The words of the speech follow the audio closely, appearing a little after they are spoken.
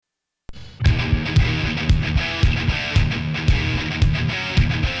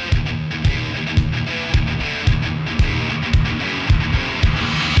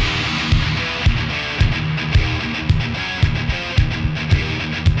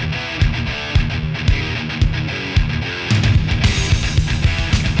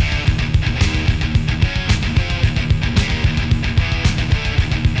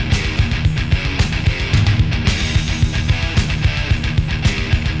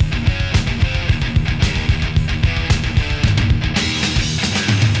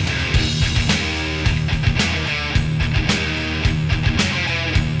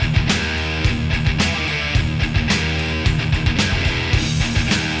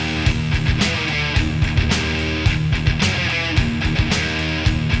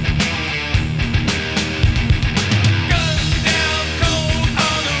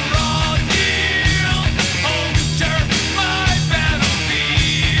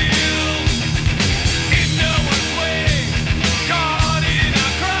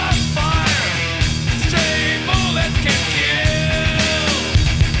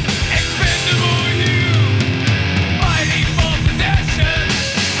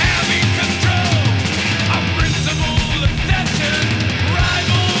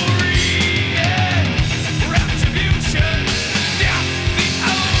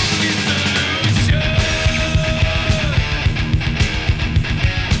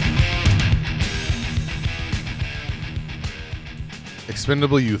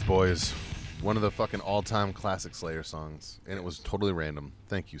Expendable Youth Boys. One of the fucking all-time classic Slayer songs. And it was totally random.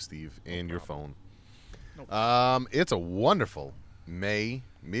 Thank you, Steve. And your phone. It's a wonderful mid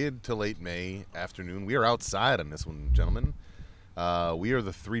to late May afternoon. We are outside on this one, gentlemen. We are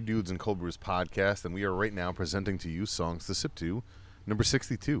the Three Dudes and Cold Brews podcast, and we are right now presenting to you Songs to Sip To, number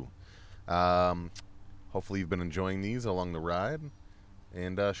 62. Hopefully you've been enjoying these along the ride,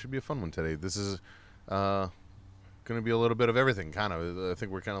 and should be a fun one today. This is going to be a little bit of everything, kind of. I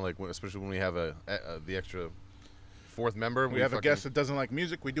think we're kind of like, especially when we have the extra fourth member. We have a guest that doesn't like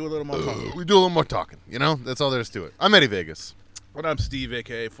music. We do a little more talking. We do a little more talking, you know? That's all there is to it. I'm Eddie Vegas. What up, Steve,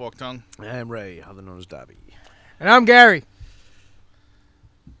 a.k.a. Fork Tongue? I'm Ray, other known as Dobby. And I'm Gary.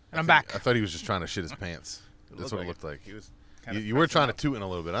 And I'm back. I thought he was just trying to shit his pants. That's what it looked like. He was You were trying to toot in a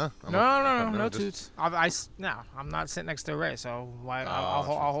little bit, huh? No toots. I'm not sitting next to Ray, so why? I'll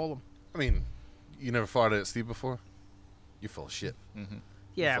hold him. I mean, you never farted at Steve before? You're full of shit. Mm-hmm.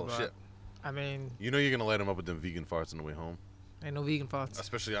 Yeah, full of but shit. I mean, You know you're going to light him up with them vegan farts on the way home? ain't no vegan farts.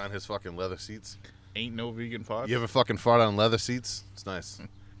 Especially on his fucking leather seats. Ain't no vegan farts. You ever fucking fart on leather seats? It's nice.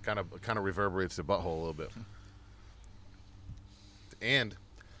 kind of reverberates the butthole a little bit. And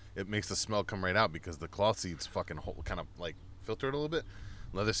it makes the smell come right out because the cloth seats fucking kind of like filter it a little bit.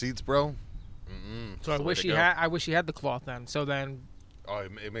 Leather seats, bro. So I wish you had the cloth then. So then, Oh,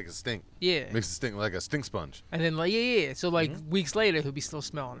 it makes it stink. yeah. It makes it stink like a stink sponge. And then yeah. So like weeks later, he'll be still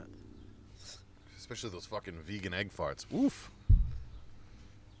smelling it. Especially those fucking vegan egg farts. Oof.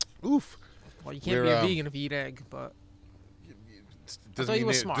 Oof. Well, you can't be a vegan if you eat egg, but thought you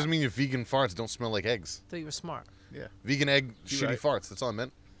were smart. Doesn't mean your vegan farts don't smell like eggs. I thought you were smart. Yeah. Vegan egg You're shitty right. farts. That's all I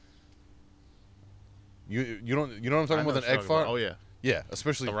meant. You know what I'm talking I about know with an what egg you're fart? talking about. Oh, Yeah,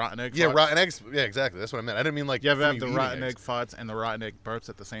 especially The rotten egg Yeah, farts? rotten eggs. Yeah, exactly. That's what I meant. I didn't mean like You ever from have the eating rotten eggs. egg farts and the rotten egg burps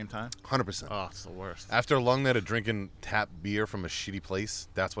at the same time? 100%. Oh, it's the worst. After a long night of drinking tap beer from a shitty place,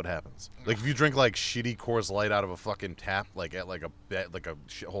 that's what happens. Like if you drink like shitty Coors Light out of a fucking tap, like at like a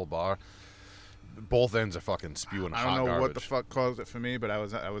shithole bar, both ends are fucking spewing I hot don't know garbage. what the fuck caused it for me, but I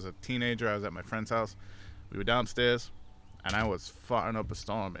was a teenager. I was at my friend's house. We were downstairs, and I was farting up a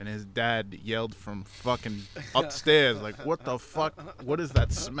storm. And his dad yelled from fucking upstairs, like, "What the fuck? What is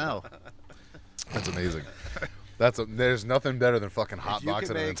that smell?" That's amazing. There's nothing better than fucking hot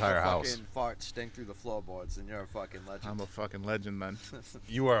boxing an entire house. Fucking fart stink through the floorboards, and you're a fucking legend. I'm a fucking legend, man.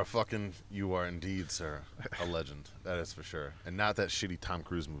 You are indeed, sir, a legend. That is for sure. And not that shitty Tom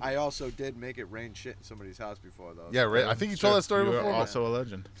Cruise movie. I also did make it rain shit in somebody's house before, though. Yeah, right. I think you told that story You before. are also a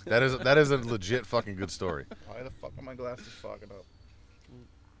legend. That is a legit fucking good story. Why the fuck are my glasses fogging up?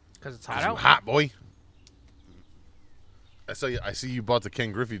 Because it's hot You out. hot boy. I see you bought the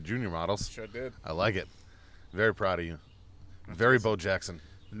Ken Griffey Jr. models. Sure did. I like it. Very proud of you. Very Bo Jackson.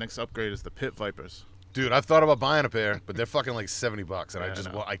 The next upgrade is the Pit Vipers. Dude, I've thought about buying a pair, but they're fucking like $70,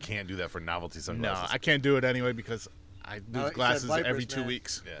 and Yeah, I I can't do that for novelty No, sunglasses. I can't do it anyway because I Now that lose you said glasses Vipers, every 2 man,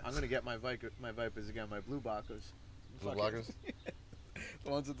 weeks. Yeah. I'm gonna get my Vipers again, my blue blockers. Blue Fucking- blockers?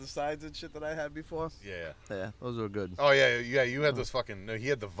 The ones with the sides and shit that I had before. Yeah. Yeah, those were good. Oh yeah. You had those fucking. No, he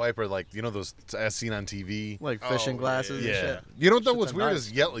had the Viper, like you know those as seen on TV. Like fishing glasses Yeah. and shit. You know what though? Shits What's are weird nice.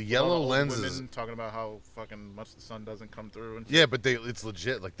 is yellow All the old lenses. women talking about how fucking much the sun doesn't come through. And Yeah, but it's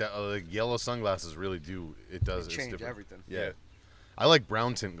legit. Like that, like yellow sunglasses really do. It does. They It's change different. everything. Yeah. I like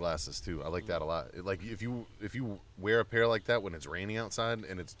brown tint glasses too. I like that a lot. Like if you wear a pair like that when it's raining outside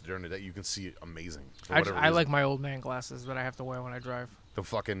and it's during the day, you can see it amazing. For whatever I reason. like my old man glasses that I have to wear when I drive. the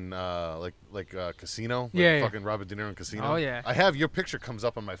fucking Casino. Like Yeah, yeah. fucking Robert De Niro in Casino. Oh, yeah. I have your picture comes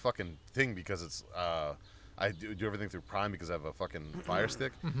up on my fucking thing because it's I do everything through Prime because I have a fucking Fire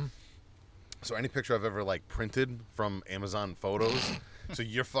Stick. Mm-hmm. So any picture I've ever like printed from Amazon Photos, so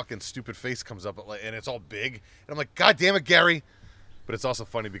your fucking stupid face comes up and it's all big, and I'm like, God damn it, Gary. But it's also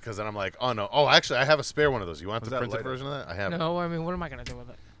funny because then I'm like, oh no, actually I have a spare one of those. You want Was the that printed lighter? version of that? I have. No, I mean, what am I gonna do with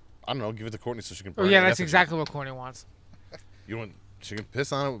it? I don't know. Give it to Courtney so she can Oh burn it. yeah, in that's effigy. exactly what Courtney wants. You want? She can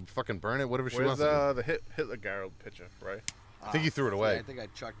piss on it, fucking burn it, whatever she Where's wants. To do. the Hitler Garrow picture, right? I think you threw it away. Yeah, I think I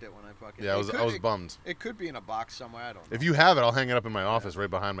chucked it when I fucking. Yeah, I It was could- bummed. It could be in a box somewhere. I don't know. If you have it, I'll hang it up in my office right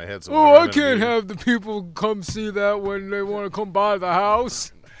behind my head. So Oh, whenever I I'm in a can't meeting- have the people come see that when they want to come by the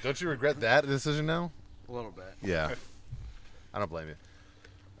house. Don't you regret that decision now? A little bit. Yeah. I don't blame you.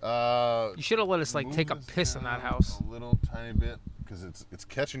 You should have let us like take a Move this piss in that down house. a little tiny bit because it's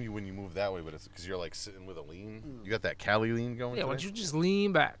catching you when you move that way, but it's because you're like sitting with a lean. You got that Cali lean going. Yeah, why don't today? you just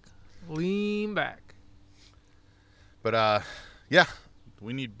lean back? Lean back. But yeah,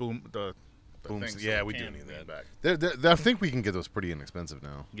 We need the Booms. thing so Yeah, we do can need lean that. back. I think we can get those pretty inexpensive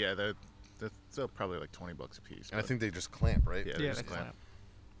now, Yeah, they're still probably like $20 a piece. and I but think they just clamp, right? yeah, Yeah, they're they just clamp.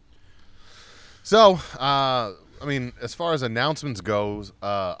 So I mean, as far as announcements goes,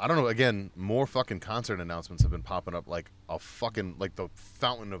 I don't know. Again, more fucking concert announcements have been popping up like a fucking like the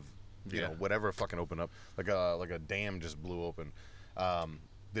fountain of you know whatever fucking opened up like a dam just blew open.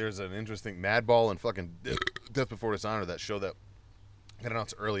 There's an interesting Madball and fucking Death Before Dishonor, that show that got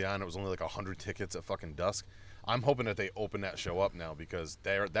announced early on. It was only like 100 tickets at fucking dusk. I'm hoping that they open that show up now because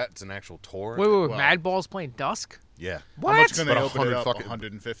that's an actual tour. Wait, Madball's playing Dusk? Yeah. What? How much can they But open it up? 100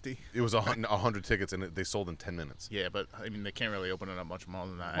 150? It was 100 tickets and they sold in 10 minutes. Yeah, but I mean they can't really open it up much more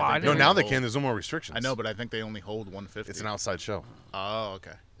than that. Well, I think No, didn't now only they can. There's no more restrictions. I know, but I think they only hold 150. It's an outside show. Oh,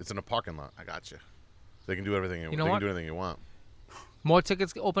 okay. It's in a parking lot. I got you. They can do everything. You know they what? can do anything you want. More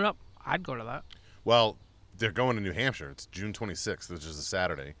tickets open up? I'd go to that. Well, they're going to New Hampshire. It's June 26th, which is a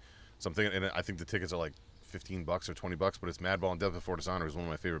Saturday. So I'm thinking, and I think the tickets are like $15 or $20, but it's Madball and Death Before Dishonor is one of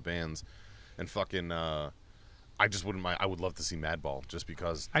my favorite bands, and fucking, I just wouldn't mind. I would love to see Madball just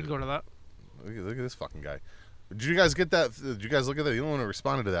because. I'd go to that. Look at this fucking guy. Did you guys get that? Did you guys look at that? You don't want to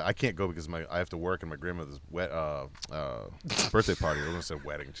respond to that. I can't go because I have to work and my grandmother's birthday party. I was gonna say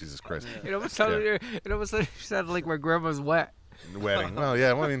wedding. Jesus Christ. It almost sounded like my grandma's wet. Wedding. Well,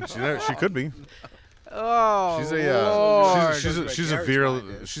 yeah. Well, I mean, she could be. Oh, She's Lord. she's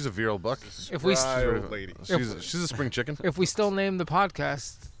a virile buck. If we Old lady. She's a spring chicken. if we still name the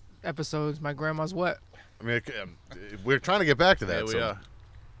podcast episodes, my grandma's wet. I mean, we're trying to get back to that. Yeah, we so are.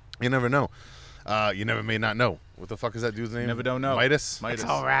 You never know. You never may not know. What the fuck is that dude's name? Never don't know. Midas. It's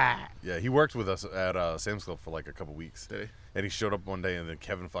all right. Yeah, he worked with us at Sam's Club for like a couple weeks. Did he? And he showed up one day, and then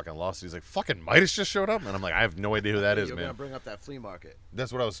Kevin fucking lost. He's like, "Fucking Midas just showed up," and I'm like, "I have no idea who that is, You're man." gonna bring up that flea market.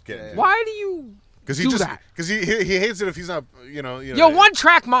 That's what I was getting. Yeah. Why do you Because do that? Because he hates it if he's not. You know. Yo, one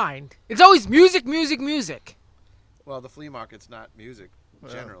track mind. It's always music, music, music. Well, the flea market's not music Well,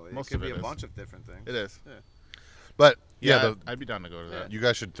 generally. most it could of be it a is. bunch of different things. It is. But Yeah, I'd be down to go to that. you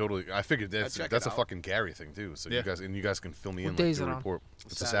guys should totally. I figured that's check that's it a out. fucking Gary thing too. So Yeah. you guys can fill me What in. day Like, is do a it on? report.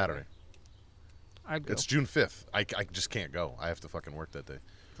 It's a Saturday. Saturday. I'd go. It's June 5th. I just can't go. I have to fucking work that day.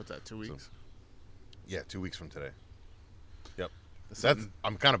 What's that? 2 weeks. Yeah, 2 weeks from today. Yep. There's That's. something-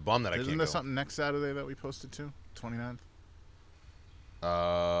 I'm kind of bummed that I Isn't can't there go. something next Saturday that we posted too? 29th.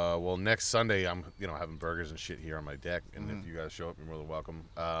 Well, next Sunday I'm having burgers and shit here on my deck, and if you guys show up, you're more than welcome.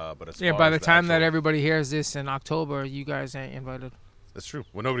 But as Yeah, far by as the time that actual- everybody hears this in October, you guys ain't invited. That's true.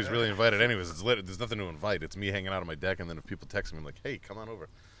 Well, nobody's really invited anyways. It's lit. There's nothing to invite. It's me hanging out on my deck, and then if people text me, I'm like, "Hey, come on over."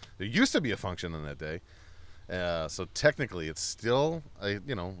 There used to be a function on that day, so technically it's still,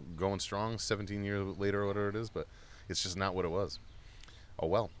 going strong. 17 years later, or whatever it is, but it's just not what it was. Oh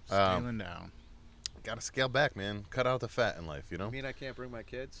well. Scaling down. Got to scale back, man. Cut out the fat in life, you know. You mean I can't bring my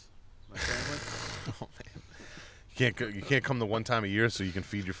kids, my family? Oh, man. You can't come the one time a year so you can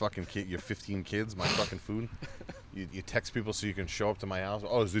feed your fucking your 15 kids my fucking food. You text people so you can show up to my house.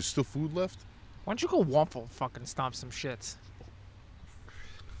 Oh, is there still food left? Why don't you go waffle fucking stomp some shits?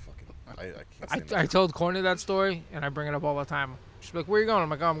 Fucking, I can't say I told Corny that story, and I bring it up all the time. She's like, where you going? I'm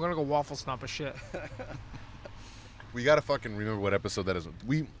like, oh, I'm going to go waffle stomp a shit. We gotta fucking remember what episode that is.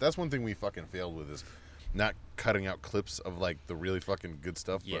 That's one thing we fucking failed with is not cutting out clips of like the really fucking good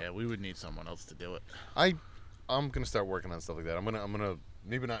stuff. Yeah, we would need someone else to do it. But I'm gonna start working on stuff like that. I'm gonna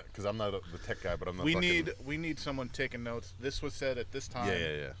maybe not because I'm not the tech guy, but I'm not. We need someone taking notes. This was said at this time.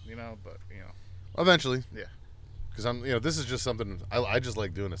 Yeah. But Eventually. Yeah. Because I'm, this is just something I just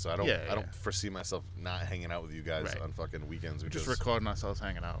like doing it, so I don't Yeah, I don't foresee myself not hanging out with you guys Right. on fucking weekends. We're Because just recording ourselves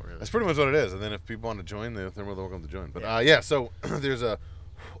hanging out. Really. that's pretty much what it is. And then if people want to join, they're more than welcome to join. But so there's a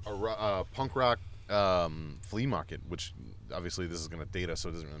punk rock flea market, which obviously this is gonna date us, so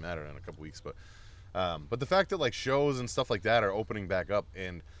it doesn't really matter in a couple weeks. But the fact that like shows and stuff like that are opening back up,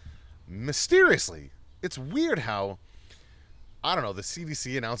 and mysteriously, it's weird how I don't know. The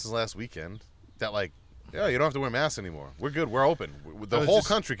CDC announces last weekend that like. Yeah, you don't have to wear masks anymore. We're good. We're open. The whole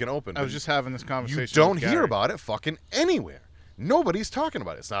country can open. I was just having this conversation. You don't with hear Gary. about it fucking anywhere. Nobody's talking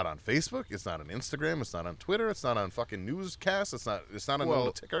about it. It's not on Facebook. It's not on Instagram. It's not on Twitter. It's not on fucking newscasts. It's not on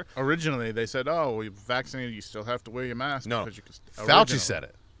the ticker. Originally, they said, "Oh, we vaccinated. You still have to wear your mask." No, because you can, Fauci said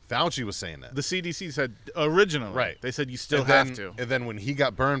it. Fauci was saying that. The CDC said originally. Right. They said you still And then, have to. And then when he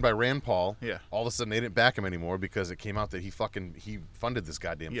got burned by Rand Paul, Yeah. all of a sudden they didn't back him anymore because it came out that he funded this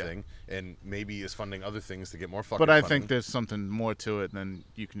goddamn Yeah. thing and maybe is funding other things to get more fucking But I funding. think there's something more to it than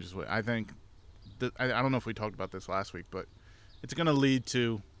you can just wait. I think I don't know if we talked about this last week, but it's going to lead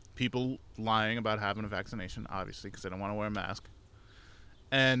to people lying about having a vaccination, obviously, because they don't want to wear a mask.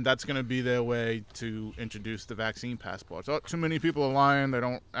 And that's going to be their way to introduce the vaccine passports. Oh, too many people are lying. They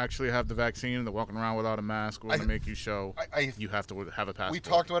don't actually have the vaccine. They're walking around without a mask. We're going to make you show you have to have a passport. We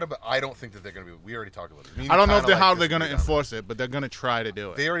talked about it, but I don't think that they're going to be. We already talked about it. I don't know how they're going to enforce it, but they're going to try to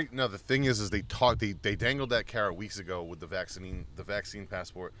do it. They already no. The thing is they dangled that carrot weeks ago with the vaccine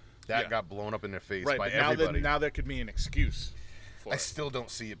passport. That got blown up in their face by everybody. Now there could be an excuse for it. I still don't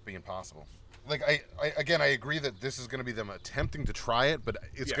see it being possible. Like I agree that this is going to be them attempting to try it, but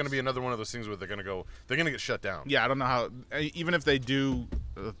it's going to be another one of those things where they're going to get shut down. Yeah, I don't know how. Even if they do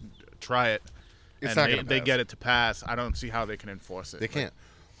try it, it's and not going to they get it to pass, I don't see how they can enforce it. They can't,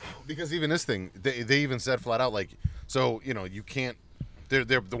 because even this thing, they even said flat out, like, so you can't. They're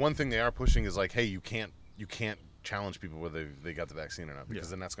the one thing they are pushing is like, hey, you can't challenge people whether they got the vaccine or not, because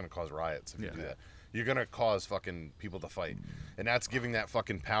then that's going to cause riots if you do that. You're going to cause fucking people to fight. And that's giving that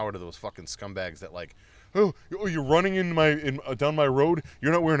fucking power to those fucking scumbags that like, oh, you're running down my road?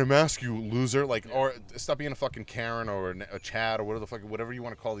 You're not wearing a mask, you loser. Like, or stop being a fucking Karen or a Chad or whatever you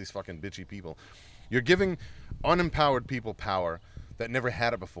want to call these fucking bitchy people. You're giving unempowered people power that never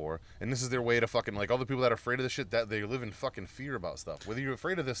had it before, and this is their way to fucking, like, all the people that are afraid of this shit, that they live in fucking fear about stuff, whether you're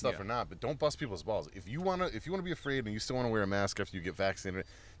afraid of this stuff or not. But don't bust people's balls. If you want to be afraid and you still want to wear a mask after you get vaccinated,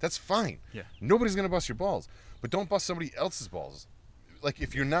 that's fine. Nobody's gonna bust your balls, but don't bust somebody else's balls. Like,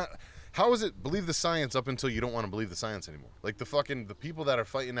 if you're not, how is it believe the science up until you don't want to believe the science anymore? Like, the people that are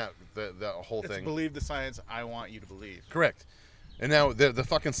fighting that whole thing, believe the science I want you to believe. Correct. And now the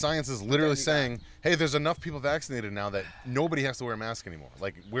fucking science is literally saying, hey, there's enough people vaccinated now that nobody has to wear a mask anymore.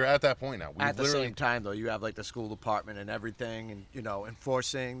 Like, we're at that point now. At the same time, though, you have, like, the school department and everything, and,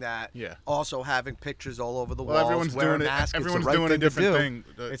 enforcing that. Yeah. Also having pictures all over the walls, everyone's wearing doing masks. Everyone's doing a different thing.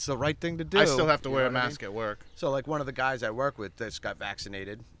 It's the right thing to do. I still have to wear a mask at work. So, like, one of the guys I work with just got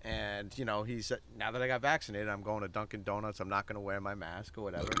vaccinated, and, he said, now that I got vaccinated, I'm going to Dunkin' Donuts. I'm not going to wear my mask or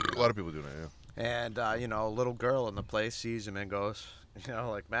whatever. A lot of people do that, yeah. And, a little girl in the place sees him and goes,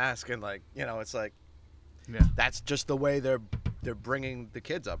 like, mask, and, like, it's like, that's just the way they're bringing the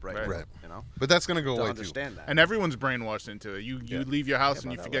kids up right now. But that's going to go away, understand too. That. And everyone's brainwashed into it. You leave your house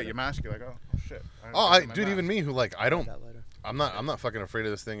and you forget your mask. You're like, oh shit. Even me, who, like, I'm not fucking afraid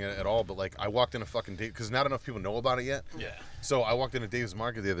of this thing at all, but, like, I walked in a fucking Dave, because not enough people know about it yet. Yeah. So I walked into Dave's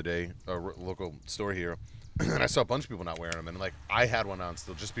Market the other day, a local store here, and I saw a bunch of people not wearing them, and, like, I had one on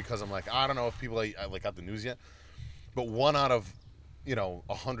still, just because I'm like, I don't know if people got the news yet, but one out of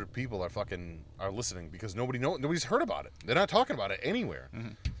 100 people are listening, because nobody's heard about it. They're not talking about it anywhere.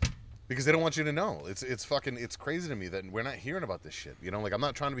 Because they don't want you to know. It's crazy to me that we're not hearing about this shit. Like, I'm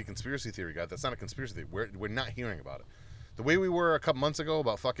not trying to be conspiracy theory guy. That's not a conspiracy theory. We're not hearing about it. The way we were a couple months ago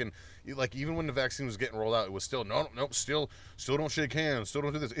about fucking, like, even when the vaccine was getting rolled out, it was still still don't shake hands, still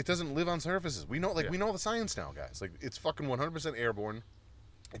don't do this. It doesn't live on surfaces. We know, we know the science now, guys. Like, it's fucking 100% airborne.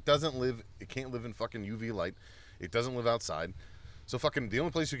 It can't live in fucking UV light. It doesn't live outside. So fucking the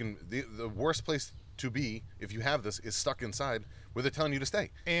only place the worst place to be if you have this is stuck inside where they're telling you to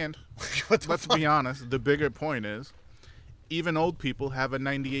stay. And let's be honest, the bigger point is, even old people have a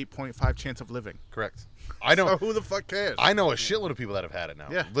 98.5 chance of living. Correct. I know. So who the fuck cares? I know a shitload of people that have had it now.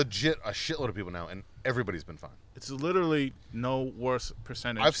 Yeah. Legit a shitload of people now, and everybody's been fine. It's literally no worse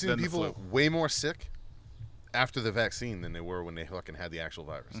percentage. I've seen than people the flu. way more sick after the vaccine than they were when they fucking had the actual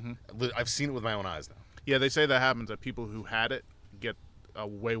virus. I've seen it with my own eyes now. Yeah, they say that happens, that people who had it get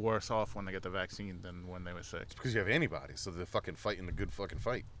way worse off when they get the vaccine than when they were sick. It's because you have antibodies, so they're fucking fighting the good fucking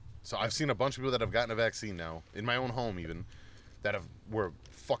fight. So I've seen a bunch of people that have gotten a vaccine now, in my own home even, that were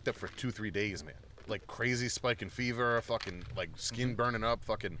fucked up for 2-3 days, man. Like, crazy spike in fever, fucking, like, skin burning up,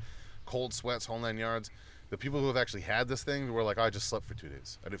 fucking cold sweats, whole 9 yards. The people who have actually had this thing were like, I just slept for 2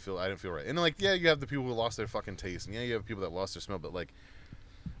 days. I didn't feel right. And, like, yeah, you have the people who lost their fucking taste, and yeah, you have people that lost their smell, but, like,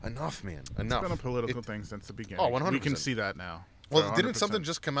 enough, man. Enough. It's been a political thing since the beginning. Oh, 100%. We can see that now. Well, didn't something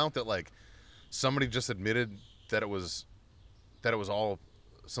just come out that, like, somebody just admitted that it was all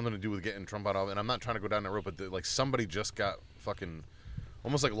something to do with getting Trump out of it? And I'm not trying to go down that road, but like, somebody just got fucking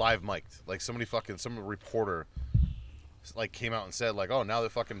almost like live mic'd. Like, some reporter like came out and said, like, oh, now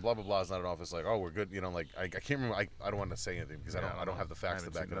that fucking blah blah blah is not in office, like, oh, we're good, like, I can't remember. I don't want to say anything because I don't have the facts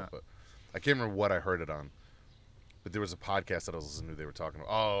to back it up, but I can't remember what I heard it on. But there was a podcast that I was listening to. They were talking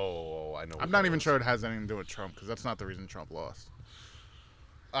about. Oh, I know. I'm not even sure it has anything to do with Trump, because that's not the reason Trump lost.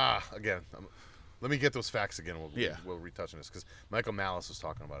 Again, let me get those facts again. We'll retouch on this, because Michael Malice was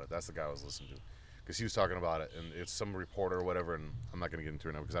talking about it. That's the guy I was listening to, because he was talking about it, and it's some reporter or whatever. And I'm not going to get into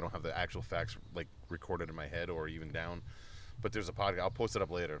it now because I don't have the actual facts like recorded in my head or even down. But there's a podcast. I'll post it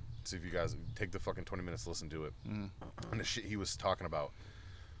up later. See if you guys take the fucking 20 minutes to listen to it. And the shit he was talking about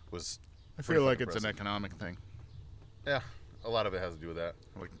was. I feel like it's an economic thing. Yeah, a lot of it has to do with that.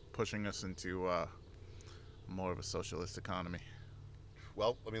 Like pushing us into more of a socialist economy.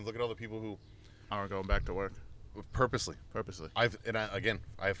 Well, I mean, look at all the people who aren't going back to work purposely. I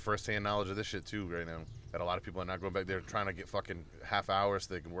have firsthand knowledge of this shit too right now. That a lot of people are not going back. They're trying to get fucking half hours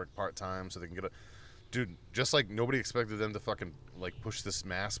so they can work part time so they can get a. Dude, just like nobody expected them to fucking like push this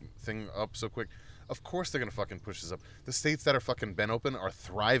mask thing up so quick. Of course they're gonna fucking push this up. The states that are fucking been open are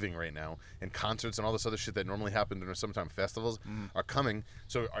thriving right now, and concerts and all this other shit that normally happen during summertime festivals are coming.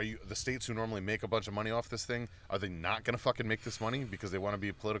 So are you the states who normally make a bunch of money off this thing? Are they not gonna fucking make this money because they want to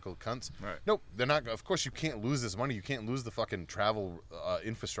be political cunts? Right. Nope, they're not. Of course you can't lose this money. You can't lose the fucking travel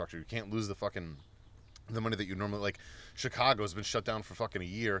infrastructure. You can't lose the money that you normally like. Chicago's been shut down for fucking a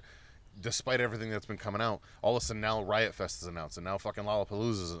year. Despite everything that's been coming out, all of a sudden now Riot Fest is announced, and now fucking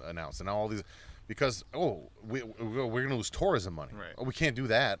Lollapalooza is announced, and now all these, because we're gonna lose tourism money. Right. Oh, we can't do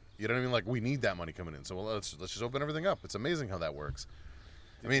that. You know what I mean? Like we need that money coming in. So let's just open everything up. It's amazing how that works.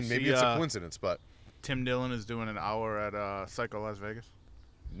 I mean, maybe it's a coincidence, but Tim Dillon is doing an hour at Psycho Las Vegas.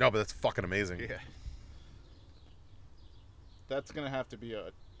 No, but that's fucking amazing. Yeah. That's gonna have to be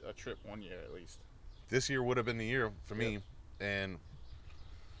a trip one year at least. This year would have been the year for me, and.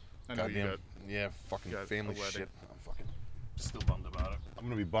 Goddamn, yeah, fucking family shit. I'm fucking still bummed about it. I'm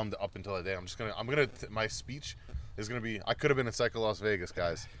gonna be bummed up until that day. My speech is gonna be. I could have been at Psycho Las Vegas,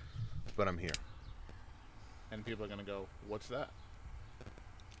 guys, but I'm here. And people are gonna go, "What's that?"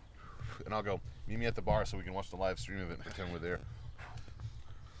 And I'll go, "Meet me at the bar so we can watch the live stream of it and pretend we're there."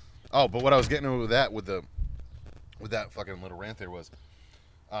 Oh, but what I was getting at with that fucking little rant there was,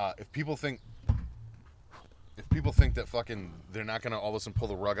 if people think that fucking they're not gonna all of a sudden pull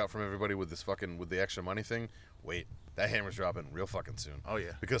the rug out from everybody with the extra money thing, wait, that hammer's dropping real fucking soon. Oh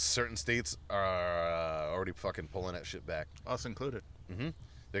yeah, because certain states are already fucking pulling that shit back, us included. Mm-hmm.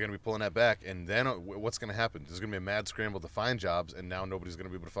 They're gonna be pulling that back, and then what's gonna happen? There's gonna be a mad scramble to find jobs, and now nobody's gonna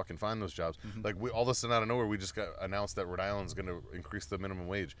be able to fucking find those jobs. Mm-hmm. Like all of a sudden out of nowhere, we just got announced that Rhode Island's gonna increase the minimum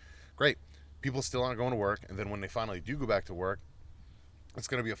wage. Great, people still aren't going to work, and then when they finally do go back to work, it's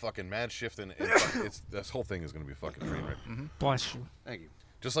going to be a fucking mad shift, and this whole thing is going to be a fucking train wreck. Mm-hmm. Bless you. Thank you.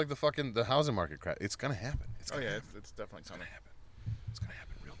 Just like the housing market crash. It's going to happen. It's definitely going to happen. It's going to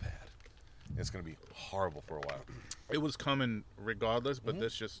happen real bad. It's going to be horrible for a while. It was coming regardless, but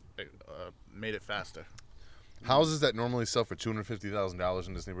this just made it faster. Houses that normally sell for $250,000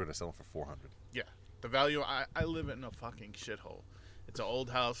 in this neighborhood are selling for $400,000. Yeah. The value, I live in a fucking shithole. It's an old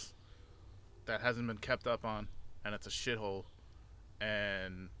house that hasn't been kept up on, and it's a shithole.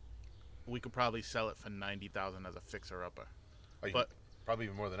 And we could probably sell it for $90,000 as a fixer-upper. But probably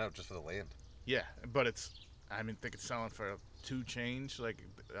even more than that just for the land. Yeah, but I think it's selling for $2 change, like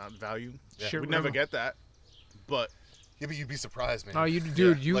value. Yeah. We'd never get that, but yeah, but you'd be surprised, man. Oh, you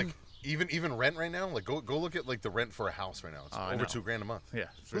like even rent right now. Like go look at like the rent for a house right now. It's over $2,000 a month. Yeah,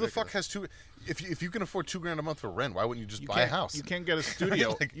 who the fuck has two? If you can afford $2,000 a month for rent, why wouldn't you just buy a house? You can't get a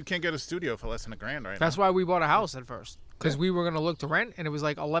studio. You can't get a studio for less than $1,000 right now. That's why we bought a house at first, because we were gonna look to rent, and it was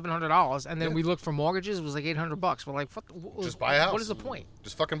like $1,100, and then we looked for mortgages. It was like $800. We're like, just buy a house. What is the point?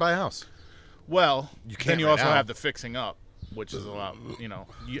 Just fucking buy a house. Well, you can't. Then you also have the fixing up, which is a lot. But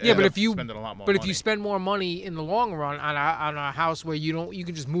if you spending a lot more. But if you spend more money in the long run on a house where you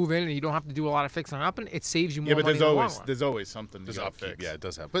can just move in and you don't have to do a lot of fixing up, and it saves you more money. Yeah, but there's always something to fix. Yeah, it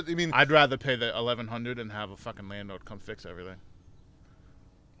does have. But I mean, I'd rather pay the $1,100 and have a fucking landlord come fix everything.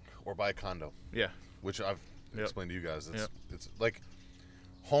 Or buy a condo. Yeah. Which I've explained to you guys. It's like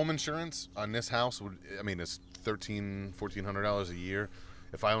home insurance on this house it's $1,400 a year.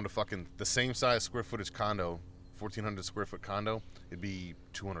 If I owned the same size square footage condo, 1,400 square foot condo, it'd be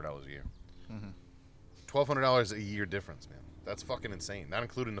 $200 a year. Mm-hmm. $1,200 a year difference, man. That's fucking insane. Not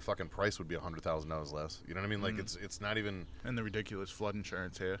including the fucking price would be $100,000 less. You know what I mean? Like it's not even. And the ridiculous flood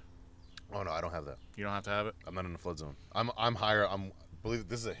insurance here. Oh no, I don't have that. You don't have to have it. I'm not in the flood zone. I'm higher. Believe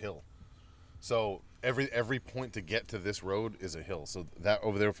this is a hill. So every point to get to this road is a hill. So that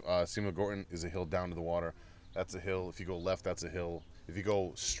over there, Seymour Gorton is a hill down to the water. That's a hill. If you go left, that's a hill. If you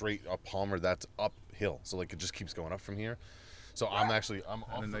go straight up Palmer, that's uphill. So like it just keeps going up from here. So I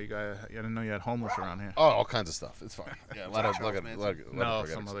didn't know you had homeless around here. Oh, all kinds of stuff. It's fine. Yeah, some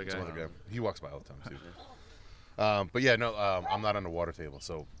other guy. He walks by all the time too. But yeah, no, I'm not on the water table,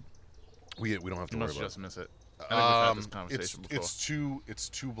 so we don't have to worry about it. You must just miss it. I think we've had this conversation before. It's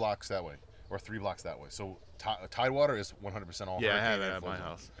 2 blocks that way, or 3 blocks that way. So Tidewater is 100% all. Yeah, I have it at my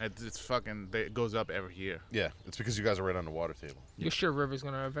house. It's fucking. It goes up every year. Yeah, it's because you guys are right on the water table. You're sure River's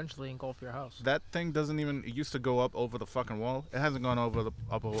gonna eventually engulf your house. That thing doesn't even. It used to go up over the fucking wall. It hasn't gone up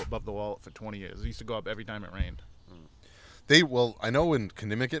above the wall for 20 years. It used to go up every time it rained. I know in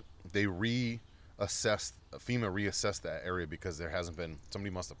Connecticut they FEMA reassessed that area because there hasn't been.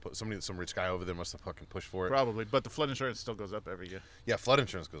 Somebody must have put some rich guy over there must have fucking pushed for it. Probably, but the flood insurance still goes up every year. Yeah, flood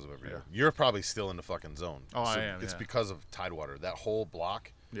insurance goes up every year. You're probably still in the fucking zone. Oh, I am. It's because of Tidewater. That whole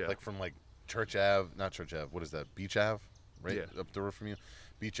block, Yeah. like from like Church Ave, not Church Ave. What is that? Beach Ave, right up the road from you.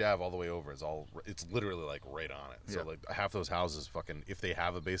 Beach Ave all the way over. It's literally like right on it. So like half those houses, fucking, if they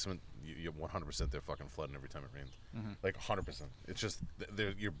have a basement, you 100% they're fucking flooding every time it rains. Like 100%. It's just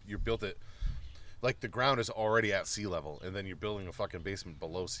you're built it. Like the ground is already at sea level, and then you're building a fucking basement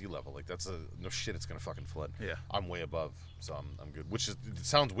below sea level. Like that's no shit. It's gonna fucking flood. Yeah. I'm way above, so I'm good. Which is, it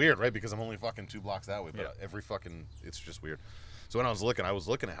sounds weird, right? Because I'm only fucking 2 blocks that way, but every fucking, it's just weird. So when I was looking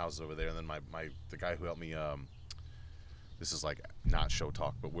at houses over there, and then the guy who helped me. This is like not show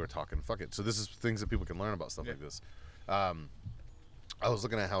talk, but we're talking. Fuck it. So this is things that people can learn about stuff like this. I was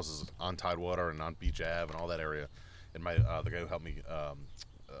looking at houses on Tidewater and on Beach Ave and all that area, and the guy who helped me.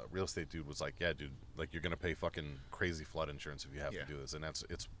 Real estate dude was like, yeah, dude, like you're gonna pay fucking crazy flood insurance if you have to do this, and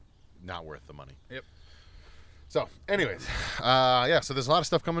it's not worth the money. Yep. So, anyways, so there's a lot of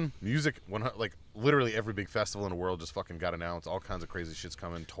stuff coming. Music, like literally every big festival in the world just fucking got announced. All kinds of crazy shit's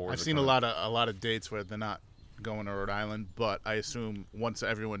coming. Tours. I've seen a lot of dates where they're not going to Rhode Island, but I assume once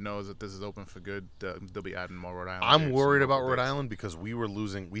everyone knows that this is open for good, they'll be adding more Rhode Island. I'm worried about Rhode Island because we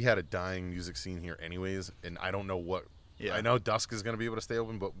had a dying music scene here anyways, and I don't know what. Yeah. I know Dusk is going to be able to stay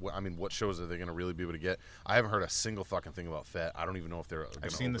open, but what shows are they going to really be able to get? I haven't heard a single fucking thing about Fett. I don't even know if they're.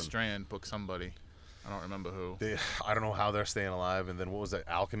 I've seen The Strand book somebody. I don't remember who. I don't know how they're staying alive. And then what was that?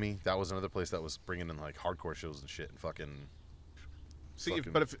 Alchemy. That was another place that was bringing in like hardcore shows and shit and fucking. See,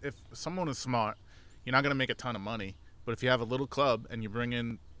 if someone is smart, you're not going to make a ton of money. But if you have a little club and you bring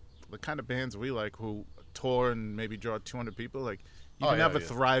in the kind of bands we like who tour and maybe draw 200 people, like. You can have a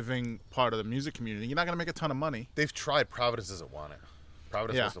thriving part of the music community. You're not going to make a ton of money. They've tried. Providence doesn't want it.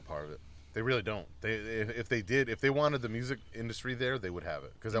 Providence was a part of it. They really don't. If they wanted the music industry there, they would have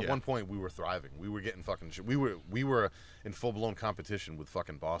it. Because at one point we were thriving. We were getting fucking shit. We were in full blown competition with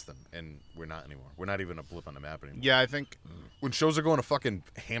fucking Boston, and we're not anymore. We're not even a blip on the map anymore. Yeah, I think when shows are going to fucking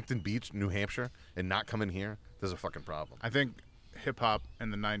Hampton Beach, New Hampshire, and not coming here, there's a fucking problem. I think hip hop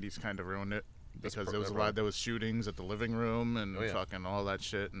in the '90s kind of ruined it. Because there was shootings at the Living Room and fucking all that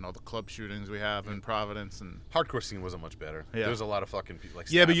shit and all the club shootings we have in Providence and hardcore scene wasn't much better. Yeah. There was a lot of fucking people like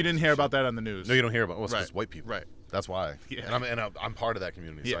but you didn't hear about that on the news. No, you don't hear about it. Well, it's just white people. Right. That's why. Yeah. And I'm part of that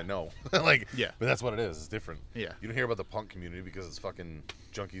community, so I know. But that's what it is. It's different. Yeah. You don't hear about the punk community because it's fucking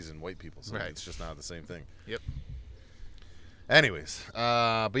junkies and white people. So it's just not the same thing. Yep. Anyways,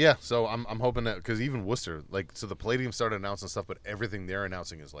 but yeah, so I'm hoping that, because even Worcester, like, so the Palladium started announcing stuff, but everything they're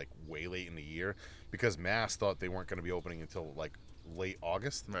announcing is like way late in the year because Mass thought they weren't going to be opening until like late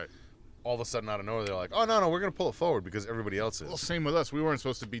August. Right. All of a sudden, out of nowhere, they're like, "Oh no, we're going to pull it forward because everybody else is." Well, same with us. We weren't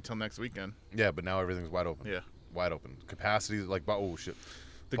supposed to be till next weekend. Yeah, but now everything's wide open. Yeah, wide open. Capacity, like, oh shit.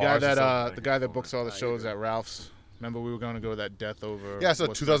 The guy that books all the shows at Ralph's. Remember, we were going to go to that Death Over. Yeah, so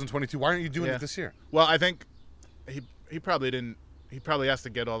 2022. Why aren't you doing it this year? Well, I think he probably didn't. He probably has to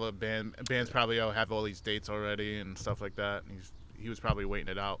get all the bands probably have all these dates already and stuff like that. And he was probably waiting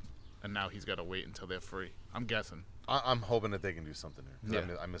it out, and now he's got to wait until they're free. I'm guessing. I'm hoping that they can do something there.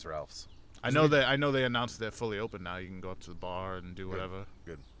 Yeah. I miss Ralph's. I know they announced they're fully open now. You can go up to the bar and do whatever.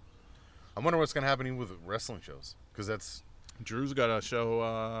 Good. I'm wondering what's gonna happen with wrestling shows, because that's Drew's got a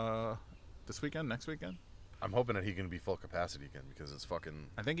show this weekend, next weekend. I'm hoping that he can be full capacity again because it's fucking.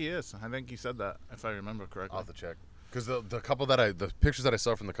 I think he is. I think he said that, if I remember correctly. I'll have to check. Because the pictures that I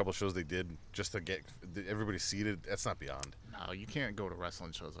saw from the couple shows they did just to get everybody seated, that's not beyond. No, you can't go to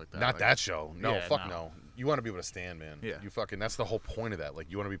wrestling shows like that. Not that show. No, no. You want to be able to stand, man. Yeah. You fucking. That's the whole point of that. Like,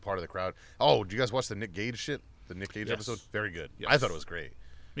 you want to be part of the crowd. Oh, did you guys watch the Nick Gage shit? The Nick Gage episode? Very good. Yes. I thought it was great.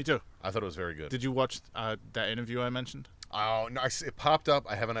 Me too. I thought it was very good. Did you watch that interview I mentioned? Oh no, it popped up.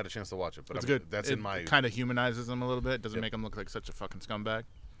 I haven't had a chance to watch it, but it's good. That's it in my. Kind of humanizes him a little bit. Doesn't make him look like such a fucking scumbag.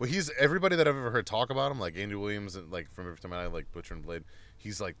 Well, he's everybody that I've ever heard talk about him, like Andy Williams, and like from every time I like Butcher and Blade.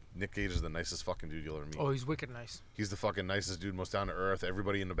 He's like, Nick Gage is the nicest fucking dude you'll ever meet. Oh, he's wicked nice. He's the fucking nicest dude, most down to earth.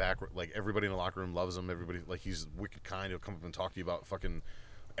 Everybody in the back, like everybody in the locker room loves him. Everybody, like, he's wicked kind. He'll come up and talk to you about fucking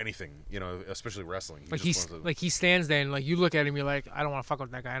anything, you know, especially wrestling. He stands there and like you look at him, you're like, I don't want to fuck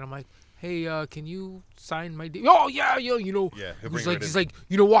with that guy, and I'm like, hey, can you sign my deal? Oh yeah, you know. Yeah, he's like,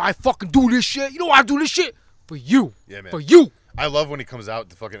 you know what? I fucking do this shit. You know why I do this shit? For you. Yeah, man. For you. I love when he comes out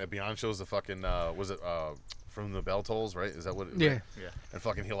to fucking at Beyond shows. The fucking from the Bell Tolls, right? Is that what? Yeah. Right? Yeah. And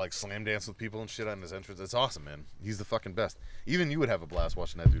fucking he'll like slam dance with people and shit on his entrance. It's awesome, man. He's the fucking best. Even you would have a blast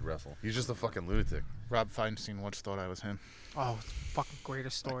watching that dude wrestle. He's just a fucking lunatic. Rob Feinstein once thought I was him. Oh, fucking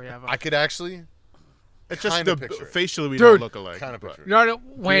greatest story ever. I could actually. It's just Kinda the picture it. facially we Dude. don't look alike. Kind of but- picture. No,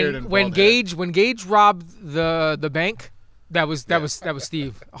 Beard and when bald Gage robbed the bank, that was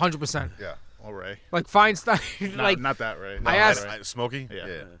Steve, 100%. Yeah. Or Ray. Like Feinstein, No, like not that Ray. I No, asked- Ray. Smokey.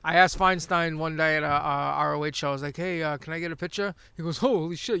 Yeah. I asked Feinstein one day at a ROH show. I was like, "Hey, can I get a picture?" He goes,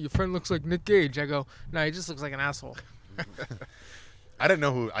 "Holy shit, your friend looks like Nick Gage." I go, "No, he just looks like an asshole." I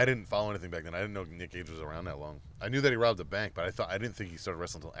didn't follow anything back then. I didn't know Nick Gage was around that long. I knew that he robbed a bank, but I didn't think he started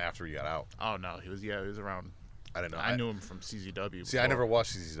wrestling until after he got out. Oh no, he was around. I didn't know. I knew him from CZW. See, I before. never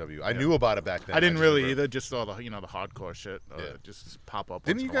watched CZW. I knew about it back then. I didn't just really never- either. Just all the the hardcore shit. Yeah. Just pop up.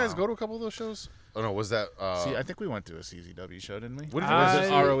 Didn't once you in a guys while. go to a couple of those shows? Oh no, was that See, I think we went to a CZW show, didn't we? What did Or was I-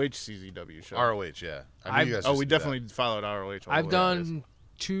 it ROH CZW show? ROH? Yeah. I knew I've- you guys Oh, used we to do that. definitely followed ROH. all I've the way, I guess. done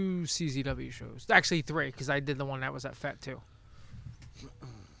 2 CZW shows, actually 3, because I did the one that was at FET too.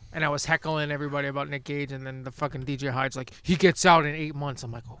 And I was heckling everybody about Nick Gage, and then the fucking DJ Hyde's like, he gets out in 8 months.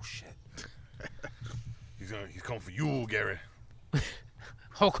 I'm like, oh shit. He's coming for you, Gary.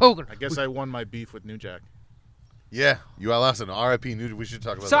 Hulk Hogan. I guess I won my beef with New Jack. Yeah, you outlasted him. R.I.P. New. We should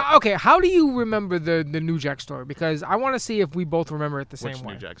talk about So that. okay, how do you remember the New Jack story? Because I want to see if we both remember it the same Which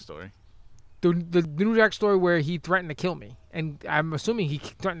way. New Jack story? The New Jack story where he threatened to kill me, and I'm assuming he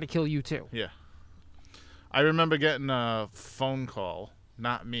threatened to kill you too. Yeah. I remember getting a phone call.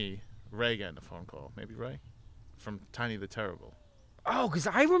 Not me. Ray getting a phone call. Maybe Ray? From Tiny the Terrible. Oh, because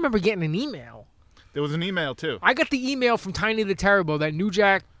I remember getting an email. There was an email too. I got the email from Tiny the Terrible that New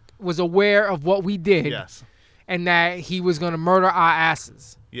Jack was aware of what we did, Yes. and that he was going to murder our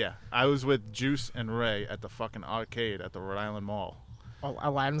asses. Yeah. I was with Juice and Ray at the fucking arcade at the Rhode Island Mall. Oh,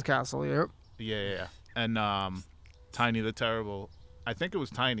 Aladdin's Castle, yep. Yeah. And Tiny the Terrible, I think it was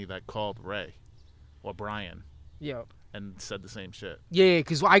Tiny that called Ray or Brian Yep. and said the same shit. Yeah,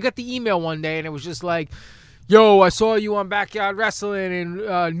 because I got the email one day, and it was just like, yo, I saw you on Backyard Wrestling,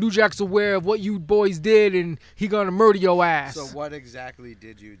 and New Jack's aware of what you boys did, and he gonna murder your ass. So what exactly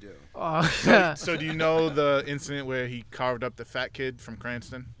did you do? So do you know the incident where he carved up the fat kid from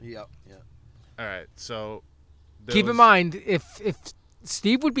Cranston? Yep. All right. So there Keep in was- mind, if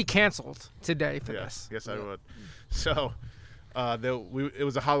Steve would be canceled today for Yes, this. yes, I would. So, it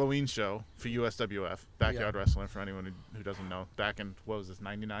was a Halloween show for USWF, Backyard Wrestling, for anyone who doesn't know. Back in, what was this,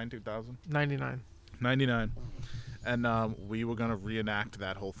 99, 2000? 99. 99. And we were going to reenact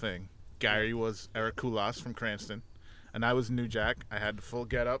that whole thing. Gary was Eric Koulas from Cranston, and I was New Jack. I had the full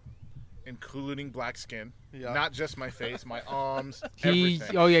getup, including black skin. Yeah. Not just my face, my arms, He,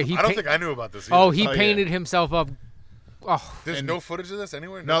 everything. oh yeah, he. I don't pa- think I knew about this. oh, either. he Oh, yeah. painted himself up. Oh, There's and- no footage of this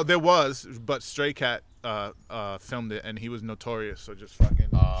anywhere. No, there was, but Stray Cat filmed it, and he was notorious, so just fucking...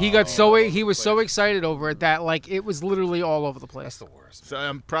 he got he was so excited over it that like it was literally all over the place. That's the worst.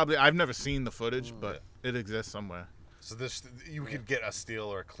 So I've never seen the footage, but it exists somewhere. So this, you could get a steal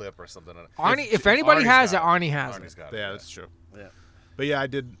or a clip or something. Arnie, if anybody Arnie's has it, got Arnie has Arnie's it. got it. Yeah, that's true. Yeah. But yeah, I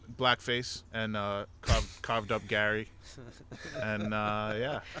did blackface and carved up Gary, and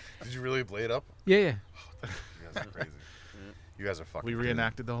yeah, Did you really blade up? Yeah. You guys are crazy. You guys are fucking. we crazy.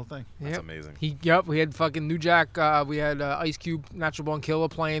 reenacted the whole thing. That's Yep. amazing. We had fucking New Jack. We had Ice Cube, Natural Born Killer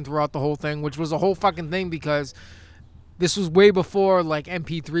playing throughout the whole thing, which was a whole fucking thing because this was way before like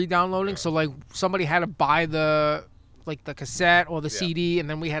MP3 downloading. So like somebody had to buy the cassette or the CD, and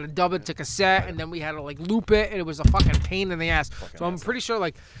then we had to dub it to cassette, and then we had to like loop it, and it was a fucking pain in the ass. So I'm pretty sure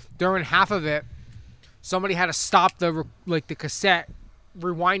like during half of it, somebody had to stop the cassette,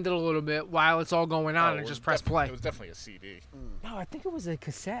 rewind it a little bit while it's all going on, and just press play. It was definitely a CD. No, I think it was a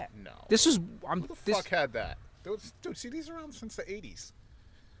cassette. No. This was Who the fuck had that? Dude, CDs around since the 80s.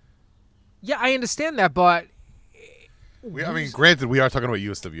 Yeah, I understand that, but I mean, granted, we are talking about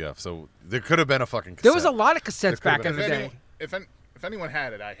USWF, so there could have been a fucking. Cassette. there was a lot of cassettes There could've back in the been. day. If anyone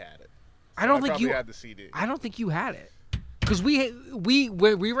had it, I had it. I don't I think probably you. had the CD. I don't think you had it, because we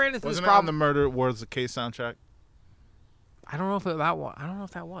when we ran into this Wasn't it on the problem. Murder Wars the Case soundtrack? I don't know if that was. I don't know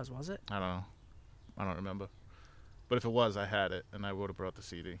if that was it? I don't know. I don't remember. But if it was, I had it, and I would have brought the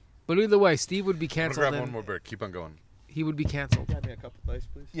CD. But either way, Steve would be I'm gonna canceled. grab and one more beer. Keep on going. He would be canceled. Grab me a couple of ice,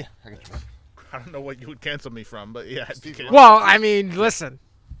 please. Yeah, I got you. I don't know what you would cancel me from, but yeah. I'd be canceled. Well, I mean, listen,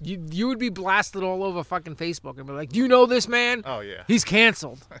 you would be blasted all over fucking Facebook and be like, "Do you know this man? Oh yeah. He's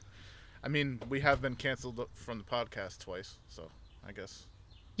canceled." I mean, we have been canceled from the podcast twice, so I guess.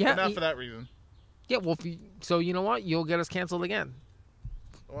 Yeah. But not for that reason. Yeah. Well, so you know what? You'll get us canceled again.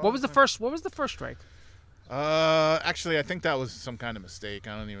 Well, What was the first strike? Actually, I think that was some kind of mistake.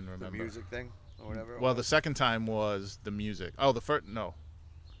 I don't even The remember. music thing or whatever. it Well, the was. second time was the music. Oh, the first no.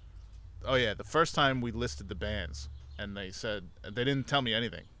 Oh yeah, the first time we listed the bands, and they said they didn't tell me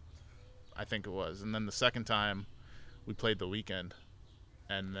anything. I think it was, and then the second time we played The Weeknd,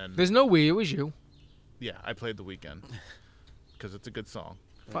 and then There's no we. It was you. Yeah, I played The Weeknd because it's a good song.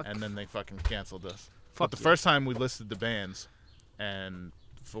 Fuck. And then they fucking canceled us. Fuck But the you. first time we listed the bands, and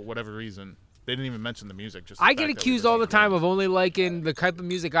for whatever reason, they didn't even mention the music. Just the I fact get that we accused listed all the time bands. of only liking the type of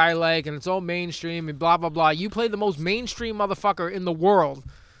music I like, and it's all mainstream and blah blah blah. You play the most mainstream motherfucker in the world,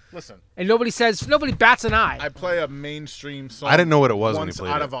 Listen, and nobody bats an eye. I play a mainstream song. I didn't know what it was when once you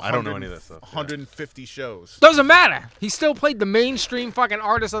played out it. of I don't know any of that stuff. Yeah. 150 shows. Doesn't matter. He still played the mainstream fucking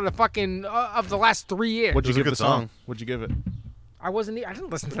artist of the fucking of the last 3 years. What'd It was you a give good the song? song. What'd you give it? I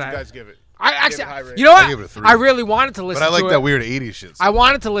didn't listen to What'd that. you guys give it? I Give actually, it high rating. you know what? I give it a 3. I really wanted to listen But I like to that it. weird 80s shit. I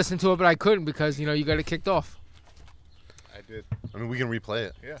wanted to listen to it, but I couldn't because you got it kicked off. I did. I mean, we can replay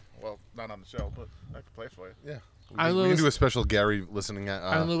it. Yeah. Well, not on the show, but I could play for you. Yeah. We I can, we lose- can do a special Gary listening at.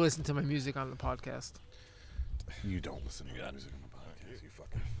 I only listen to my music on the podcast. You don't listen to your music on the podcast, you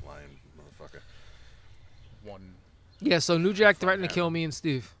fucking lying motherfucker. One. Yeah, so New Jack threatened to kill me and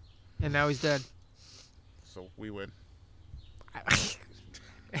Steve, and now he's dead. So we win.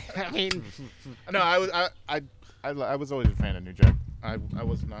 I mean, No, I was always a fan of New Jack. I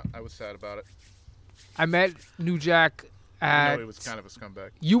was not. I was sad about it. I met New Jack I at. know he was kind of a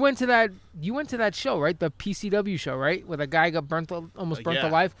scumbag. You went to that show, right? The PCW show, right? Where the guy got almost burnt Yeah.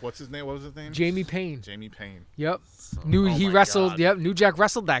 alive. What's his name? What was his name? Jamie Payne. Jamie Payne. Yep. Oh my wrestled. God. Yep. New Jack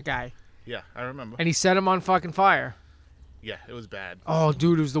wrestled that guy, Yeah, I remember. and he set him on fucking fire. Yeah, it was bad. Oh,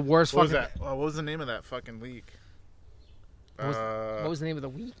 dude, it was the worst. What was fucking. that? What was the name of that fucking league? What was the name of the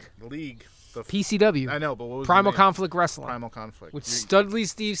week? The league? The PCW. I know, but what was Primal the name? Conflict Wrestling. Primal Conflict. With You- Studley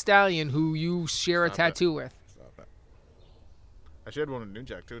Steve Stallion, who you share a Stop it. tattoo with. Stop it. I shared one with New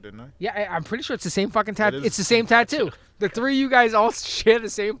Jack too, didn't I? Yeah, I'm pretty sure it's the same fucking tattoo. is It's the same tattoo. The three of you guys all share the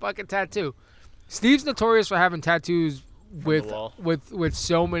same fucking tattoo. Steve's notorious for having tattoos with wall. with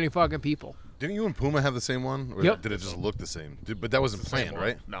so many fucking people. Didn't you and Puma have the same one? Or Yep. did it just look the same? But that wasn't The same planned, one.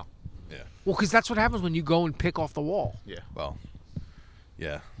 right? No. Yeah. Well, because that's what happens when you go and pick off the wall. Yeah. Well,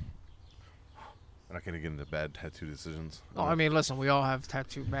 yeah. I'm not going to get into bad tattoo decisions. Oh, I mean, listen, we all have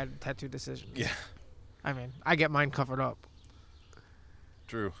bad tattoo decisions. Yeah, I mean, I get mine covered up.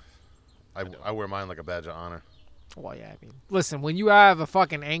 true. I wear mine like a badge of honor. Well, yeah, I mean, listen, when you have a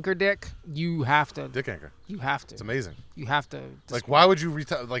fucking anchor dick, you have to. Dick anchor. You have to. It's amazing. You have to. Like, why would you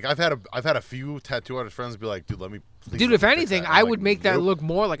like? I've had a few tattoo artist friends be like, dude, let me. Please Dude, let if me fix anything, that." I I'm would like, make that nope. look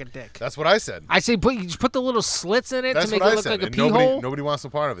more like a dick. That's what I said. I say just put the little slits in it That's to make what it I look said. like a And pee hole. nobody wants a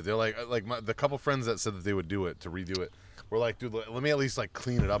part of it. They're like the couple friends that said that they would do it to redo it. We're like, dude, let me at least like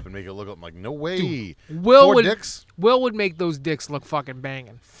clean it up and make it look. I'm like, no way. Will Four would dicks. Will would make those dicks look fucking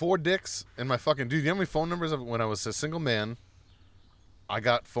banging. 4 dicks and my fucking dude. You know how many phone numbers of when I was a single man? I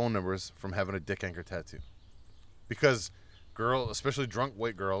got phone numbers from having a dick anchor tattoo, because especially drunk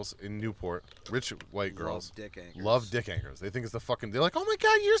white girls in Newport, rich white girls, love dick anchors. They think it's the fucking. They're like, oh my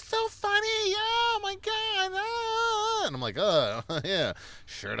god, you're so funny. Oh my god. Ah. And I'm like, yeah,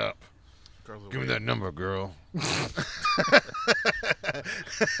 shut up. Girls are Give me weird. that number, girl.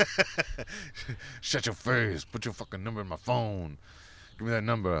 Shut your face. Put your fucking number in my phone. Give me that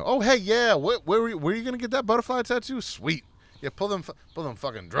number. Oh, hey, yeah. Where are you gonna get that butterfly tattoo? Sweet. Yeah, pull them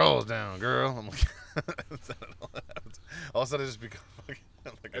fucking drawers down, girl. I'm like, all of a sudden, it just become fucking.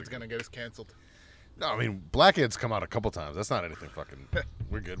 Like It's gonna get us canceled. No, I mean, blackheads come out a couple times. That's not anything fucking.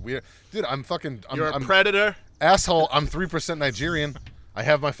 We're good. Dude, I'm fucking. You're a I'm predator. asshole. I'm 3% Nigerian. I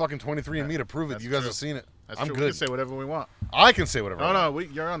have my fucking 23andMe to prove it. That's You guys true. have seen it. That's I'm true. We good. can say whatever we want. I can say whatever. I No, want.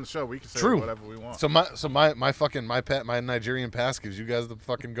 no, you're on the show. We can say True. whatever we want. So my fucking my Nigerian pass gives you guys the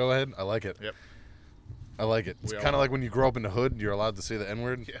fucking go ahead. I like it. Yep. I like it. It's We all kind of are. like when you grow up in the hood, you're allowed to say the N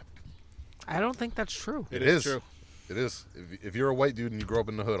word. Yeah. I don't think that's true. It is true. It is. If you're a white dude and you grow up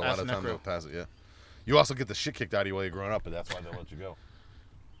in the hood, a lot Ask of times Necro. they'll pass it. Yeah. You also get the shit kicked out of you while you're growing up, but that's why they'll let you go.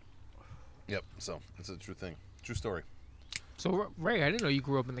 Yep. So it's a true thing. True story. So Ray, I didn't know you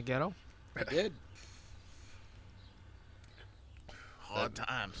grew up in the ghetto. I did. Hard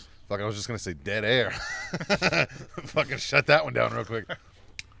times. Fuck, I was just gonna say dead air. Fucking shut that one down real quick.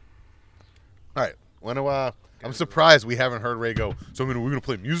 All right. I'm surprised we haven't heard Ray go. So we're gonna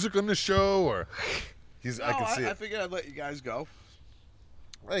play music on this show, or I can see I it. figured I'd let you guys go.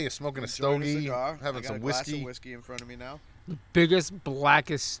 Hey, you're smoking a Enjoying stogie, cigar. having I got some a glass whiskey. of whiskey in front of me now. Biggest,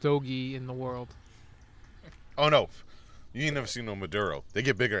 blackest stogie in the world. Oh no, you ain't never seen no Maduro. They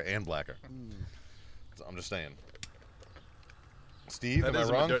get bigger and blacker. So I'm just saying. Steve, am I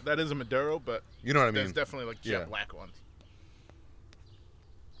wrong? That is a Maduro, but You know what I there's mean? definitely like jet Yeah. black ones.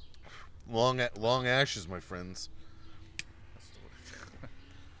 Long ashes, my friends.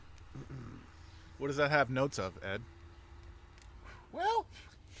 What does that have notes of, Ed? Well,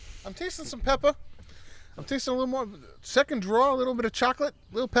 I'm tasting some pepper. I'm tasting a little more. Second draw, a little bit of chocolate,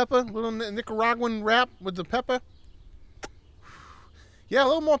 little pepper, a little Nicaraguan wrap with the pepper. Yeah, a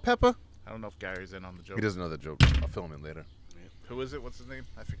little more pepper. I don't know if Gary's in on the joke. He doesn't know the joke. I'll fill him in later. Who is it? What's his name?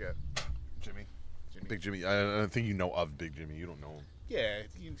 I forget. Jimmy. Big Jimmy. I think you know of Big Jimmy. You don't know him. Yeah,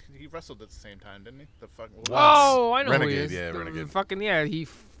 he wrestled at the same time, didn't he? The fucking. Oh, I know Renegade, who he is. yeah, Renegade. Fucking yeah, he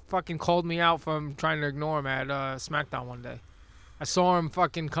fucking called me out from trying to ignore him at SmackDown one day. I saw him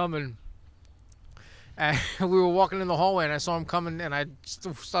fucking coming. And we were walking in the hallway, and I saw him coming, and I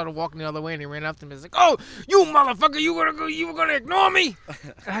started walking the other way, and he ran up to me. He's like, "Oh, you motherfucker! You were gonna ignore me?"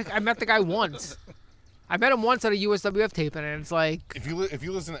 And I met the guy once. I met him once at a USWF taping, and it's like if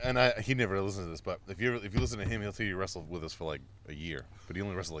you listen, and he never listens to this, but if you listen to him, he'll tell you he wrestled with us for like a year, but he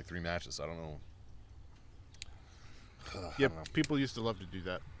only wrestled like 3 matches. So I don't know. Yeah, people used to love to do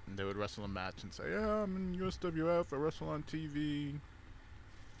that. And they would wrestle a match and say, "Yeah, I'm in USWF. I wrestle on TV."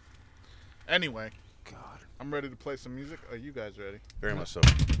 Anyway, God, I'm ready to play some music. Are you guys ready? Very much so.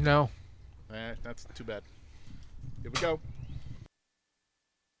 no. That's too bad. Here we go.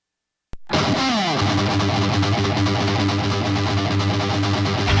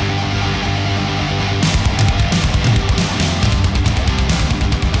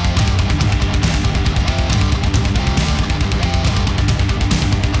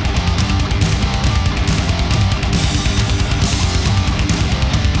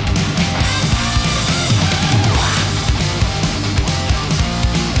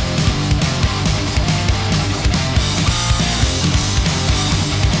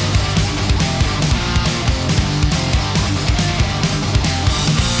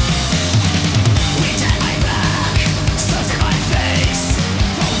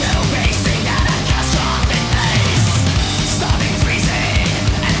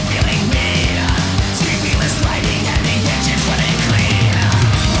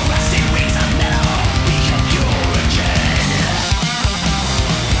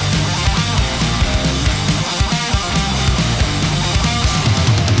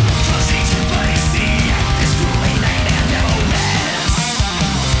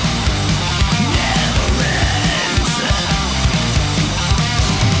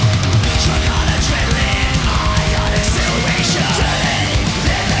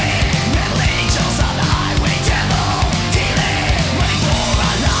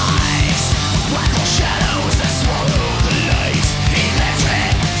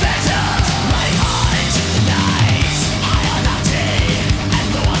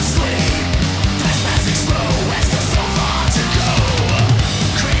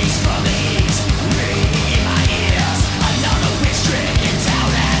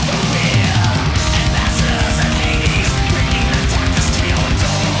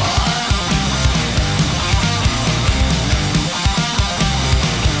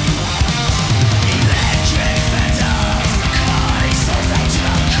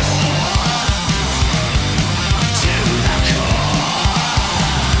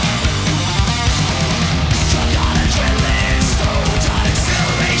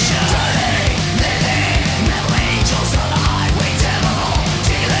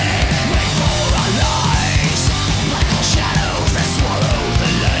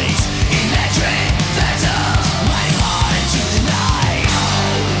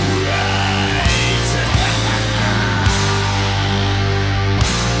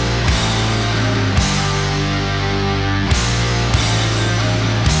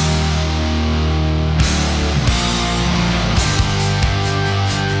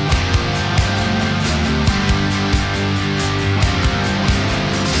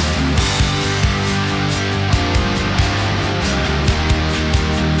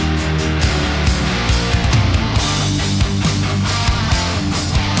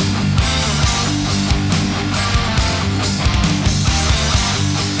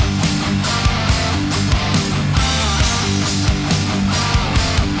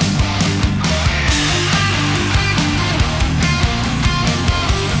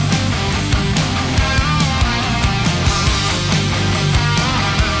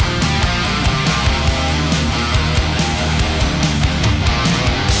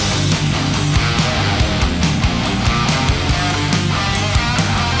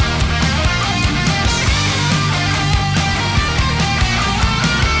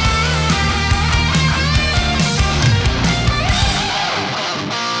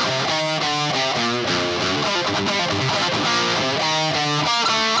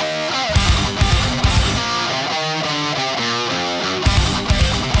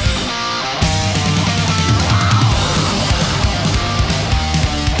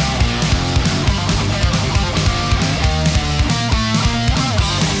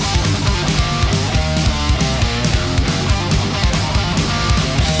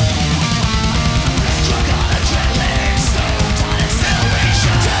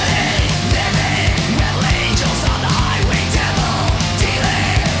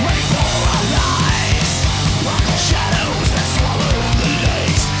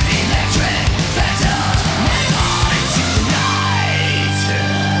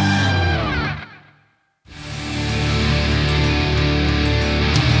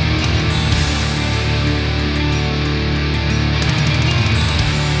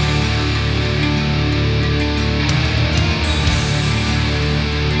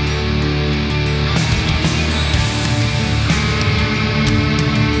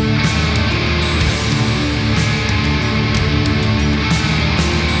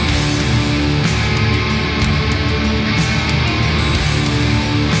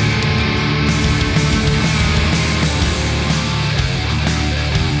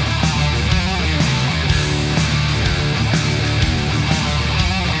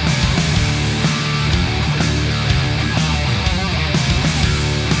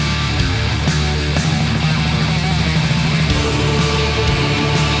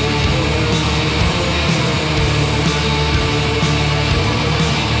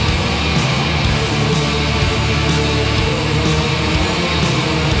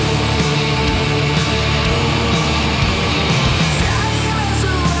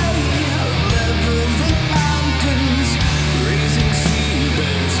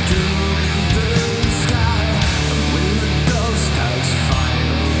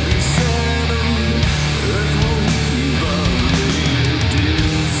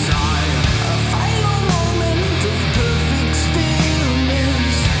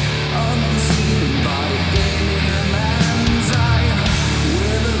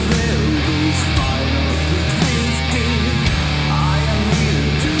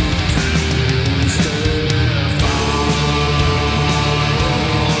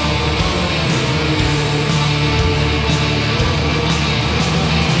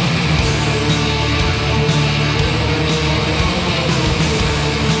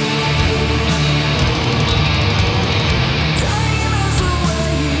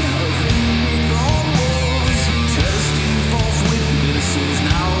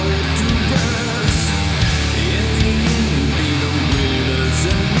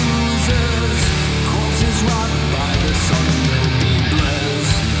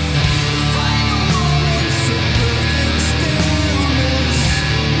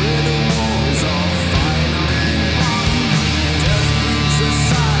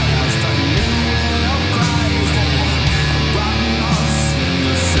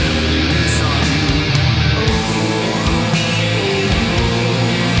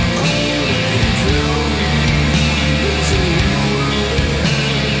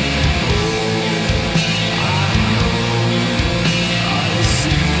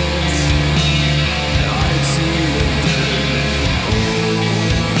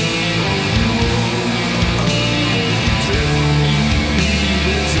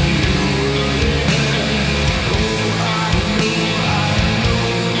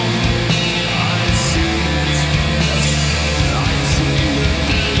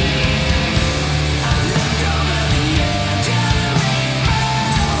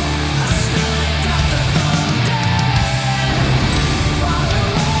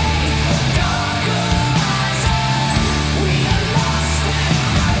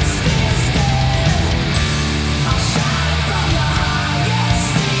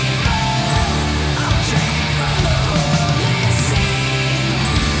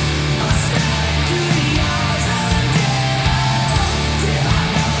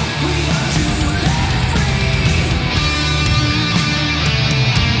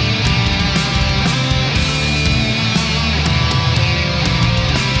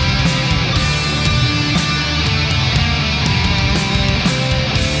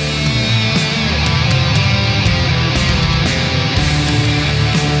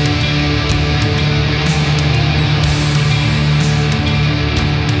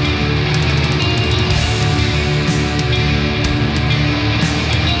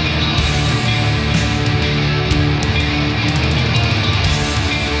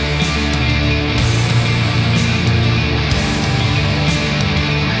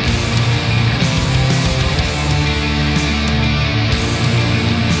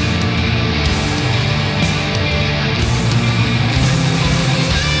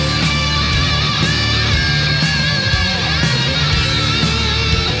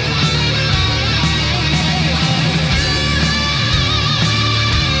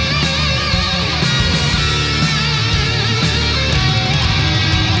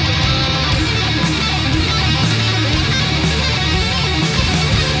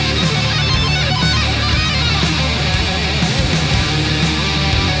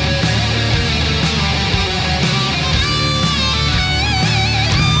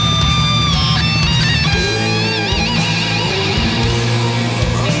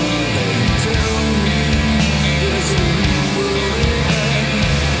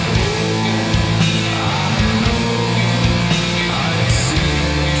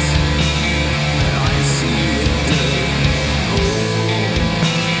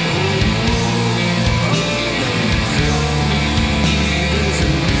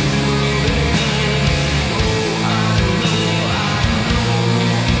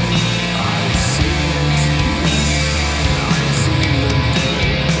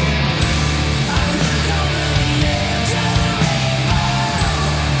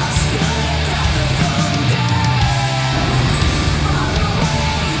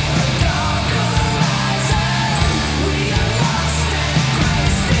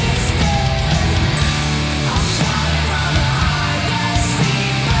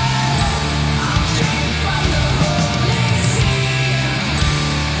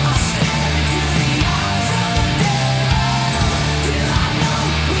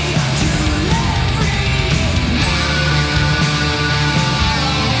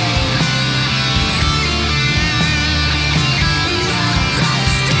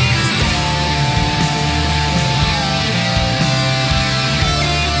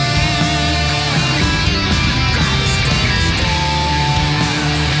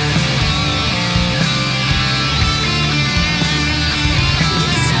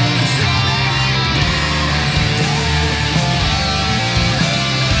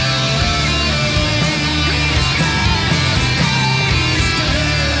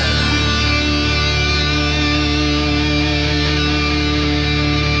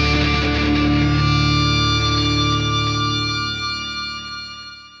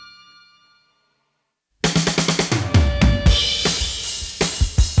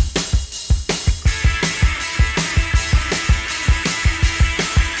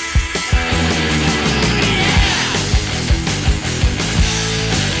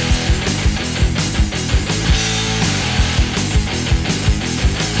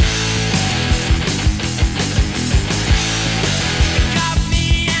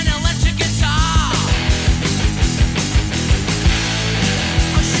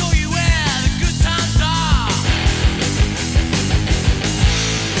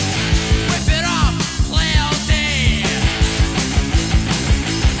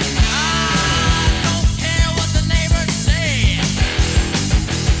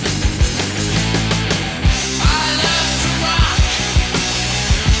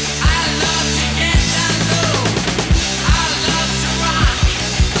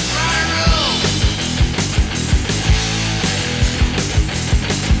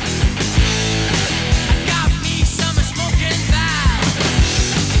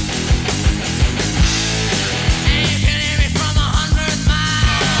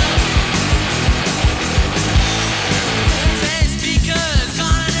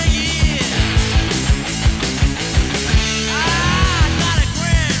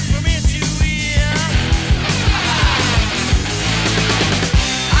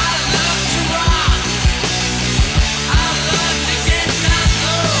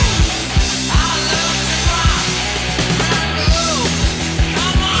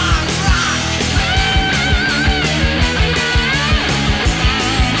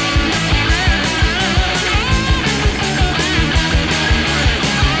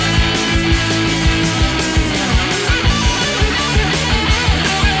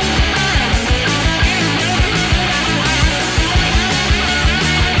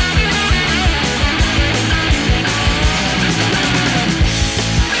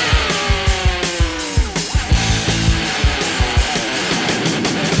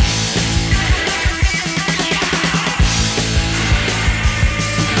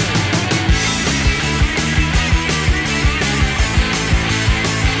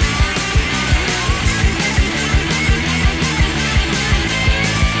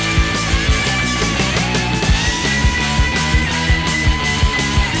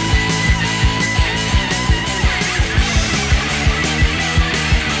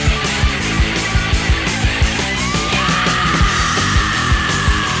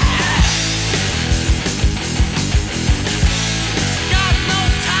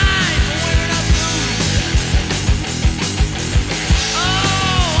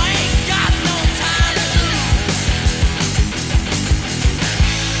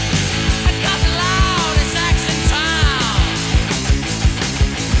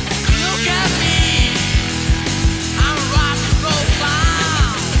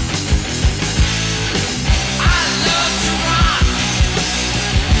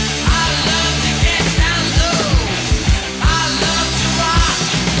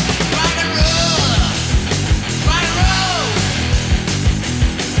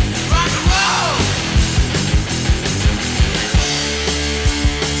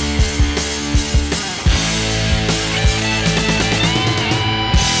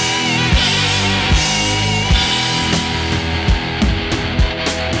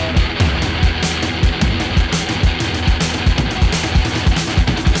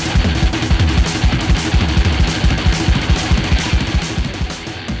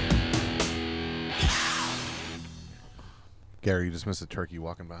 Gary, you just missed a turkey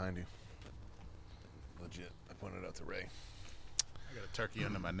walking behind you. Legit. I pointed out to Ray. I got a turkey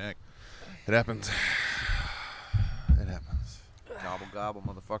under my neck. It happens. It happens. Gobble gobble,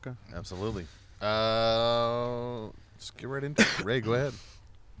 motherfucker. Absolutely. Let's get right into it. Ray, go ahead.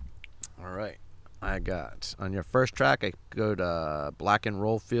 All right. I got on your first track, I go to Black and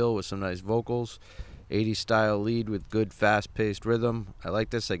Roll Feel with some nice vocals. 80s style lead with good fast-paced rhythm. I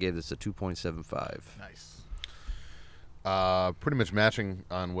like this. I gave this a 2.75. Nice. Pretty much matching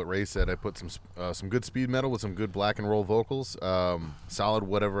on what Ray said. I put some good speed metal with some good black and roll vocals. Solid,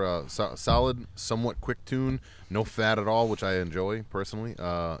 somewhat quick tune. No fat at all, which I enjoy personally.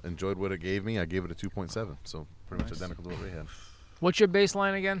 Enjoyed what it gave me. I gave it a 2.7. So pretty much identical to what Ray had. What's your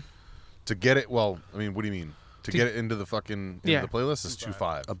baseline again? To get it, well, I mean, what do you mean? To get it into the fucking the playlist is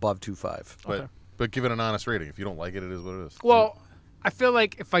 2.5. Above 2.5. But but give it an honest rating. If you don't like it, it is what it is. Well, I feel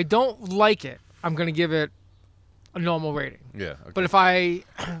like if I don't like it, I'm gonna give it a normal rating. Yeah. Okay. But if I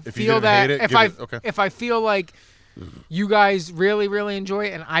If feel you didn't that hate it, if I feel like you guys really really enjoy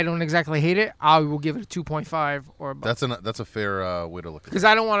it and I don't exactly hate it, I will give it a 2.5 or above. That's a fair way to look at it. Because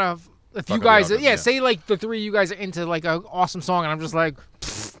I don't want to. If you Fuck guys, up the algorithm, say like the three of you guys are into like an awesome song, and I'm just like,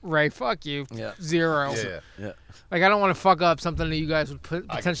 Ray, fuck you, Yeah. 0. Yeah. Like I don't want to fuck up something that you guys would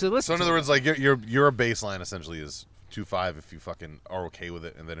potentially listen So in to. other words, like your baseline essentially is 2.5 if you fucking are okay with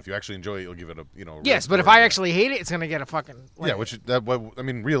it, and then if you actually enjoy it, you'll give it a Yes, but if I actually hate it, it's gonna get a fucking yeah, I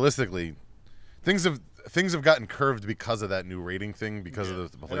mean realistically, things have gotten curved because of that new rating thing because of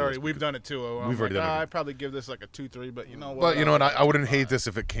the playlist. We've done it too. We've already done it. I'd probably give this like a 2-3, but you know what? But you know what? I wouldn't hate this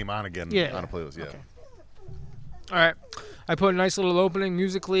if it came on again on a playlist. Yeah. Okay. All right, I put a nice little opening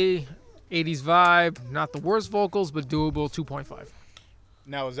musically, 80s vibe, not the worst vocals, but doable, 2.5.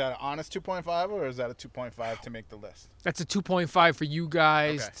 Now, is that an honest 2.5 or is that a 2.5 to make the list? That's a 2.5 for you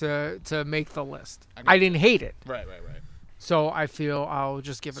guys to make the list. got I didn't hate it, Right. so I feel I'll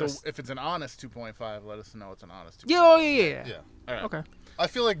just give So it. if it's an honest 2.5, let us know it's an honest 2.5. Yeah. Yeah. All right. Okay. I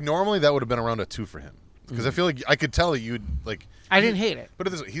feel like normally that would have been around a 2 for him because I feel like I could tell you'd like. I didn't hate it.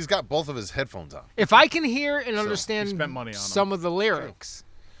 But he's got both of his headphones on. If I can hear and understand spent money on some of the lyrics,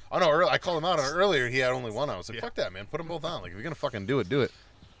 Oh no! I called him out on it earlier. He had only one on. I was like, "Fuck that, man! Put them both on. Like, if you're gonna fucking do it, do it."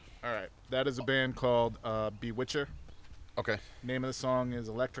 All right. That is a band called Bewitcher. Okay. Name of the song is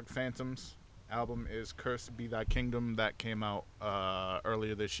Electric Phantoms. Album is Cursed Be Thy Kingdom. That came out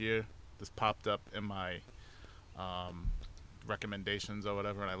earlier this year. This popped up in my recommendations or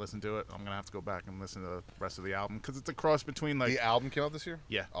whatever, and I listened to it. I'm gonna have to go back and listen to the rest of the album because it's a cross between like The album came out this year.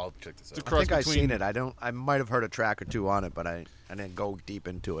 Yeah. I'll check this out. It's a I cross think I've between- seen it. I might have heard a track or two on it, but I didn't go deep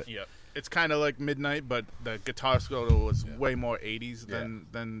into it. Yep. It's kind of like Midnight, but the guitar solo was way more 80s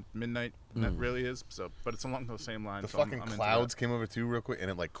than Midnight. That really is. So, but it's along those same lines. The so fucking I'm into clouds that. came over too real quick,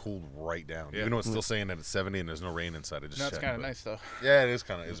 and it like cooled right down. Yeah. Even though it's still saying that it's 70 and there's no rain inside. It just That's checked, kind of but- nice though. Yeah, it is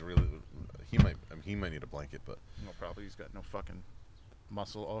kind of. Is really. He might need a blanket, but No, probably he's got no fucking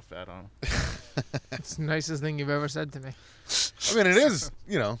muscle or fat on him. it's the nicest thing you've ever said to me. I mean it is.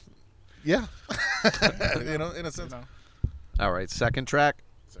 Yeah. In a sense. You know? All right, second track.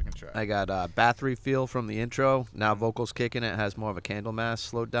 Second track. I got Bathory Feel from the intro. Now vocals kicking. It has more of a Candlemass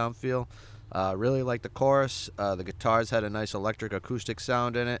slowed down feel. Really like the chorus. The guitars had a nice electric acoustic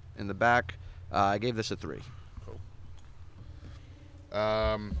sound in it in the back. I gave this a 3.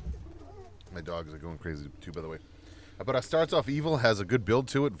 My dogs are going crazy too, by the way. But it starts off evil, has a good build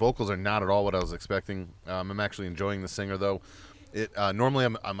to it. Vocals are not at all what I was expecting. I'm actually enjoying the singer though. It normally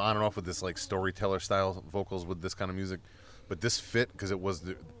I'm on and off with this like storyteller style vocals with this kind of music, but this fit because it was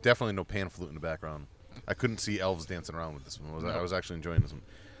definitely no pan flute in the background. I couldn't see elves dancing around with this one. I was actually enjoying this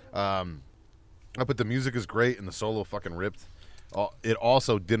one. But the music is great and the solo fucking ripped. It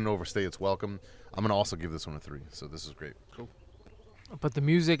also didn't overstay its welcome. I'm gonna also give this one a 3. So this is great. Cool. But the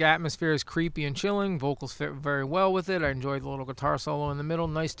music atmosphere is creepy and chilling. Vocals fit very well with it. I enjoyed the little guitar solo in the middle.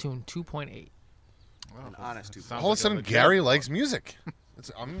 Nice tune, 2.8. Wow, An honest 2. sounds All of a like sudden, legit Gary one. likes music.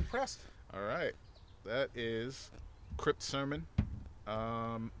 I'm impressed. All right. That is Crypt Sermon.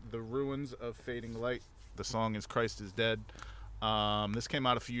 The Ruins of Fading Light. The song is Christ is Dead. This came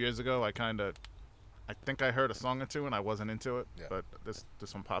out a few years ago. I think I heard a song or two and I wasn't into it, but this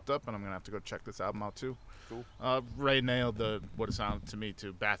one popped up and I'm gonna have to go check this album out too. Cool. Ray nailed what it sounded to me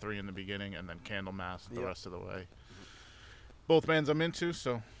to Bathory in the beginning and then Candlemass the rest of the way. Both bands I'm into,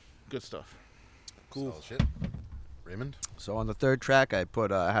 so good stuff. Cool shit. Raymond. So on the third track, I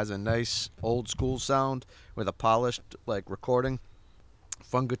put has a nice old school sound with a polished like recording,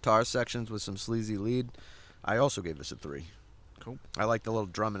 fun guitar sections with some sleazy lead. I also gave this a 3. Cool. I like the little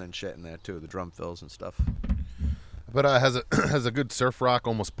drumming and shit in there too, the drum fills and stuff. But has a has a good surf rock,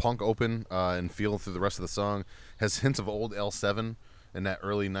 almost punk open and feel through the rest of the song. Has hints of old L7 and that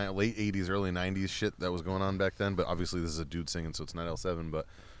late 80s, early 90s shit that was going on back then. But obviously this is a dude singing, so it's not L7. But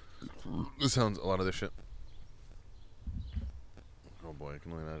this sounds a lot of this shit. Oh boy, I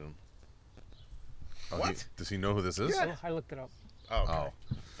can only imagine. Oh, What? Does he know who this is? Yeah. I looked it up. Oh, okay. Oh.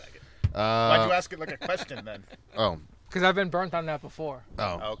 Why'd you ask it like a question then? Oh. Because I've been burnt on that before.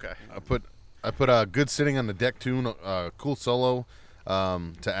 Oh. Okay. I put a good sitting on the deck tune, cool solo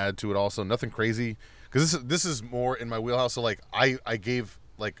to add to it. Also, nothing crazy because this is more in my wheelhouse. So like I gave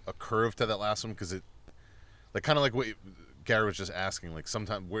like a curve to that last one because it like kind of like what Gary was just asking. Like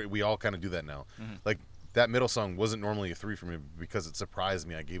sometimes we all kind of do that now. Mm-hmm. Like that middle song wasn't normally a 3 for me because it surprised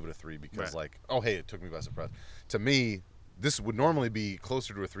me. I gave it a 3 because Right. like oh hey it took me by surprise. To me, this would normally be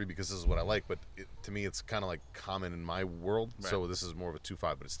closer to a 3 because this is what I like, but to me it's kind of like common in my world. Right. So this is more of a 2.5,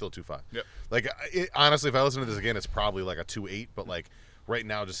 but it's still 2.5. Yep. Like honestly, if I listen to this again, it's probably like a 2.8. But like right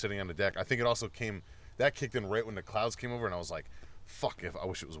now, just sitting on the deck, I think it also kicked in right when the clouds came over, and I was like, "Fuck! If I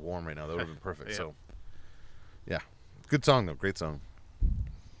wish it was warm right now, that would have been perfect." Yeah. So, yeah, good song though, great song.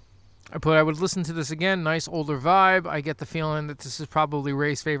 I would listen to this again. Nice older vibe. I get the feeling that this is probably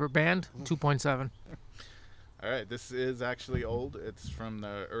Ray's favorite band. 2.7. All right, this is actually old. It's from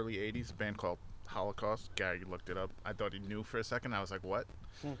the early 80s, a band called Holocaust. Gary looked it up. I thought he knew for a second. I was like, what?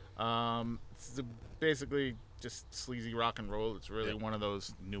 It's basically just sleazy rock and roll. It's really one of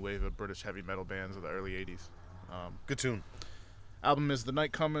those new wave of British heavy metal bands of the early 80s. Good tune. Album is The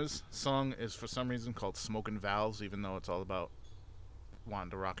Nightcomers. Song is for some reason called Smoking Valves, even though it's all about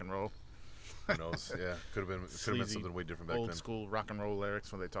wanting to rock and roll. Who knows? Yeah, could have been Sleazy, something way different back old then. school rock and roll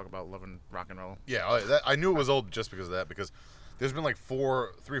lyrics when they talk about loving rock and roll. Yeah, I knew it was old just because of that. Because there's been like 3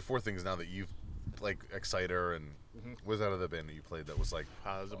 or 4 things now that you've like Exciter and what was that other band that you played that was like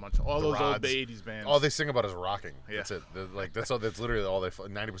There's a bunch of all The those old Rods. 80s bands. all they sing about is rocking. Yeah. That's it. Like that's all. That's literally all they.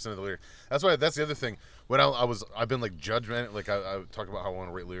 90% of the lyrics. That's why. That's the other thing. When I've been like judgmental. Like I talked about how I want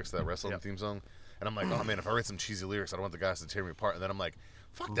to write lyrics to that wrestling theme song, and I'm like, oh man, if I write some cheesy lyrics, I don't want the guys to tear me apart. And then I'm like,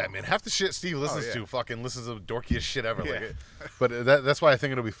 fuck that, man. Half the shit Steve listens yeah. to fucking listens to the dorkiest shit ever. Yeah. Like, but that's why I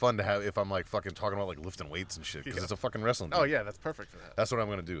think it'll be fun to have if I'm like fucking talking about like lifting weights and shit because it's a fucking wrestling. Oh thing. yeah, that's perfect for that. That's what I'm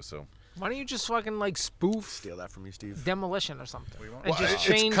gonna do. So. Why don't you just fucking like spoof Steal that from you, Steve. Demolition or something? won't. And Well, just it's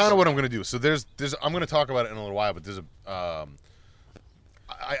change. kind of what I'm going to do. So there's I'm going to talk about it in a little while, but there's a I'll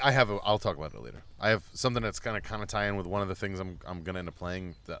talk about it later. I have something that's kind of tie in with one of the things I'm going to end up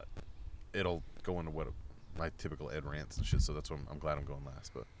playing that it'll go into what my typical Ed rants and shit. So that's what I'm glad I'm going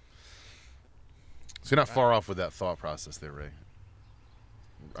last. But so you're not far off with that thought process there, Ray.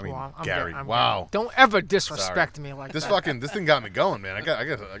 I mean, Well, I'm Gary. I'm wow. Don't ever disrespect me like This that. this thing got me going, man. I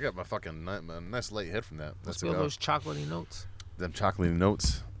got my fucking my nice light hit from that. Let's That's feel those chocolatey notes. them chocolatey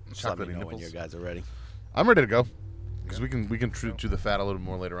notes. Just let me Chocolatey know when nipples. you guys are ready. I'm ready to go because we can chew the fat a little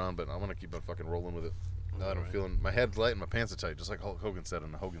more later on, but I want to keep on fucking rolling with it. Now that I'm feeling my head's light and my pants are tight, just like Hulk Hogan said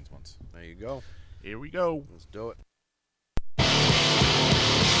on the Hogan's once. There you go. Here we go. Let's do it.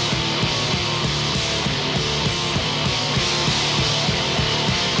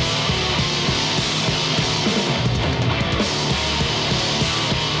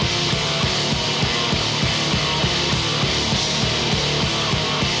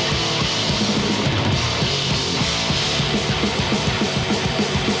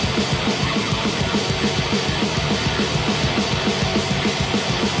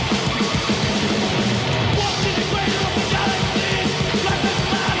 Watching the great of the galaxy, like a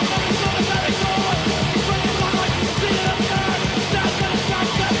man on the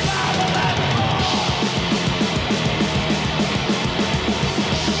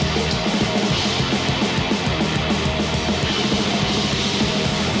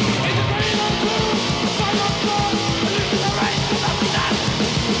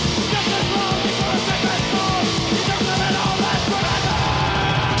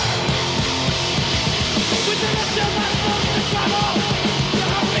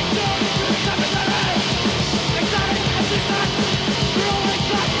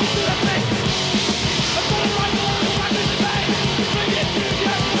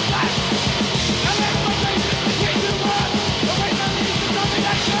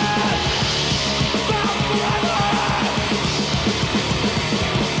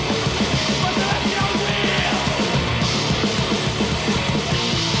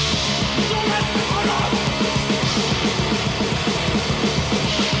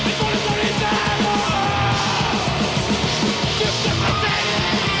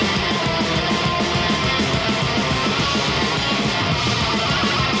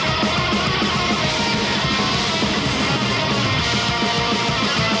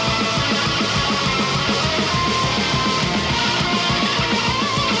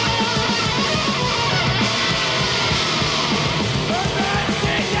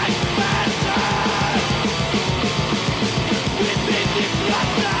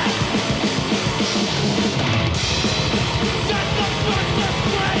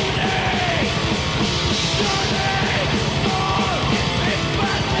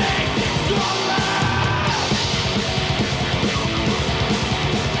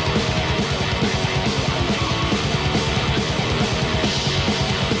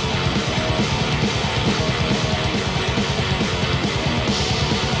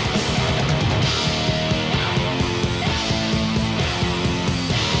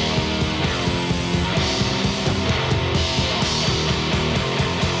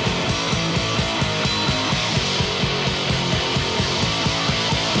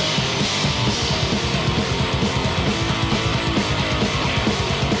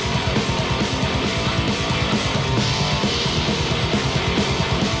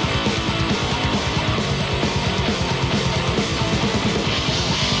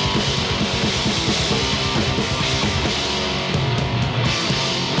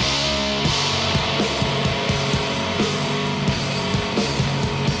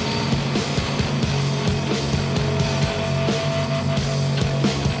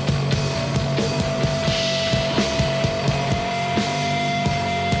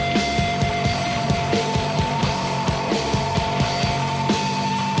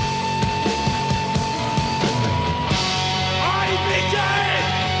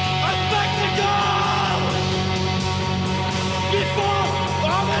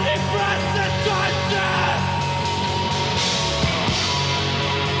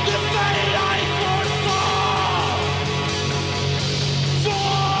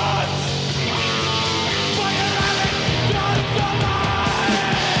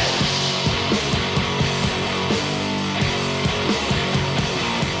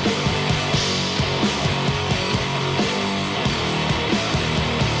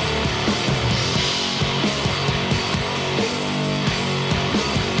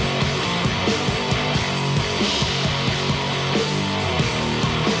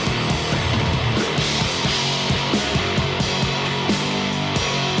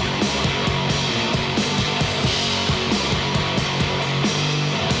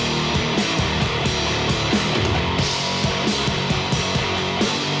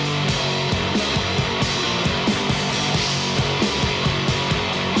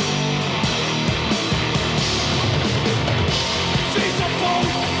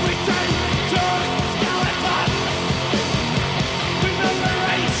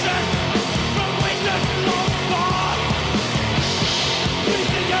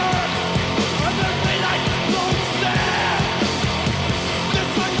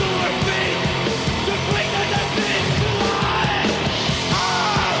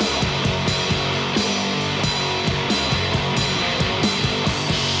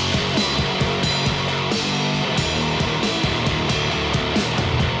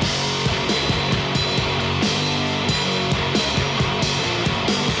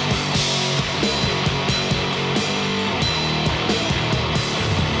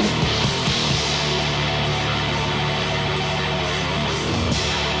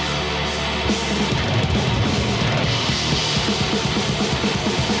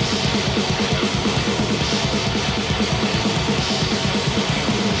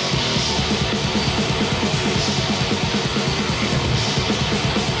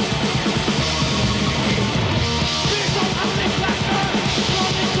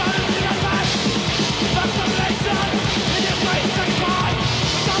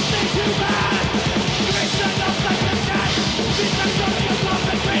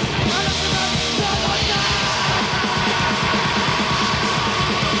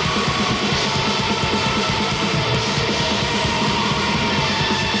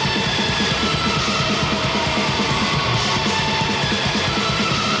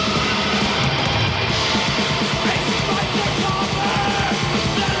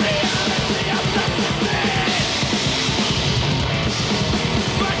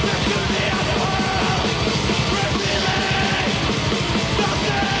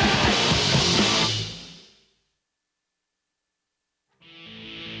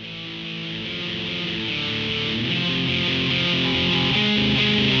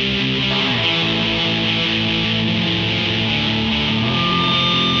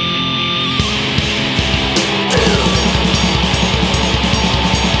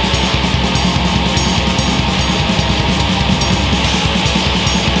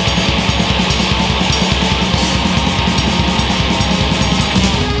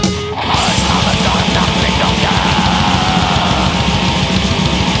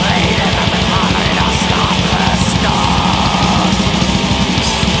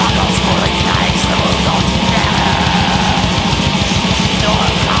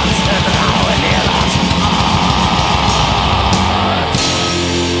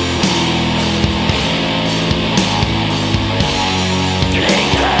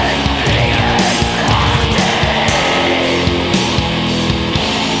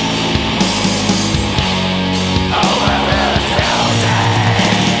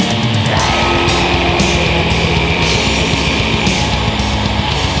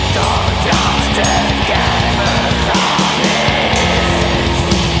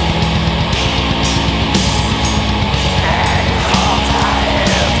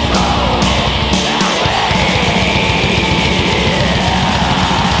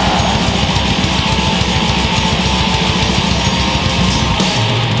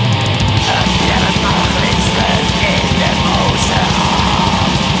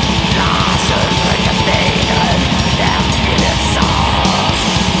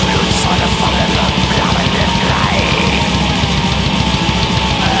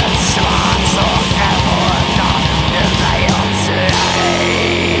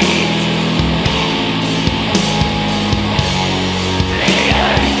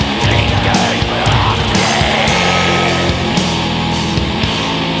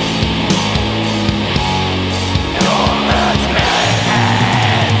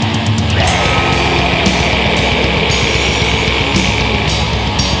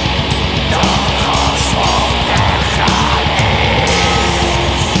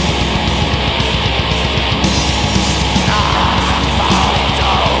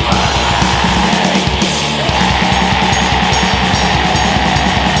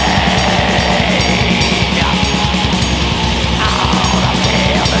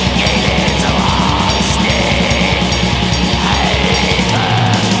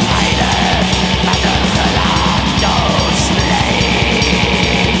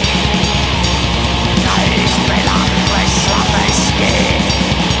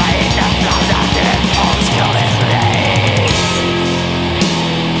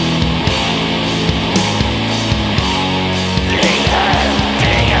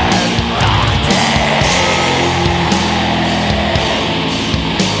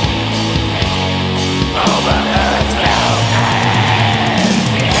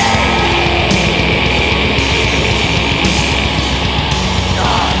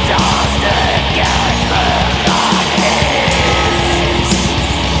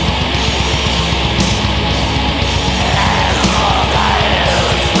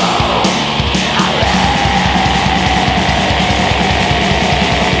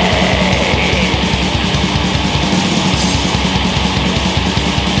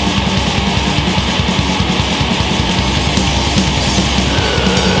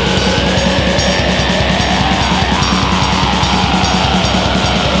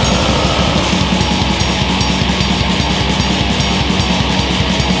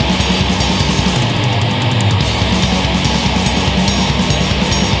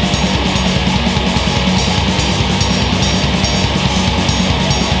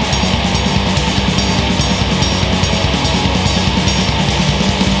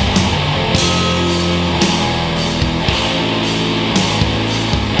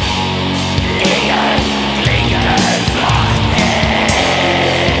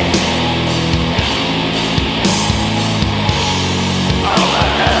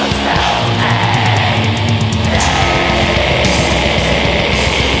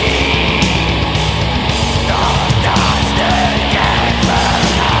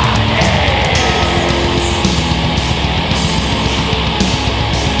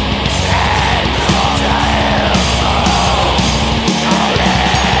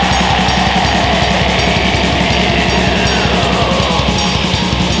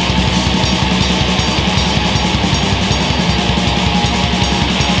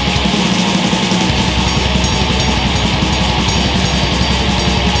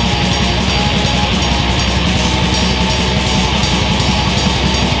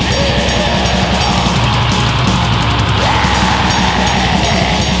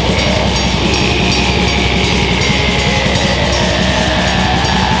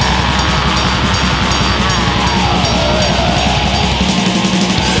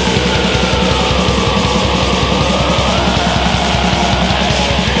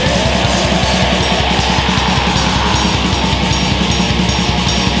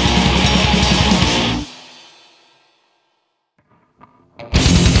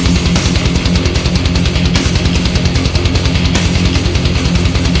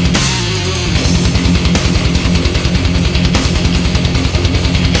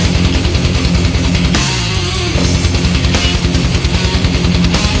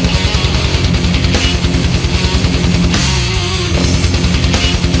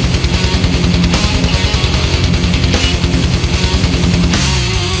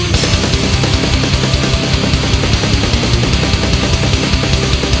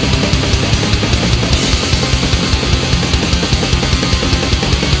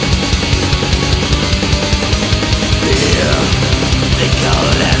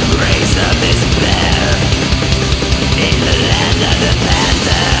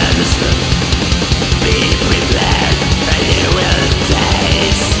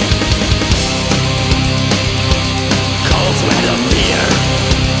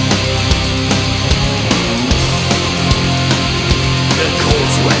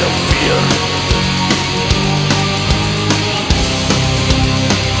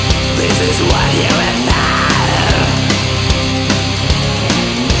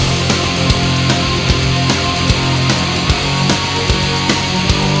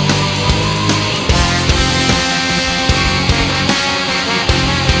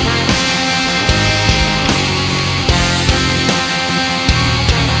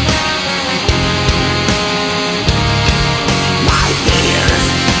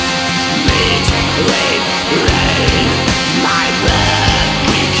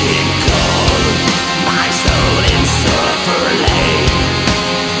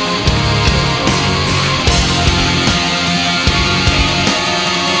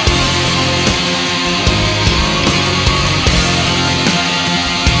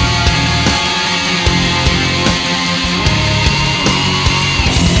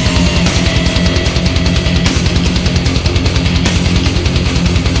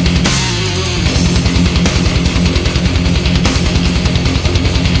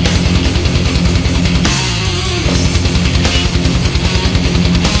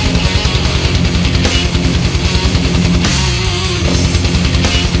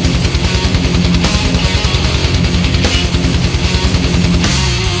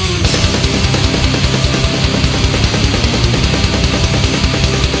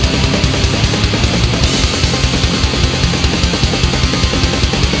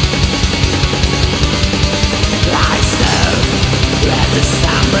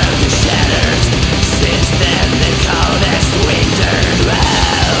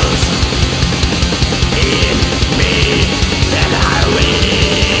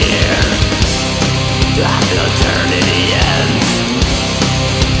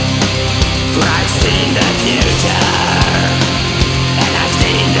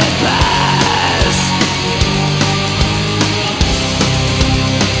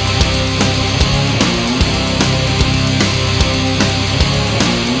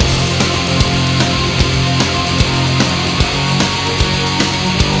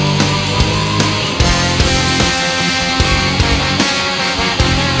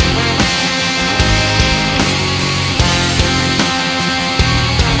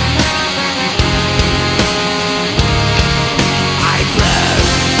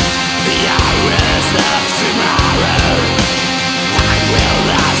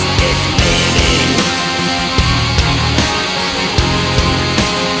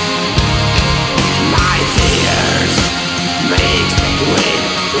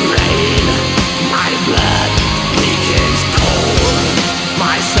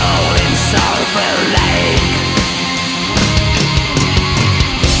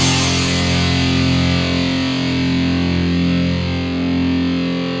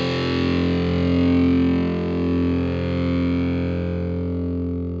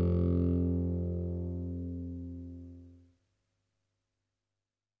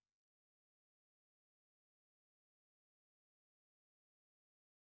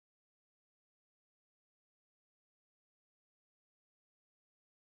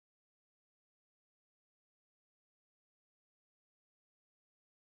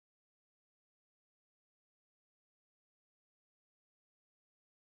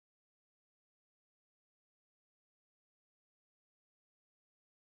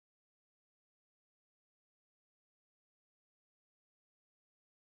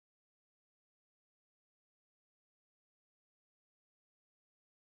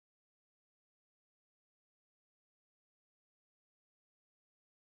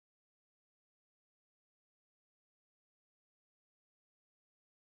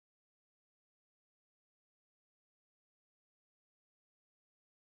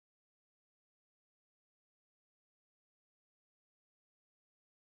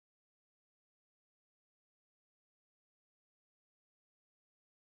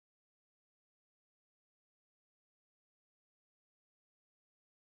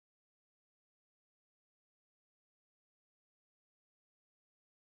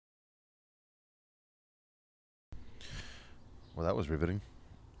Well, that was riveting.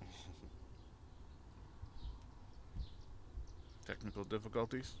 Technical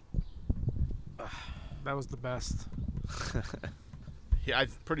difficulties. That was the best. Yeah, I'm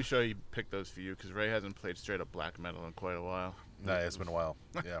pretty sure he picked those for you because Ray hasn't played straight up black metal in quite a while. Nah, it's been a while.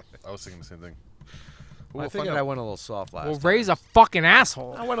 Yeah, I was thinking the same thing. But I we'll find figured I out. went a little soft last Well, time. Ray's a fucking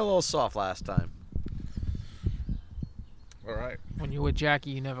asshole. I went a little soft last time. All right. When you're with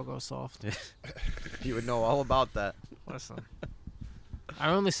Jackie, you never go soft. You would know all about that. Listen. I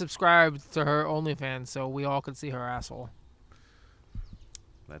only subscribed to her OnlyFans so we all could see her asshole.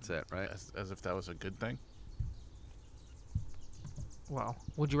 That's it, right? As if that was a good thing. Well,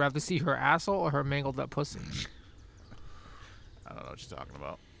 would you rather see her asshole or her mangled up pussy? I don't know what you're talking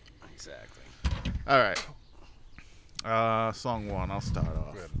about. Exactly. All right. Song 1. I'll start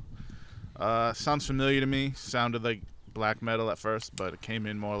off. Sounds familiar to me. Sounded like black metal at first, but it came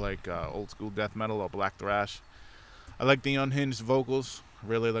in more like old school death metal or black thrash. I like the unhinged vocals.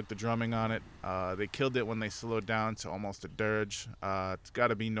 Really like the drumming on it. They killed it when they slowed down to almost a dirge. It's got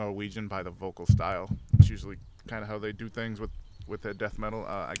to be Norwegian by the vocal style. It's usually kind of how they do things with their death metal.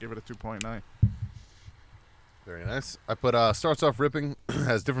 I give it a 2.9. Very nice. I put starts off ripping,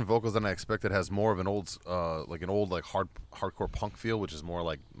 has different vocals than I expected. Has more of an old hardcore punk feel, which is more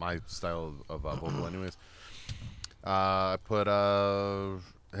like my style of vocal, anyways. I put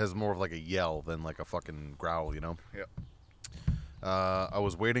has more of like a yell than like a fucking growl, you know. Yep. I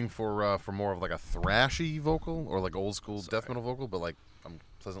was waiting for more of like a thrashy vocal or like old school death metal vocal, but like I'm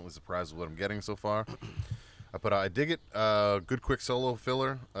pleasantly surprised with what I'm getting so far. I put I dig it. Good quick solo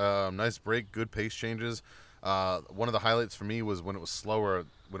filler. Nice break. Good pace changes. One of the highlights for me was when it was slower,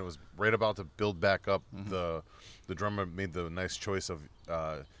 when it was right about to build back up. The drummer made the nice choice of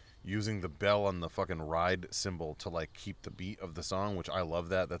using the bell on the fucking ride cymbal to like keep the beat of the song, which I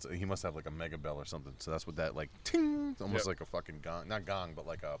love. He must have like a mega bell or something. So that's what that like ting, almost like a fucking gong, not gong, but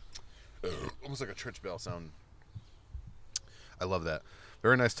like a almost like a church bell sound. I love that.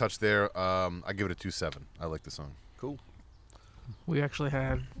 Very nice touch there. I give it a 2.7. I like the song. Cool. We actually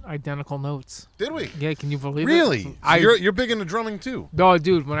had identical notes. Did we? Yeah, can you believe Really? it? So you're big into drumming too. No,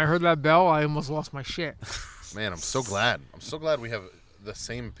 dude, when I heard that bell, I almost lost my shit. Man, I'm so glad. I'm so glad we have the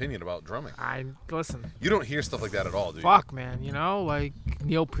same opinion about drumming. Listen, You don't hear stuff like that at all, do you? fuck, man, you know, like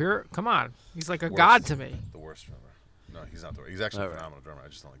Neil Peart, come on. He's like a Worst. god to me. The worst drummer. No, he's not the worst. He's actually a All right. phenomenal drummer. I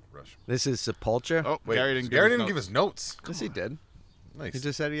just don't like Rush. This is Sepultura. Oh, Wait, Gary Gary didn't didn't give his his notes. Yes, he did. Nice. He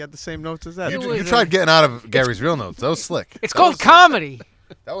just said he had the same notes as that. You, It you was tried getting out of Gary's real notes. That was slick. It's That called was slick. comedy.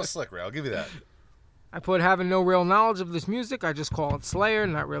 That was slick, Ray. I'll give you that. I put having no real knowledge of this music. I just call it Slayer.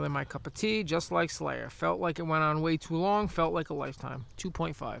 Not really my cup of tea. Just like Slayer. Felt like it went on way too long. Felt like a lifetime.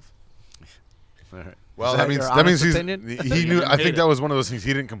 2.5. All right. Well, Is that that means your that means honest he's opinion? he knew. I hate think it. that was one of those things.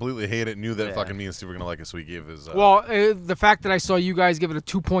 He didn't completely hate it. Knew that Yeah. fucking me and Steve were gonna like it, so he gave his. Well, the fact that I saw you guys give it a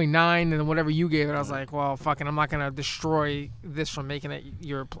 2.9 and then whatever you gave it, I was like, well, fucking, I'm not gonna destroy this from making it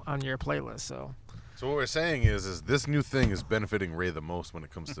on your playlist. So So what we're saying is this new thing is benefiting Ray the most when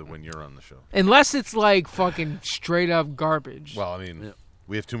it comes to when you're on the show. unless it's like fucking straight up garbage. Well, I mean, Yeah.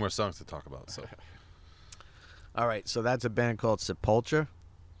 we have 2 more songs to talk about, so All right, so that's a band called Sepultura.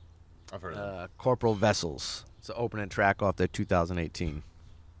 I've heard of it. Corporal Vessels. It's the opening track off their 2018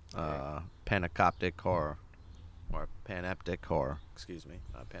 Panacoptic Horror. Or Panoptic Horror. Excuse me.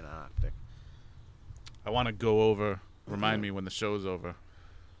 Not Panoptic. I want to go over, remind me when the show's over,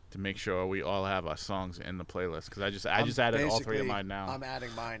 to make sure we all have our songs in the playlist. Because I just added all 3 of mine now. I'm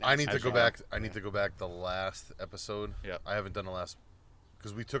adding mine. I need to As go well. back. I need to go back the last episode. Yep. I haven't done the last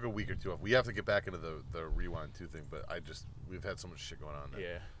because we took a week or 2 off. We have to get back into the rewind 2 thing, but we've had so much shit going on that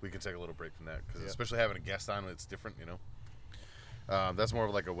Yeah. we can take a little break from that because Yep. especially having a guest on, it's different, you know. That's more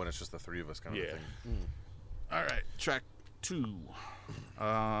of like a when it's just the 3 of us kind of Yeah. thing. All right, track 2.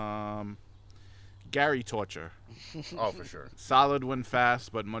 Gary Torture. Oh, for sure. Solid when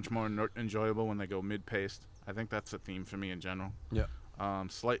fast, but much more enjoyable when they go mid-paced. I think that's a theme for me in general. Yeah.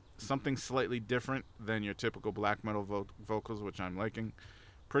 Something slightly different than your typical black metal vocals, which I'm liking.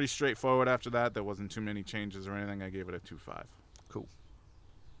 Pretty straightforward after that. There wasn't too many changes or anything. I gave it a 2.5. Cool.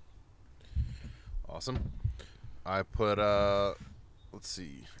 Awesome. I put let's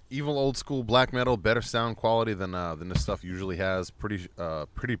see, evil old school black metal, better sound quality than this stuff usually has. Pretty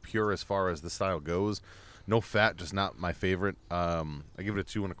pure as far as the style goes. No fat, just not my favorite. I give it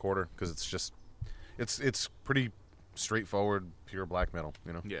a 2.25 because it's just it's pretty straightforward, pure black metal.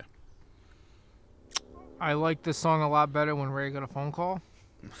 You know. Yeah. I like this song a lot better when Ray got a phone call.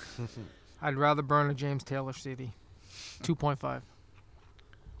 I'd rather burn a James Taylor CD. 2.5.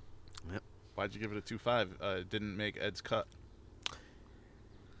 Why'd you give it a 2.5? It didn't make Ed's cut.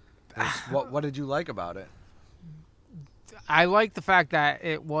 What did you like about it? I like the fact that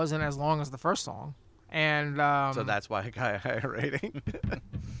it wasn't as long as the first song, and So that's why it got a higher rating.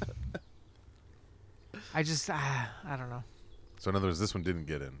 I just I don't know. So in other words, this one didn't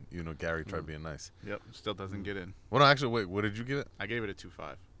get in. You know, Gary tried being nice. Yep, still doesn't get in. Well, no, actually, wait. What did you give it? I gave it a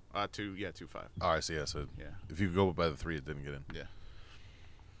 2.5. 2.5. All right, so yeah, so Yeah. if you go by the 3, it didn't get in. Yeah.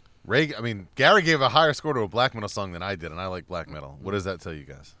 Gary gave a higher score to a black metal song than I did, and I like black metal. What does that tell you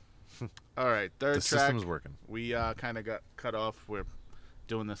guys? All right, third The track. system's working. We kind of got cut off. We're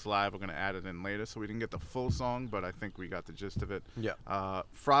doing this live. We're going to add it in later, so we didn't get the full song, but I think we got the gist of it. Yeah.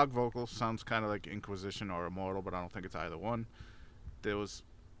 Frog vocals sounds kind of like Inquisition or Immortal, but I don't think it's either one. There was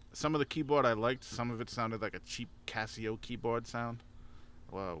some of the keyboard I liked. Some of it sounded like a cheap Casio keyboard sound,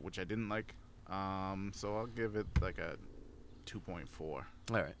 which I didn't like. So I'll give it like a 2.4. All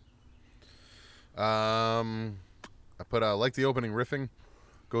right. I put like the opening riffing.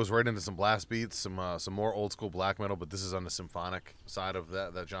 Goes right into some blast beats, some more old school black metal, but this is on the symphonic side of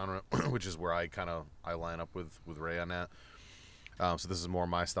that genre, which is where I line up with Ray on that. So this is more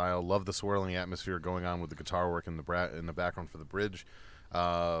my style. Love the swirling atmosphere going on with the guitar work in the background for the bridge.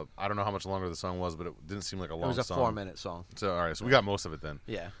 I don't know how much longer the song was, but it didn't seem like a long song. It was a 4-minute song. So all right, so we got most of it then.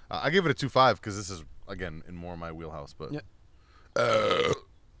 Yeah. I give it a 2.5 because this is again in more my wheelhouse. But Yeah.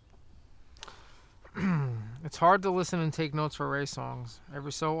 It's hard to listen and take notes for Ray songs.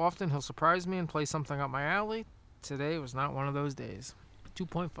 Every so often, he'll surprise me and play something up my alley. Today was not one of those days.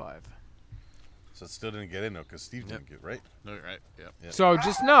 2.5. so it still didn't get in though because Steve didn't get right. No, you're right. Yep. Yeah. So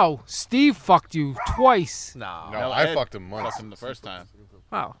just know, Steve fucked you twice. No. No, I Ed fucked him once. Fucked him the first time.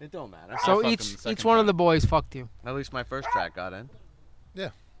 Wow. It don't matter. So fucked him each the second each one of time. the boys fucked you. At least my first track got in.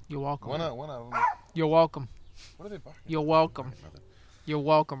 You're welcome. One of them. You're welcome. What are they barking? You're welcome. Nothing. You're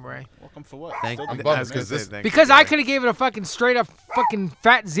welcome, Ray. Welcome for what? Thank Still I'm didn't bummed get in. because this- Because I could have gave it a fucking straight up fucking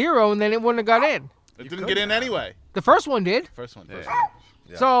fat 0 and then it wouldn't have got in. It didn't get in anyway. The first one did. First one. Yeah.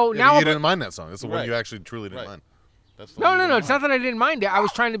 Yeah. So Yeah, now but you I'm- didn't mind that song. That's the one Right. you actually truly didn't Right. mind. That's the No, one no, you no. didn't It's not mind. that I didn't mind it. I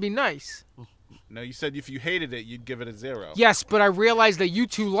was trying to be nice. No, you said if you hated it, you'd give it a 0. Yes, but I realized that you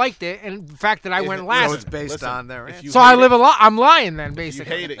two liked it, and the fact that I If went it- last. So it's based Listen, on their if answer. you So I hate live it- a lot. I'm lying then, If you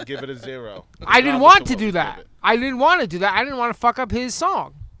basically. hate it, give it a 0. I didn't Regardless want of to what do we that. give it. I didn't want to do that. I didn't want to fuck up his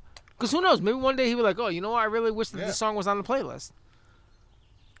song. Because who knows? Maybe one day he'd be like, "Oh, you know what? I really wish that Yeah. this song was on the playlist."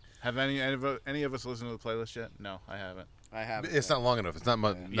 Have any of us listened to the playlist yet? No, I haven't. I have. It's not long enough. It's not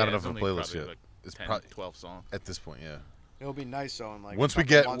Yeah, not enough it's of a only playlist probably yet. like It's 10, probably 12 songs. at this point, yeah. It'll be nice though, in like Once a we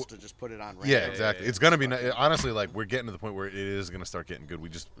couple get- months to just put it on. Yeah, random. exactly. It's gonna be honestly like we're getting to the point where it is gonna start getting good.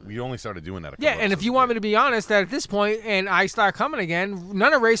 We only started doing that. Yeah, and if you want me to be honest, that at this point, and I start coming again,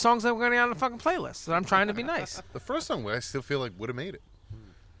 none of Ray's songs are going to be on the fucking playlist. So I'm trying to be nice. the first song, I still feel like would have made it.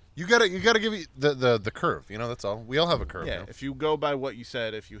 You gotta give it the curve. You know, that's all. We all have a curve. Yeah, you know? if you go by what you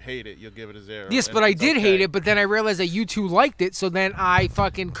said, if you hate it, you'll give it a 0. Yes, and but I it's did okay. hate it. But then I realized that you two liked it, so then I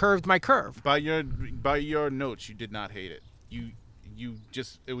fucking curved my curve. By your notes, you did not hate it.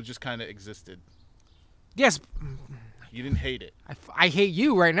 It was just kind of existed. Yes, You didn't hate it. I hate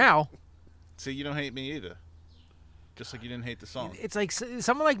you right now. See, you don't hate me either. Just like you didn't hate the song. It's like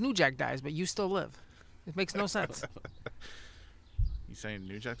someone like New Jack dies, but you still live. It makes no sense. You saying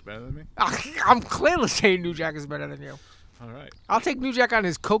New Jack's better than me? I'm clearly saying New Jack is better than you. All right. I'll take New Jack on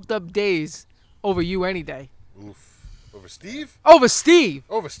his coked up days over you any day. Oof. Over Steve? Over Steve.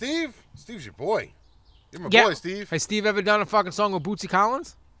 Over Steve? Steve's your boy. You're my Yeah. boy, Steve. Has Steve ever done a fucking song with Bootsy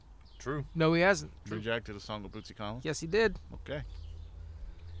Collins? True. No, he hasn't. New Jack did a song with Bootsy Collins. Yes, he did. Okay.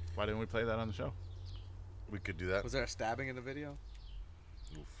 Why didn't we play that on the show? We could do that. Was there a stabbing in the video?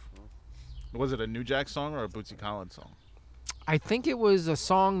 Was it a New Jack song or a Bootsy Collins song? I think it was a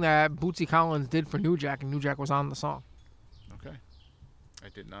song that Bootsy Collins did for New Jack, and New Jack was on the song. Okay. I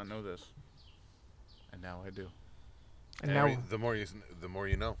did not know this. And now I do. And Harry, now, the more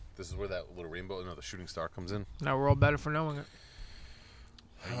you know. This is where that little rainbow, the shooting star comes in. now we're all better for knowing it.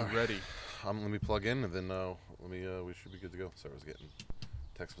 Are you ready? Let me plug in, and then we should be good to go. Sorry, I was getting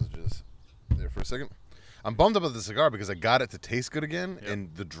text messages there for a second. I'm bummed about the cigar because I got it to taste good again, Yep.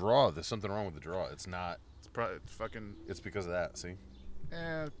 and the draw. There's something wrong with the draw. It's not. It's fucking. It's because of that. See?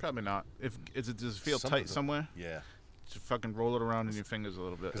 Probably not. Does it feel Something's tight up. somewhere? Yeah. Just fucking roll it around in your fingers a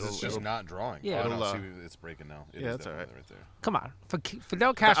little bit. Because it's just not drawing. Yeah. Oh, no, It'll, see, it's breaking now. It yeah, is that's all right. definitely right there. Come on.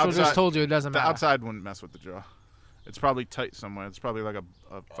 Fidel Castro just outside- told you it doesn't The matter. outside wouldn't mess with the draw. It's probably tight somewhere. It's probably like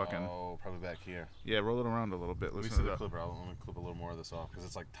a fucking. Oh, probably back here. Yeah, roll it around a little bit. Let me Listen see to the that. clipper. Let me clip a little more of this off because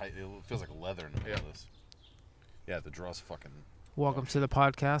it's like tight. It feels like leather in the middle of this. Yeah, the draw's fucking. Welcome to the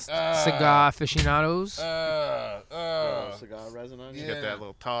podcast, Ah. Cigar Aficionados. Cigar resin on You you? get that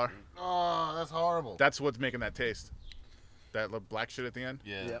little tar. Oh, that's horrible. That's what's making that taste. That little black shit at the end.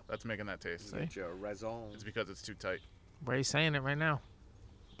 Yeah. Yep. That's making that taste. Get your resin. It's because it's too tight. Ray's saying it right now.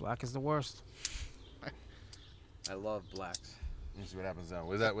 Black is the worst. I love blacks. Let me see what happens now.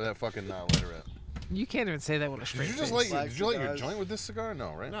 Where's that fucking lighter at? You can't even say that with a Did straight you just face. did you light your cigars. joint with this cigar?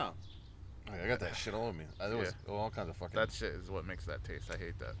 No, right? No. Oh, yeah, I got that shit all over me. There was all kinds of fucking. That shit is what makes that taste. I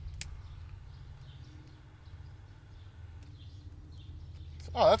hate that.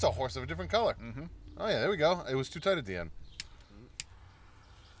 Oh, that's a horse of a different color. Mm-hmm. Oh yeah, there we go. It was too tight at the end.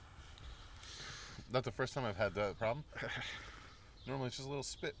 Not the first time I've had that problem. Normally it's just a little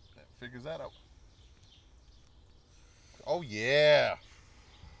spit. That figures that out. Oh yeah.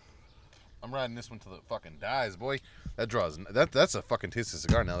 I'm riding this one till it fucking dies, boy. That draws. That's a fucking tasty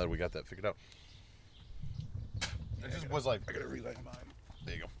cigar now that we got that figured out. It just was like. I gotta relight mine.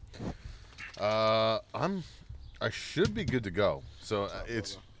 There you go. I should be good to go. So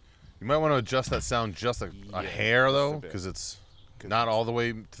it's. You might want to adjust that sound just a hair just a though, bit. because it's not all the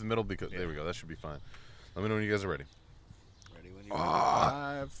way to the middle. Because there we go. That should be fine. Let me know when you guys are ready. Ready when you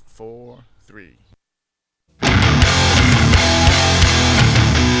 5, 4, 3.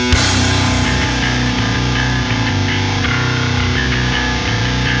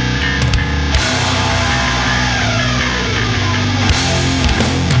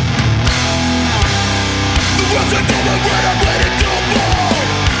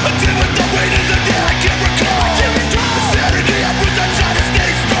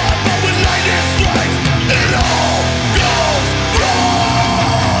 It all goes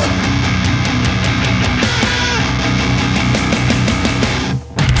wrong.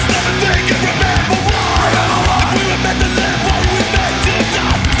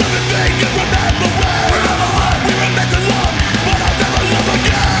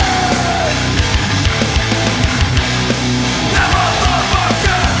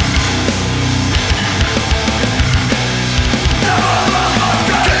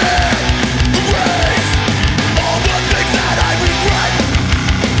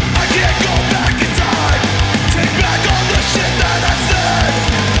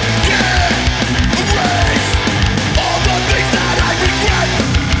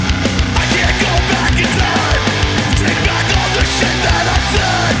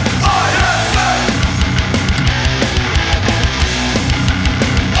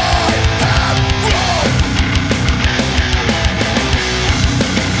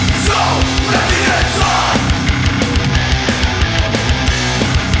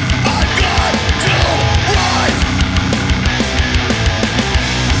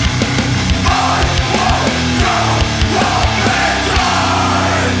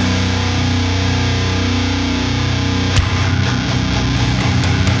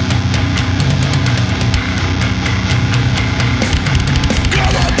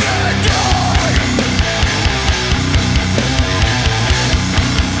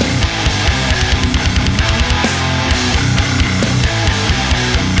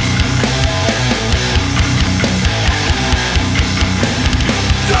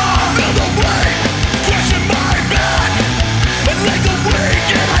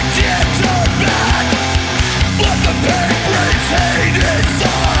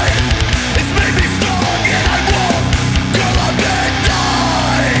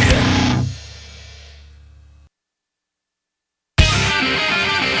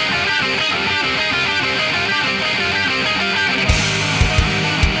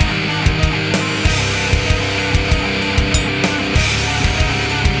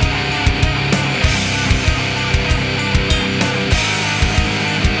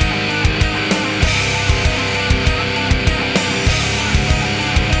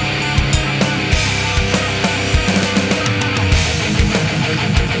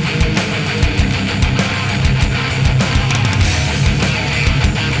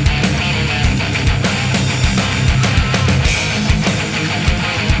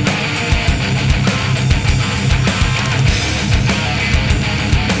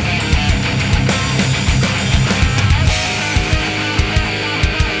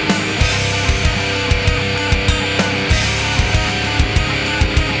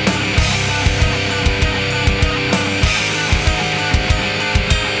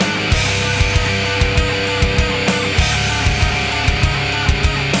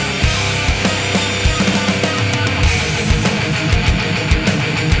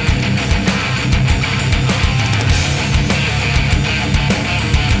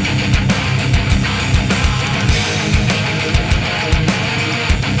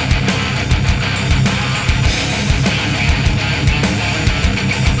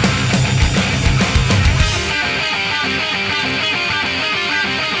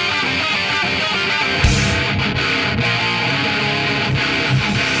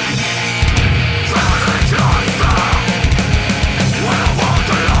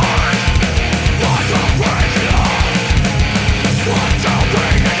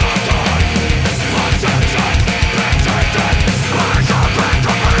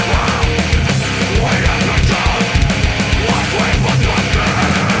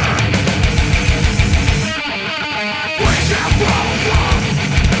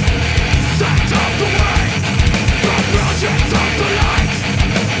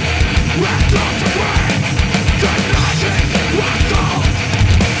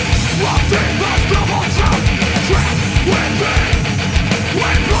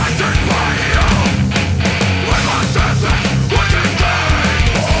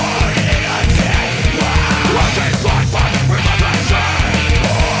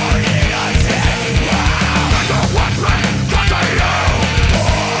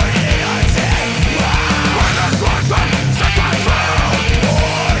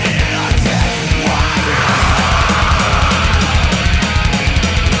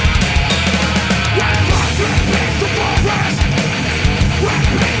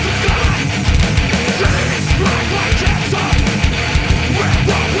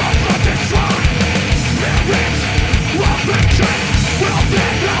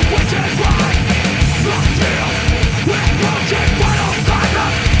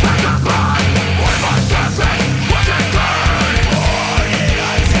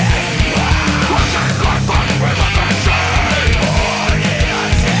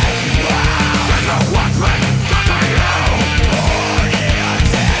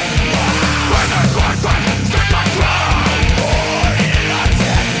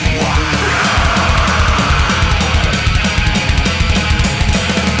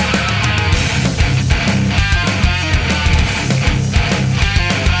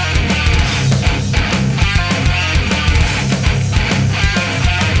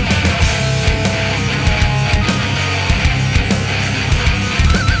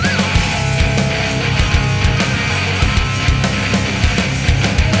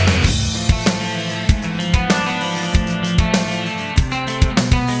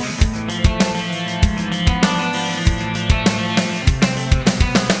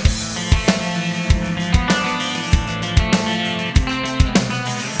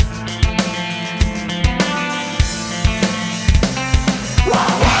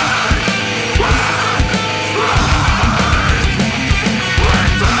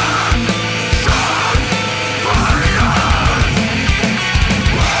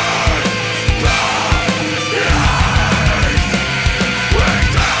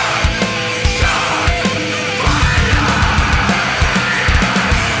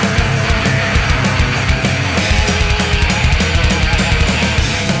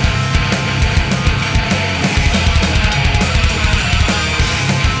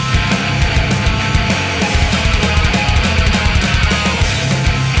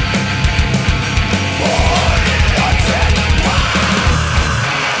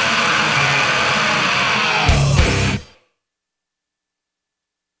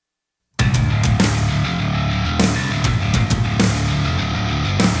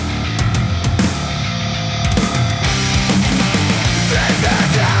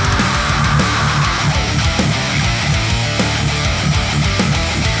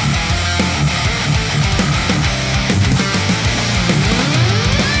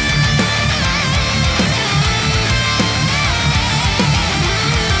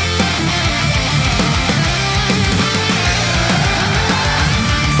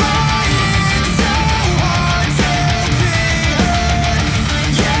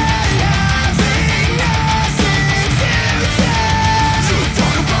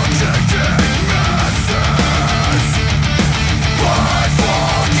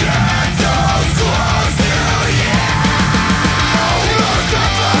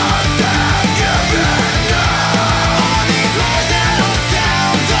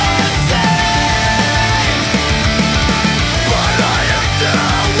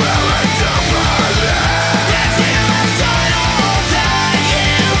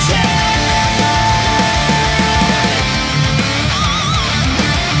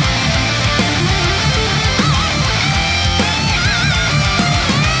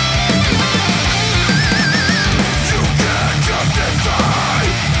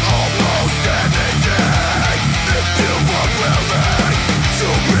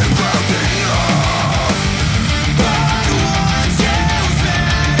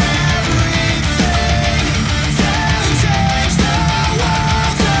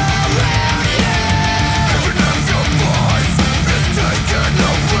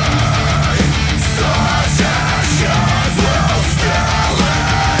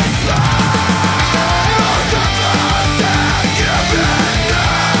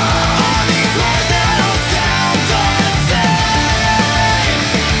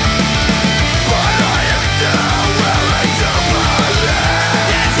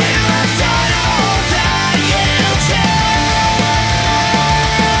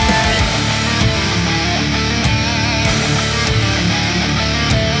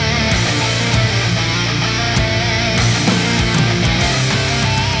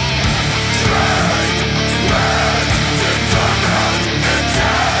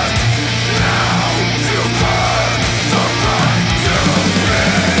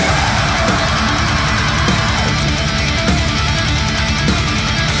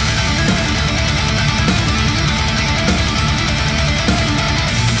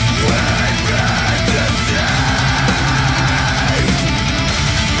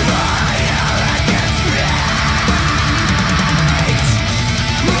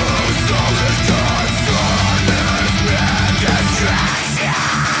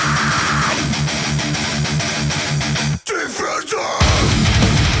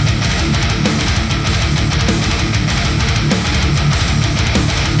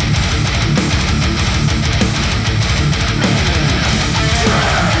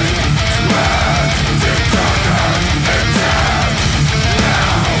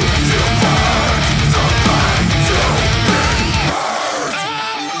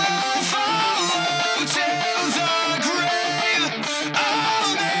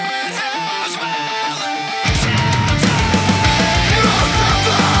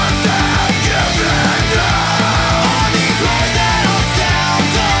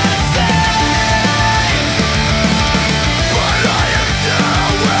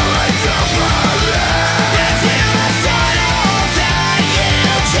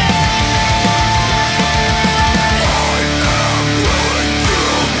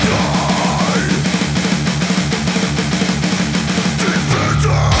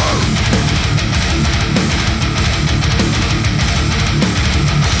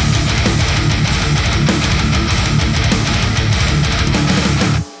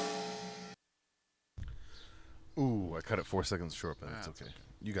 4 seconds short, but it's That's okay.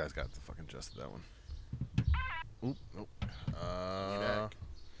 You guys got the fucking gist of that one. Oop, nope. back.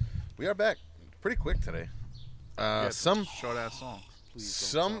 We are back pretty quick today. Some short ass songs. Please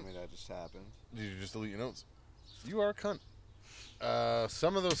don't some. tell me that just happened. Did you just delete your notes? You are a cunt.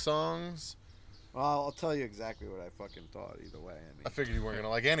 Some of those songs, Well, I'll tell you exactly what I fucking thought either way. I mean, I figured you weren't gonna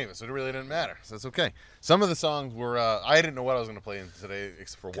like any of it, so it really didn't matter. So that's okay. Some of the songs were I didn't know what I was gonna play in today,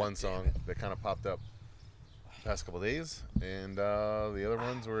 except for one song that kind of popped up the past couple days, and the other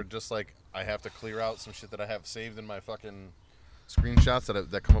ones were just like I have to clear out some shit that I have saved in my fucking screenshots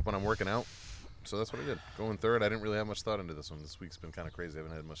that come up when I'm working out. So that's what I did. Going third, I didn't really have much thought into this one. This week's been kind of crazy. I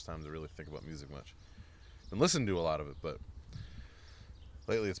haven't had much time to really think about music much. Been listening to a lot of it, but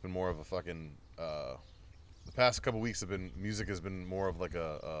lately it's been more of a fucking. The past couple weeks music has been more of like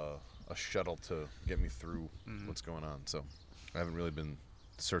a shuttle to get me through what's going on. So I haven't really been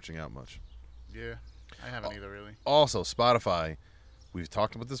searching out much. Yeah, I haven't either really. Also, Spotify, we've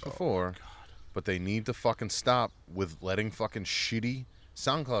talked about this before, but they need to fucking stop with letting fucking shitty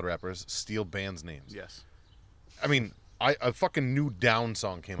SoundCloud rappers steal bands' names. Yes. I mean, a fucking new Down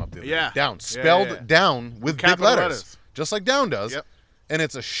song came up the other Yeah. day. Down, Yeah, spelled yeah. Down with big Capital letters, just like Down does. Yep. And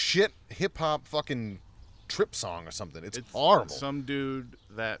it's a shit hip hop fucking trip song or something. It's horrible. Some dude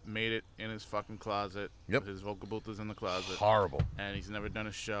that made it in his fucking closet. Yep. His vocal booth is in the closet. Horrible. And he's never done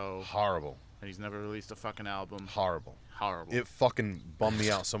a show. Horrible. And he's never released a fucking album. Horrible. Horrible. It fucking bummed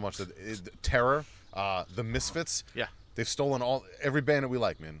me out so much that Terror, the Misfits. Yeah. They've stolen every band that we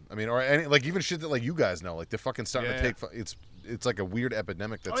like, man. I mean, or any, like even shit that like you guys know, like they're fucking starting to take. It's like a weird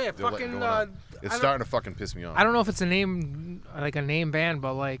epidemic that's yeah, they're letting fucking, going on. I It's don't- starting to fucking piss me off. I don't know if it's a name band,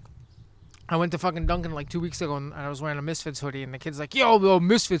 but like I went to fucking Dunkin' like 2 weeks ago and I was wearing a Misfits hoodie and the kid's like, "Yo,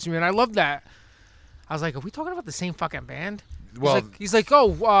 Misfits, man, I love that." I was like, "Are we talking about the same fucking band?" Well, he's like,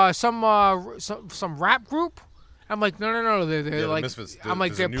 "Oh, some rap group." I'm like, "No, they're the like," Misfits, I'm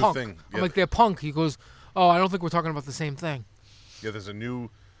like, there's "They're a new punk." thing. I'm Yeah. like, "They're punk." He goes, "Oh, I don't think we're talking about the same thing." yeah, there's a new.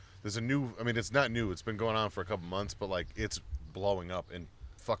 I mean, it's not new. It's been going on for a couple months, but like it's blowing up and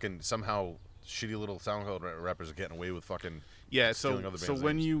fucking somehow shitty little SoundCloud rappers are getting away with fucking. Yeah, stealing so other so bands'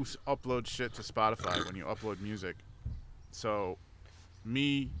 when names. you upload shit to Spotify, when you upload music, so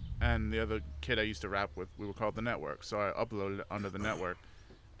me and the other kid I used to rap with, we were called The Network. So I uploaded it under The Network,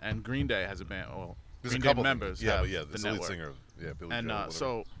 and Green Day has a band. Well, There's Green a couple Day members things. Yeah, have but yeah, The the lead Network. singer, yeah, Billy And Joel, whatever.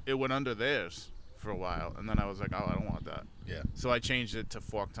 so it went under theirs for a while, and then I was like, oh, I don't want that. yeah, So I changed it to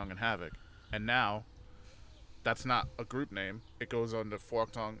Fork Tongue and Havoc, and now that's not a group name. It goes under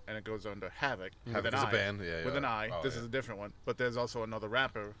Fork Tongue and it goes under Havoc with Havoc an is a I. band, yeah, with yeah. an I. Oh, This yeah. is a different one, but there's also another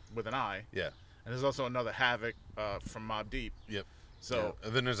rapper with an I, yeah, and there's also another Havoc from Mobb Deep. yep. So Yeah.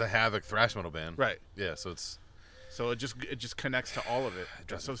 And then there's a Havoc thrash metal band. right. Yeah, so it's So it just connects to all of it.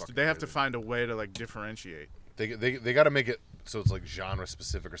 drives So me fucking they have to crazy. find a way to like differentiate. they got to make it so it's like genre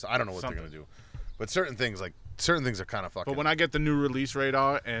specific or something. I don't know what Something. they're gonna do, but certain things are kind of fucking. But when I get the new release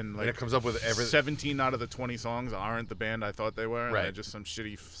radar and like it comes up with every 17 out of the 20 songs aren't the band I thought they were, and Right. they're just some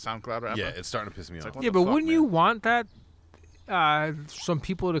shitty SoundCloud rapper. yeah, it's starting to piss me off. like, what Yeah, the but fuck, wouldn't man? you want that? Some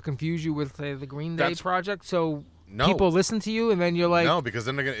people to confuse you with the Green Day That's- project, so No. people listen to you, and then you're like, no, because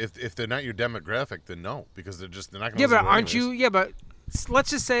then they're gonna if they're not your demographic, then no, because they're not gonna. yeah, listen but to it aren't anyways. you? Yeah, but let's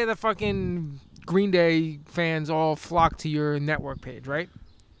just say the fucking Green Day fans all flock to your network page, right?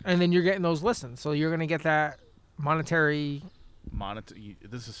 And then you're getting those listens, so you're gonna get that monetary.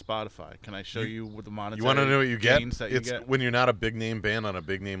 This is Spotify. Can I show you what the monetary? You want to know what you get? gains that It's you get? when you're not a big name band on a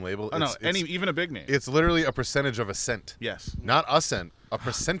big name label. Oh no, it's, even a big name. it's literally a percentage of a cent, Yes, not a cent, a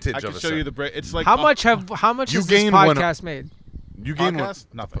percentage I of can a show cent. you the break. It's like How much has You this gained one- podcast made? You gain one, Podcast?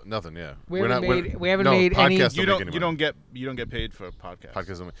 Nothing. nothing. Yeah, We We're haven't not- we're- made- we haven't no, made any- podcasts you don't make don't any you money. don't get paid for podcasts.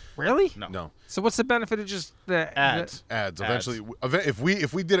 Podcasts don't make- Really? No. So what's the benefit of just the Ads. ads Ads. eventually.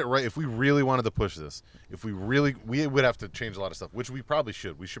 If we did it right, if we really wanted to push this, we would have to change a lot of stuff, which we probably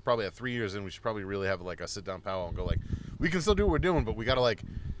should. We should probably have 3 years in. We should probably really have like a sit down powwow and go like, we can still do what we're doing, but we gotta like,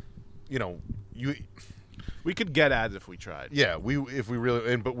 We could get ads if we tried. yeah, if we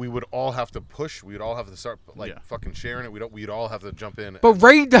really, but we would all have to push. We'd all have to start like Yeah. fucking sharing it. We'd all have to jump in. But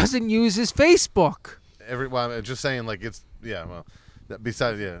Ray doesn't use his Facebook. Well, I'm just saying like it's well.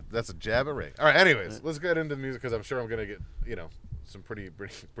 Besides, that's a jab at Ray. All right, anyways, let's get into the music because I'm sure I'm gonna get some pretty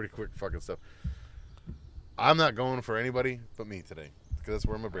quick fucking stuff. I'm not going for anybody but me today because that's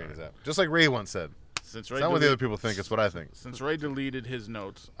where my brain is at. Just like Ray once said. Since It's Ray not what the other delete- people think. It's what I think. Since Ray deleted his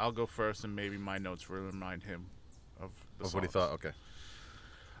notes, I'll go first, and maybe my notes will remind him of the Of what he songs. thought. Okay.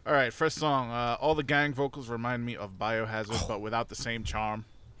 All right, first song. All the gang vocals remind me of Biohazard, but without the same charm.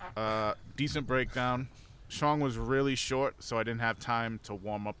 Decent breakdown. Song was really short, so I didn't have time to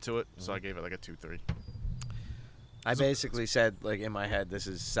warm up to it, so I gave it like a 2-3. I basically said, like, in my head,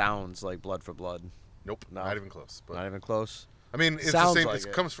 sounds like Blood for Blood. Nope, No. not even close. But Not even close. I mean, it's Sounds the same. like It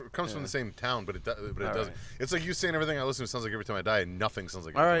it. comes from Yeah. the same town, but it All doesn't. right. It's like you saying everything I listen to sounds like Every Time I Die, and nothing sounds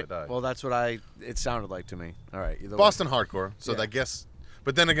like All Every right. Time I Die. Well, that's what it sounded like to me. All right. Either way. Boston hardcore. So Yeah. I guess,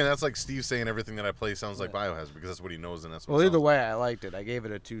 but then again, that's like Steve saying everything that I play sounds like Biohazard because that's what he knows and that's what. Well, it either sounds way, I liked it. I gave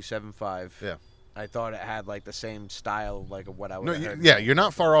it a 2.75. Yeah. I thought it had like the same style, like of what I would No, have heard. yeah, you're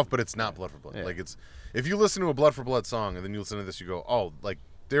not far off, but it's not Blood for Blood. Yeah. Like it's if you listen to a Blood for Blood song and then you listen to this, you go, oh, like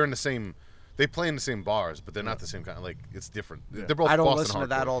they're in the same. They play in the same bars, but they're not the same kind. Like it's different. They're both. I don't Boston listen to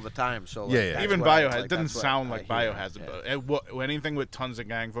that hardcore. all the time, so like, Yeah, yeah. that's Even what I- Biohazard like, it doesn't that's what sound I like hear. Biohazard, Yeah. but anything with tons of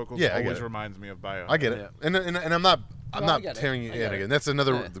gang vocals Yeah, I get always it. reminds me of Biohazard. I get it, and I'm not. I'm No, I not get it. tearing you I in get it. again. That's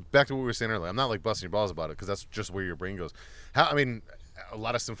another Yeah. back to what we were saying earlier. I'm not like busting your balls about it because that's just where your brain goes. I mean, a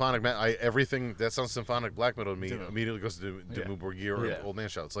lot of symphonic everything that sounds symphonic black metal to me Dimmu. immediately goes to Dimmu Borgir or Yeah. Old Man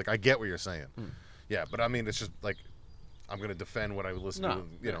Shouts. Like I get what you're saying. Yeah, but I mean, it's just like I'm gonna defend what I would listen No. to.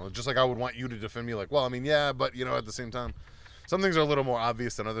 You know, just like I would want you to defend me. Like, well, I mean, yeah, but you know, at the same time, some things are a little more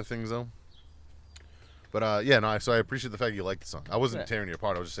obvious than other things, though. But yeah, no. So I appreciate the fact you liked the song. I wasn't Yeah. tearing you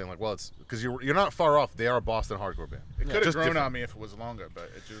apart. I was just saying like, well, it's because you're not far off. They are a Boston hardcore band. It could have Just grown different. on me if it was longer, but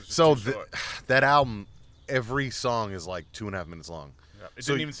it was just So too short. that album, every song is like 2.5 minutes long. Yeah. It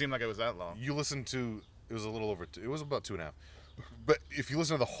so didn't even seem like it was that long. You listen to it was a little over. It was about 2.5. But if you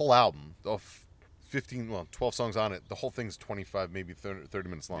listen to the whole album, of 12 songs on it, the whole thing's 25, maybe 30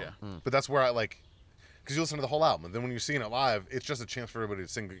 minutes long. Yeah. But that's where I like, because you listen to the whole album, and then when you're seeing it live, it's just a chance for everybody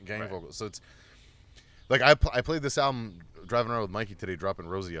to sing gang Right. vocals. So it's like I played this album driving around with Mikey today, dropping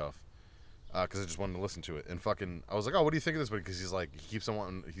Rosie off. Because I just wanted to listen to it, and fucking, I was like, "Oh, what do you think of this?" But because he's like, he keeps on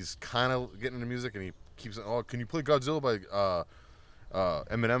wanting, he's kind of getting into music, and he keeps, "Oh, can you play Godzilla by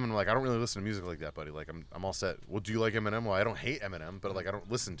Eminem?" And I'm like, "I don't really listen to music like that, buddy. Like, I'm all set." "Well, do you like Eminem?" "Well, I don't hate Eminem, but like, I don't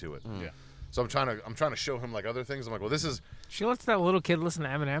listen to it." Yeah. So I'm trying to show him like other things. I'm like, "Well, this is She lets that little kid listen to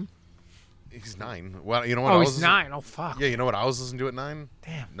Eminem. he's 9. Well, you know what? Oh, I he's was 9. Oh, fuck. Yeah, you know what I was listening to at 9?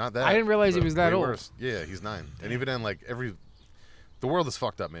 Damn. Not that. I didn't realize he but was that way old. worse. Yeah, he's 9. And even then, like the world is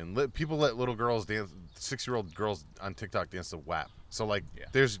fucked up, man. People let little girls dance, 6-year-old girls on TikTok dance to WAP. So like, Yeah.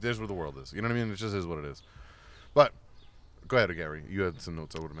 there's where the world is. You know what I mean? It just is what it is. But go ahead, Gary. You had some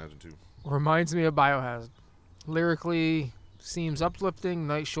notes, I would imagine too. Reminds me of Biohazard. Lyrically, seems uplifting.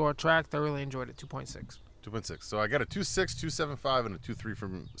 Nice short track. Thoroughly enjoyed it. 2.6. 2.6. So I got a 2.6, 2.75, and a 2.3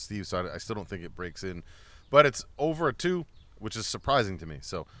 from Steve. So I still don't think it breaks in, but it's over a 2, which is surprising to me.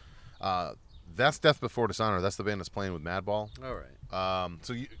 So that's Death Before Dishonor. That's the band that's playing with Madball. All right.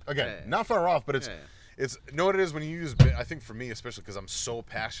 So you, again, Yeah. not far off, but it's Yeah. it's you know what it is when you use. I think for me, especially because I'm so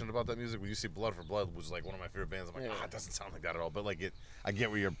passionate about that music. When you see Blood for Blood was like one of my favorite bands. I'm like, Yeah. it doesn't sound like that at all. But like I get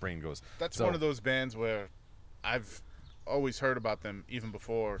where your brain goes. That's So- one of those bands where I've always heard about them even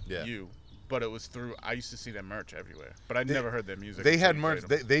before Yeah. you, but it was through I used to see their merch everywhere, but I never heard their music. They until had you merch.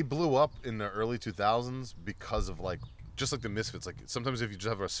 played 'em. They blew up in the early 2000s because of like just like the Misfits. Like sometimes if you just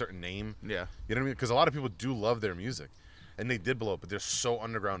have a certain name, Yeah. you know what I mean? Because a lot of people do love their music, and they did blow up, but they're so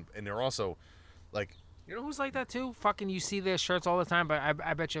underground, and they're also like. You know who's like that too? Fucking, you see their shirts all the time, but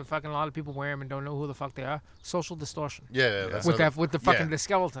I bet you fucking a lot of people wear them and don't know who the fuck they are. Social Distortion. Yeah, that's With another- with the fucking yeah. the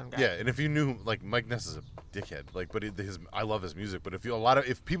skeleton guy. Yeah, and if you knew, like Mike Ness is a dickhead, like, but I love his music. But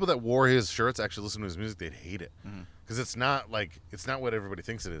if people that wore his shirts actually listen to his music, they'd hate it because it's not what everybody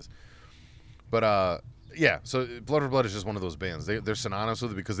thinks it is. But yeah, so Blood for Blood is just one of those bands. They're synonymous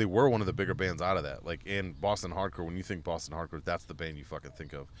with it because they were one of the bigger bands out of that. Like in Boston hardcore, when you think Boston hardcore, that's the band you fucking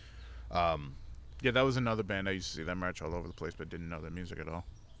think of. Yeah, that was another band I used to see their merch all over the place, but didn't know their music at all.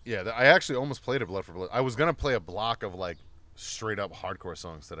 Yeah, I actually almost played a Blood for Blood. I was gonna play a block of like straight up hardcore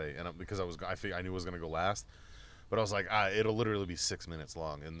songs today, and because I knew it was gonna go last, but I was like, it'll literally be 6 minutes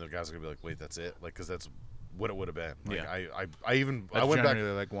long, and the guys are gonna be like, wait, that's it, like, because that's what it would have been. Like, Yeah. I went back.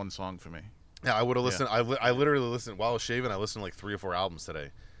 Generally like one song for me. Yeah, I would have listened. I literally listened while I was shaving. I listened to like 3 or 4 albums today,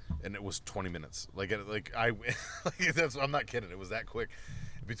 and it was 20 minutes. I'm not kidding. It was that quick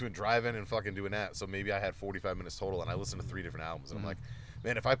between driving and fucking doing that. So maybe I had 45 minutes total, and I listened to 3 different albums. And I'm like,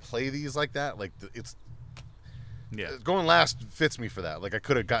 man, if I play these like that, like it's Yeah. going last fits me for that. Like I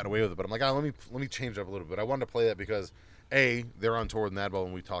could have gotten away with it, but I'm like, let me change it up a little bit. I wanted to play that because A, they're on tour with Madball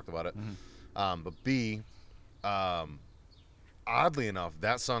and we talked about it. But B, oddly enough,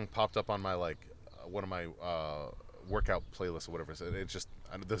 that song popped up on my one of my workout playlists or whatever. So it's just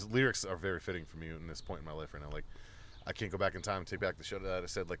the lyrics are very fitting for me in this point in my life right now. Like I can't go back in time and take back the show that I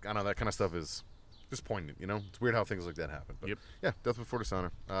said. Like I know that kind of stuff is just poignant. You know, it's weird how things like that happen. But Yep. yeah, Death Before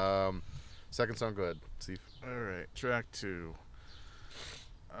Dishonor. Second song, go ahead, Steve. All right, track 2.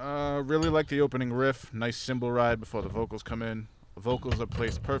 Really like the opening riff. Nice cymbal ride before the vocals come in. Vocals are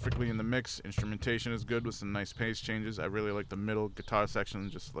placed perfectly in the mix. Instrumentation is good with some nice pace changes. I really like the middle guitar section,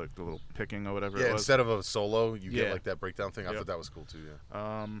 just like the little picking or whatever it Yeah, was. instead of a solo, you get Yeah. like that breakdown thing. I Yep. thought that was cool too.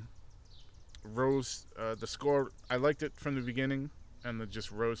 Yeah. Rose, the score, I liked it from the beginning, and it just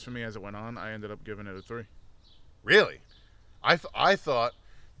rose for me as it went on. I ended up giving it a 3. Really? I thought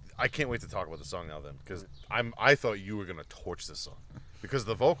I can't wait to talk about the song now then because I thought you were gonna torch this song because of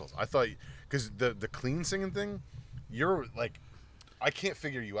the vocals. I thought because the clean singing thing, you're like I can't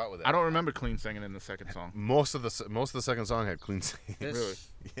figure you out with that. I don't remember clean singing in the second song. Most of the second song had clean singing. This- Really?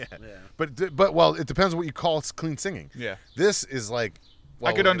 Yeah. Yeah. But well, it depends what you call clean singing. Yeah. This is like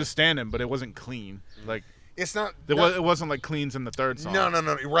I could understand him, but it wasn't clean. Like It's not. it wasn't like cleans in the third song. No.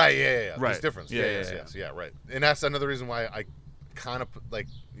 Right. Yeah. Right. There's difference. Yeah, Yes. Right. And that's another reason why I kind of like.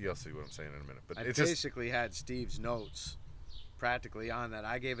 You'll see what I'm saying in a minute. But I it's just. basically had Steve's notes practically on that.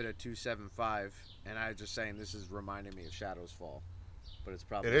 I gave it a 2.75, and I was just saying this is reminding me of Shadows Fall. But it's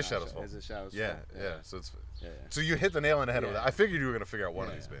probably It is not Shadows Fall. Is it Shadows Yeah. Fall? So it's. Yeah. So you hit the nail on the head with Yeah. that. I figured you were gonna figure out one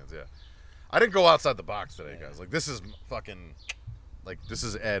of Yeah. these bands. Yeah. I didn't go outside the box today, guys. Like this is fucking. Like this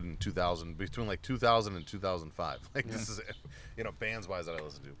is Ed in 2000, between like 2000 and 2005. Like this is, bands wise that I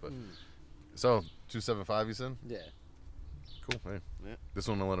listen to. But so 275, you said? Yeah. Cool. Hey. Yeah. This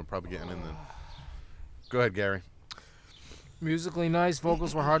one I'll end up probably getting in then. Go ahead, Gary. Musically nice.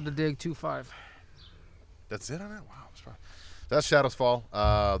 Vocals were hard to dig. 2.5. That's it on it. Wow. That's Shadows Fall.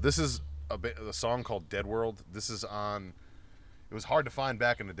 This is a song called Dead World. This is on. It was hard to find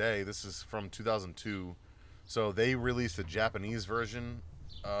back in the day. This is from 2002. So they released a Japanese version,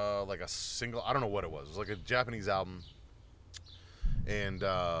 like a single. I don't know what it was. It was like a Japanese album, and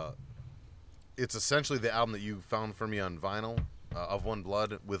it's essentially the album that you found for me on vinyl, Of One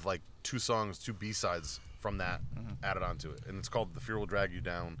Blood, with like 2 songs, 2 B-sides from that added onto it, and it's called "The Fear Will Drag You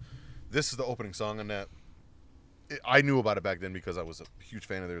Down." This is the opening song on that. I knew about it back then because I was a huge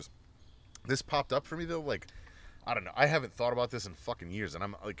fan of theirs. This popped up for me though, like. I don't know. I haven't thought about this in fucking years, and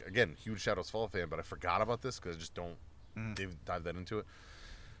I'm like again huge Shadows Fall fan, but I forgot about this because I just don't dive that into it.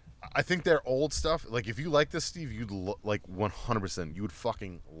 I think their old stuff, like if you like this, Steve, you'd like 100%. You would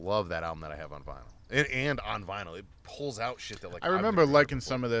fucking love that album that I have on vinyl, and on vinyl, it pulls out shit that like I remember liking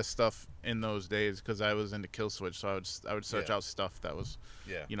some of their stuff in those days because I was into Killswitch, so I would search out stuff that was,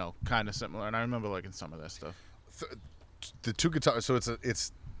 kind of similar, and I remember liking some of their stuff. The 2 guitars. So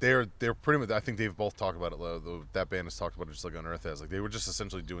they're pretty much. I think they've both talked about it. That band has talked about it just like Unearth has. Like they were just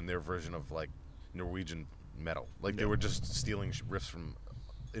essentially doing their version of like Norwegian metal. Like they were just stealing riffs from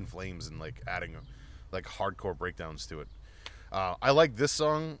In Flames and like adding like hardcore breakdowns to it. I like this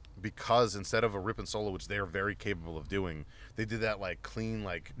song because instead of a rip and solo, which they are very capable of doing, they did that like clean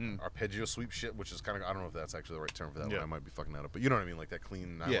like arpeggio sweep shit, which is kind of I don't know if that's actually the right term for that one. I might be fucking that up, but you know what I mean, like that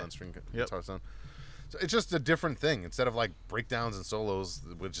clean nylon string guitar sound. So it's just a different thing. Instead of like breakdowns and solos,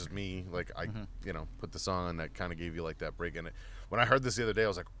 which is me, like I, put the song on that kind of gave you like that break in it. When I heard this the other day, I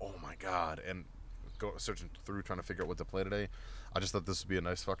was like, oh my god! And go searching through trying to figure out what to play today. I just thought this would be a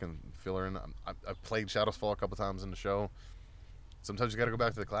nice fucking filler. And I've played Shadows Fall a couple times in the show. Sometimes you got to go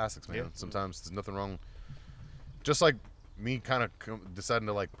back to the classics, man. Yeah. Sometimes there's nothing wrong. Just like me, kind of deciding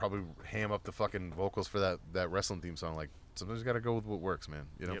to like probably ham up the fucking vocals for that wrestling theme song. Like sometimes you got to go with what works, man.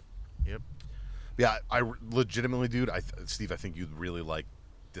 You know. Yep. Yeah, I legitimately, dude. Steve, I think you'd really like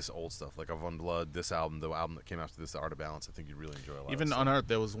this old stuff, like Of One Blood, this album, the album that came after this, The Art of Balance. I think you'd really enjoy a lot. Even of Unearth,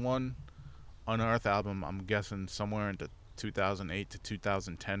 there was one Unearth album. I'm guessing somewhere in the 2008 to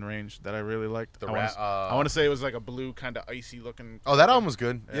 2010 range that I really liked. I want to say it was like a blue kind of icy looking. Oh, that album was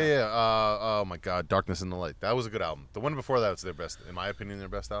good. Yeah. Oh my God, Darkness in the Light. That was a good album. The one before that was their best, in my opinion, their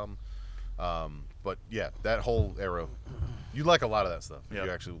best album. But yeah, that whole era, you like a lot of that stuff. If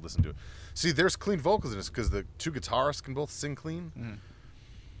you actually listen to it. See, there's clean vocals in this because the 2 guitarists can both sing clean.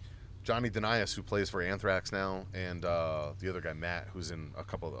 Johnny Denias, who plays for Anthrax now, and the other guy Matt, who's in a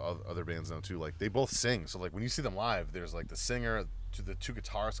couple of other bands now too. Like they both sing. So like when you see them live, there's like the singer, to the 2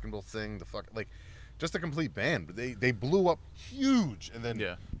 guitarists can both sing. Just a complete band. But they blew up huge and then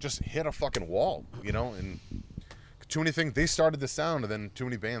just hit a fucking wall, and too many things. They started the sound, and then too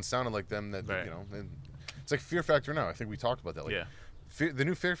many bands sounded like them. And it's like Fear Factor now. I think we talked about that. Like, the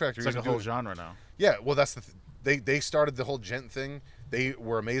new Fear Factor. It's like a whole genre now. Yeah, well, that's they started the whole gent thing. They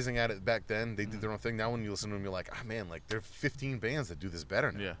were amazing at it back then. They did their own thing. Now when you listen to them, you're like, ah, man, like there are 15 bands that do this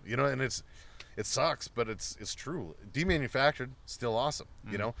better now. Yeah. And it sucks, but it's true. Demanufactured, still awesome.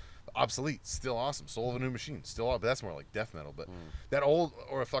 Obsolete, still awesome. Soul of a New Machine, still awesome. But that's more like death metal. But that old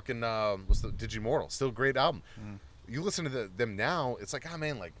or fucking what's the Digimortal, still a great album. You listen to them now, it's like, ah,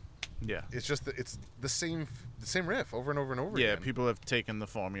 man, like Yeah. It's just it's the same riff over and over and over Yeah, again. people have taken the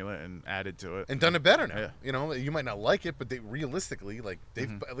formula and added to it. And done it better now. Yeah. You know, you might not like it, but they realistically, like, they've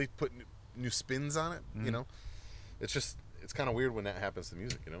Mm-hmm. at least put new spins on it. You know, it's just it's kind of weird when that happens to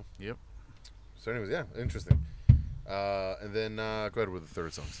music. You know. Yep. So, anyways, yeah, interesting. And then go ahead with the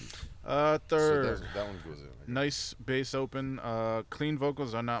third song, Steve. Third. So that one goes in. Nice bass open. Clean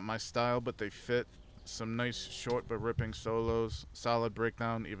vocals are not my style, but they fit. Some nice short but ripping solos. Solid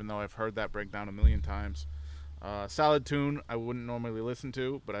breakdown, even though I've heard that breakdown a million times. Solid tune I wouldn't normally listen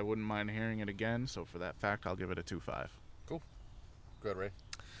to, but I wouldn't mind hearing it again. So for that fact, I'll give it a 2.5. Cool. Go ahead, Ray.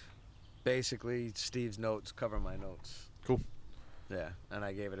 Basically, Steve's notes cover my notes. Cool. Yeah, and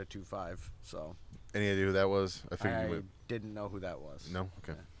I gave it a 2.5. So Any idea who that was? I figured I you would. didn't know who that was. No?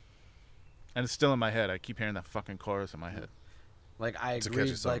 Okay. And it's still in my head. I keep hearing that fucking chorus in my head. Like I It's a agree,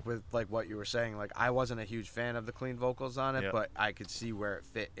 catchy song. like with like what you were saying. Like I wasn't a huge fan of the clean vocals on it, Yep. but I could see where it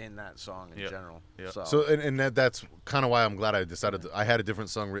fit in that song in Yep. general. Yep. So, And that's kind of why I'm glad I decided I had a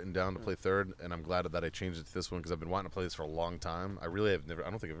different song written down to play third, and I'm glad that I changed it to this one because I've been wanting to play this for a long time. I don't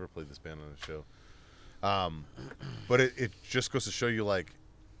think I've ever played this band on a show. But it just goes to show you, like,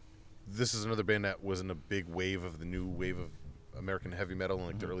 this is another band that was in a big wave of the new wave of American heavy metal in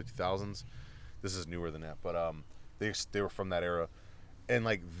like the early 2000s. This is newer than that, but they were from that era, and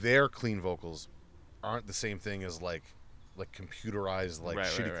like their clean vocals aren't the same thing as like computerized Right,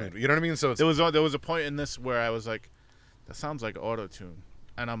 shitty right, clean. right. You know what I mean? So it's There was a point in this where I was like, that sounds like auto-tune.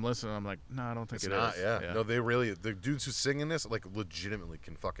 And I'm listening, I'm like, no, I don't think It's it not, is. yeah. No, the dudes who sing in this, like, legitimately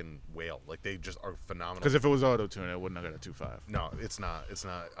can fucking wail. Like, they just are phenomenal. Because if it was auto-tune, I wouldn't have got a 2.5. No, it's not. It's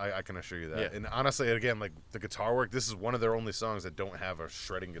not. I can assure you that. Yeah. And honestly, again, like, the guitar work, this is one of their only songs that don't have a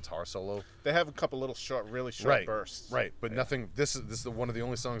shredding guitar solo. They have a couple little really short bursts. Right, but nothing. This is one of the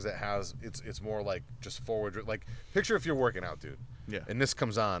only songs that has. It's more like just forward. Like, picture if you're working out, dude. Yeah. And this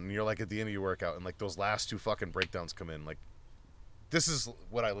comes on, and you're like at the end of your workout, and like those last two fucking breakdowns come in. Like, this is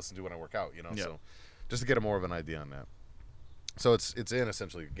what I listen to when I work out. You know. Yeah. So, just to get more of an idea on that. So it's in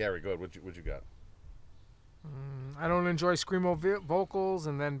essentially. Gary, go ahead. What you got? I don't enjoy screamo vocals,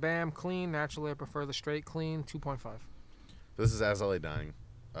 and then bam, clean. Naturally, I prefer the straight clean. 2.5. This is As I Lay Dying.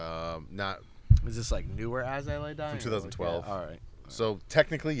 Not is this like newer As I Lay Dying? From 2012. Yeah, all right. so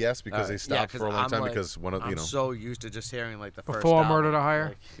technically yes, because they stopped for a long time because one of I'm so used to just hearing like the first Before album, Murder to Hire?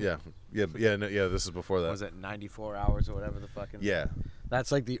 like, yeah. This is before that. was it 94 hours or whatever the fucking? Yeah.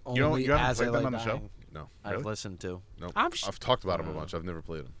 That's like the You only haven't As I played them Lay on the show? Dying No. I've Really? listened to. No. I'm sh- I've talked about them a bunch. I've never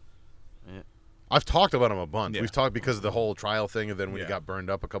played them. Yeah. I've talked about them a bunch. Yeah. We've talked because of the whole trial thing, and then when he Yeah. got burned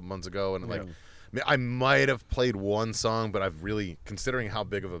up a couple months ago, and like, Yeah. I might have played one song, but I've really, considering how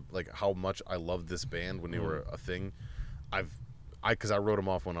big of a how much I loved this band when they were a thing, because I wrote them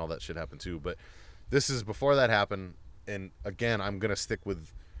off when all that shit happened too. But this is before that happened, and again, I'm gonna stick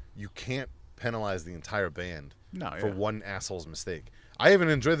with, you can't penalize the entire band for one asshole's mistake. I even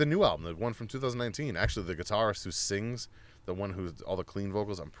enjoyed the new album, the one from 2019. Actually, the guitarist who sings, the one who's all the clean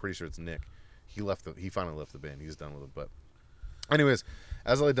vocals, I'm pretty sure it's Nick. He finally left the band. He's done with it. But anyways,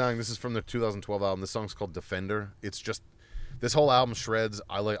 As I Lay Dying, this is from their 2012 album. This song's called Defender. It's just, this whole album shreds.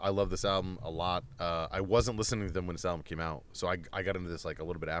 I love this album a lot. I wasn't listening to them when this album came out, so I got into this like a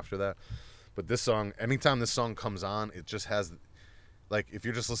little bit after that. But this song, anytime this song comes on, it just has, like, if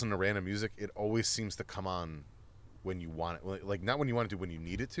you're just listening to random music, it always seems to come on when you want it. Like, not when you want it to, when you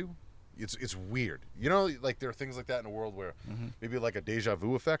need it to. It's weird. You know, like, there are things like that in the world where maybe like a deja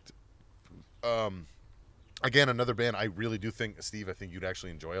vu effect. Again, another band I really do think, Steve, I think you'd actually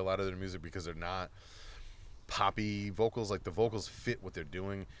enjoy a lot of their music because they're not poppy vocals. Like, the vocals fit what they're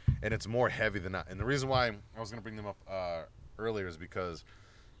doing, and it's more heavy than that. And the reason why I was going to bring them up earlier is because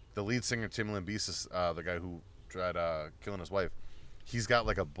the lead singer, Tim Lambesis, the guy who tried killing his wife, he's got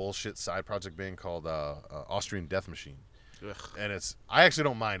like a bullshit side project band called Austrian Death Machine. Ugh. And I actually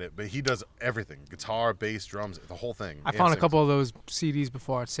don't mind it, but he does everything: guitar, bass, drums, the whole thing. I And found a sings. couple of those CDs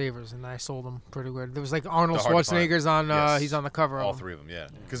before at Savers, and I sold them pretty good. There was like Arnold They're hard to find. Schwarzenegger's on. Yes. He's on the cover. All of them. three of them, yeah.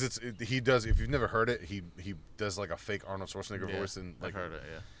 Because he does. If you've never heard it, he does like a fake Arnold Schwarzenegger voice, and like, I've heard it,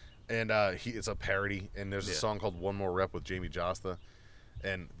 yeah. and it's a parody. And there's a Yeah. song called "One More Rep" with Jamie Josta,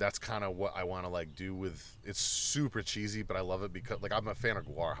 and that's kind of what I want to like do with. It's super cheesy, but I love it because like I'm a fan of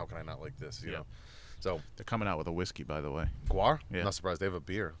Guar. How can I not like this? You Yeah. know. So They're coming out with a whiskey, by the way. Guar, Yeah. not surprised. They have a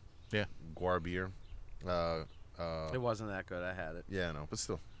beer. Yeah. Guar beer. It wasn't that good. I had it. Yeah, no, but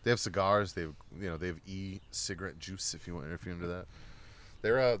still, they have cigars. They have e-cigarette juice if you're into that.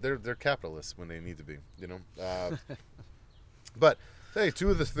 They're capitalists when they need to be, you know. But hey, two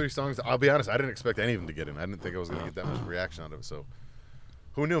of the three songs, I'll be honest, I didn't expect any of them to get in. I didn't think I was gonna get that much reaction out of it. So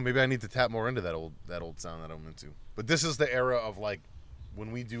who knew? Maybe I need to tap more into that old sound that I'm into. But this is the era of like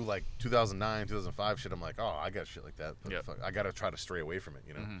when we do like 2009, 2005 shit, I'm like, oh, I got shit like that. But Yep. fuck, I gotta try to stray away from it,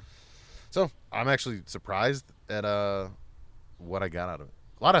 you know. Mm-hmm. So I'm actually surprised at what I got out of it.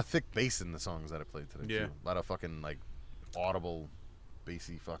 A lot of thick bass in the songs that I played today. Yeah. Too. A lot of fucking like audible,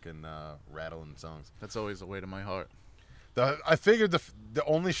 bassy fucking rattling songs. That's always the way to my heart. I figured the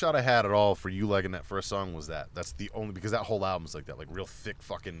only shot I had at all for you liking that first song was that. That's the only, because that whole album's like that, like real thick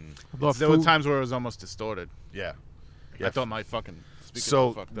fucking There were times where it was almost distorted. yeah. I thought my fucking speakers So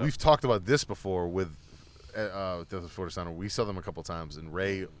were fucked up. we've talked about this before with Death of Florida Sound. We saw them a couple times, and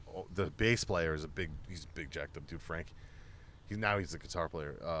Ray, the bass player, is he's a big jacked up dude. Frank, he's a guitar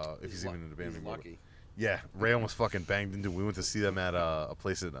player. If he's even in the band He's anymore. lucky. Yeah, Ray almost fucking banged into. We went to see them at a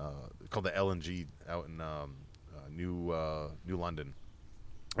place called the L&G out in New London.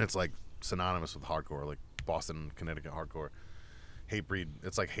 And it's like synonymous with hardcore, like Boston, Connecticut hardcore. Hatebreed.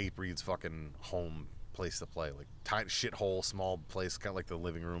 It's like Hatebreed's fucking home place to play. Like tight shithole, small place, kind of like the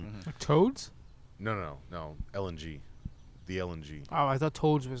living room. Like Toads? No. L&G. The L&G. Oh, I thought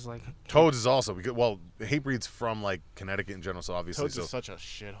Toads was like. Toads is also because Hatebreed's from like Connecticut in general, so obviously. Toads is such a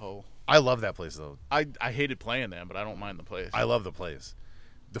shithole. I love that place though. I hated playing there, but I don't mind the place. I love the place.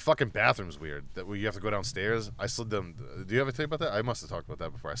 The fucking bathroom's weird. That where you have to go downstairs. I slid down. Do you ever tell you about that? I must have talked about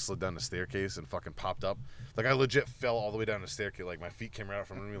that before. I slid down the staircase and fucking popped up. Like I legit fell all the way down the staircase. Like my feet came right out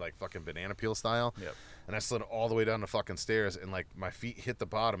from under me, like fucking banana peel style. Yep. And I slid all the way down the fucking stairs, and like my feet hit the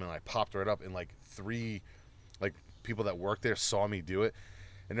bottom, and I popped right up. And like 3, like people that worked there saw me do it,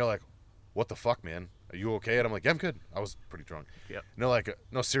 and they're like, "What the fuck, man? Are you okay?" And I'm like, "Yeah, I'm good." I was pretty drunk. Yep. And they're like,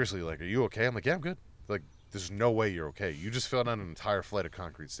 "No, seriously, like, are you okay?" I'm like, "Yeah, I'm good." Like, there's no way you're okay. You just fell down an entire flight of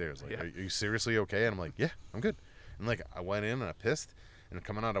concrete stairs. Like, Yeah. are you seriously okay? And I'm like, "Yeah, I'm good." And like, I went in and I pissed, and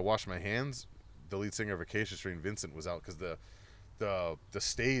coming out, I washed my hands. The lead singer of Acacia Strain, Vincent, was out because the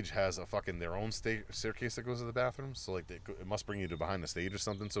stage has a fucking their own staircase that goes to the bathroom. So like, it must bring you to behind the stage or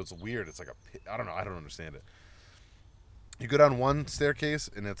something. So it's weird. It's like I don't know. I don't understand it. You go down one staircase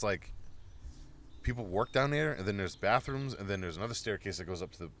and it's like people work down there, and then there's bathrooms, and then there's another staircase that goes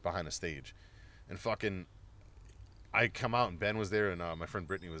up to the behind the stage. And fucking, I come out and Ben was there, and my friend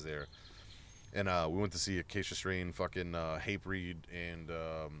Brittany was there, and we went to see Acacia Strain, fucking Hatebreed, and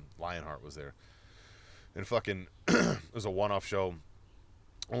Lionheart was there. And fucking, it was a one-off show.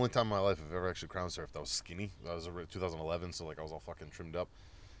 Only time in my life I've ever actually crown surfed. I was skinny. That was 2011, so like I was all fucking trimmed up.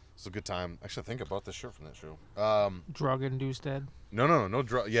 It's a good time. Actually, I think I bought this shirt from that show. Drug induced dead. No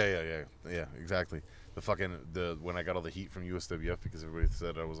drug. Yeah, exactly. When I got all the heat from USWF because everybody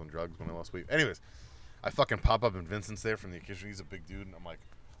said I was on drugs when I lost weight. Anyways, I fucking pop up and Vincent's there from the Acacia. He's a big dude, and I'm like,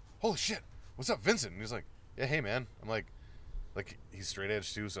 "Holy shit, what's up, Vincent?" And he's like, "Yeah, hey man." I'm like he's straight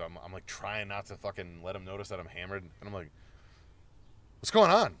edge too, so I'm like trying not to fucking let him notice that I'm hammered, and I'm like, "What's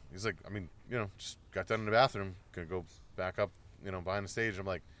going on?" He's like, "I mean, just got done in the bathroom, gonna go back up, behind the stage." I'm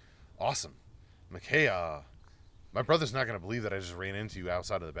like, "Awesome." I'm like, "Hey, my brother's not gonna believe that I just ran into you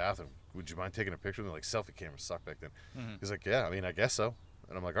outside of the bathroom. Would you mind taking a picture?" And they're like, selfie cameras sucked back then. Mm-hmm. He's like, "Yeah, I mean, I guess so."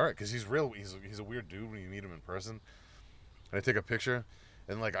 And I'm like, "All right," because he's real. He's a weird dude when you meet him in person. And I take a picture,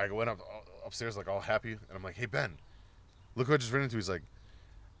 and like I went upstairs like all happy, and I'm like, "Hey Ben, look who I just ran into." He's like,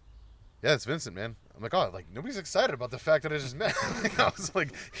 "Yeah, it's Vincent, man." I'm like, "Oh, like nobody's excited about the fact that I just met." Like, I was like,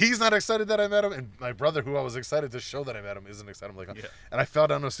 he's not excited that I met him, and my brother, who I was excited to show that I met him, isn't excited. I'm like, Yeah. and I fell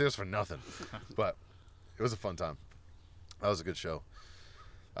down those stairs for nothing, but it was a fun time. That was a good show.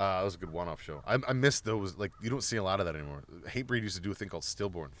 It was a good one-off show. I miss those. Like, you don't see a lot of that anymore. Hatebreed used to do a thing called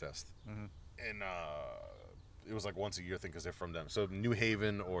Stillborn Fest, and it was like once a year thing because they're from them. So New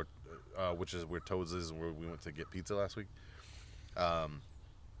Haven, or which is where Toads is, and where we went to get pizza last week.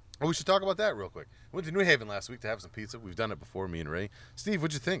 We should talk about that real quick. We went to New Haven last week to have some pizza. We've done it before, me and Ray. Steve,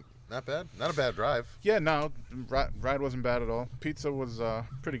 what'd you think? Not bad. Not a bad drive. Yeah, no, ride wasn't bad at all. Pizza was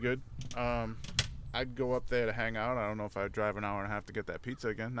pretty good. I'd go up there to hang out. I don't know if I'd drive an hour and a half to get that pizza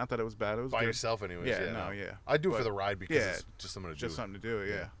again. Not that it was bad. It was By good. yourself, anyways. Yeah, no. yeah. I do it for But, the ride because yeah, it's just something to do. Just something to do,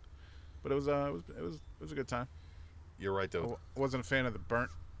 yeah. Yeah. But it was a good time. You're right, though. I wasn't a fan of the burnt.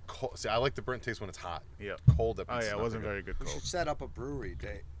 Cold. See, I like the burnt taste when it's hot. Yeah. Cold, that Oh pizza's yeah, it not wasn't good. very good We cold. should set up a brewery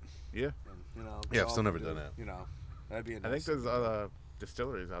date. Yeah. And, Yeah, I've go still out never and done do- that. That'd be a I nice think there's other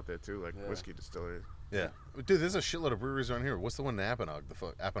distilleries out there too, like Yeah. whiskey distilleries. Yeah. Dude, there's a shitload of breweries around here. What's the one in Apponog? The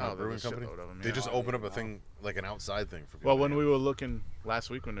Apponog Oh, Brewing there's a Company? shitload of 'em, They yeah. just Oh, opened up yeah, a thing, like an outside thing for people. Well, to when hang we out. were looking last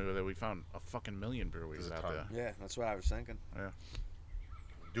week when we were there, we found a fucking million breweries There's a out ton. there. Yeah, that's what I was thinking. Yeah.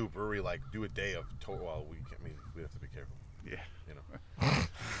 Do a brewery, like, do a day of well, we have to be careful, Yeah. you know.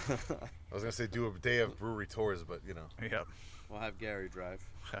 I was going to say do a day of brewery tours, but, Yep. We'll have Gary drive.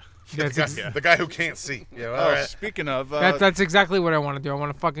 That's, ex- The guy who can't see. Yeah, Oh, all right. speaking of, that's exactly what I want to do. I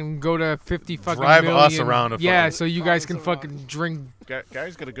want to fucking go to 50 fucking Drive million. us around a Yeah, fucking- so you guys can fucking drink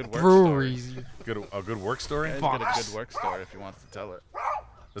Gary's got a good work breweries. A good work story. story. Gary's got a good work story if he wants to tell it.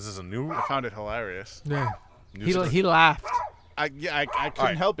 This is a new. I found it hilarious. Yeah. News story. He laughed. I couldn't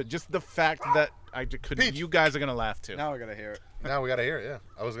right. help it. Just the fact that I just couldn't. Peach. You guys are gonna laugh too. Now we're gonna hear it. Now we gotta hear it. Yeah,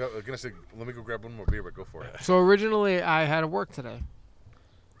 I was gonna say, let me go grab one more beer, but go for it. So originally I had to work today.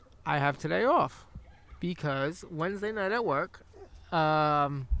 I have today off because Wednesday night at work,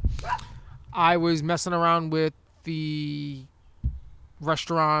 I was messing around with the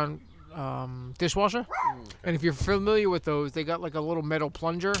restaurant dishwasher. And if you're familiar with those, they got like a little metal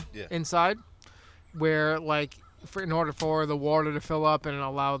plunger Yeah. inside where like in order for the water to fill up and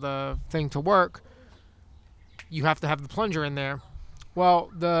allow the thing to work, you have to have the plunger in there. Well,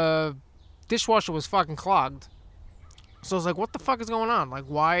 the dishwasher was fucking clogged. So I was like, what the fuck is going on? Like,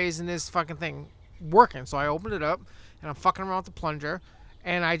 why isn't this fucking thing working? So I opened it up, and I'm fucking around with the plunger,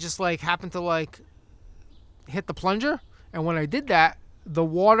 and I just, like, happened to, like, hit the plunger, and when I did that, the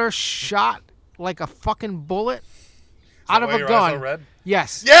water shot like a fucking bullet out of Why a your eyes all gun. red?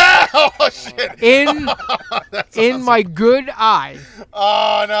 Yes. Yeah! Oh shit! In That's in awesome. my good eye.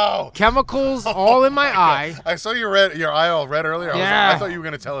 Oh no! Chemicals all in my eye. I saw your eye all red earlier. Yeah. I thought you were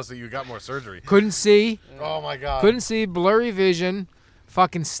gonna tell us that you got more surgery. Couldn't see. Oh my god! Couldn't see, blurry vision,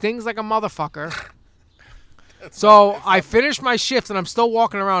 fucking stings like a motherfucker. So I finished my shift and I'm still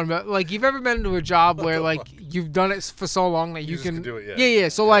walking around. But like, you've ever been to a job where like you've done it for so long that you just can can do it, yeah. yeah.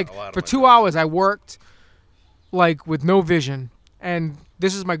 So Yeah, like a lot of for my 2 jobs. hours I worked like with no vision, and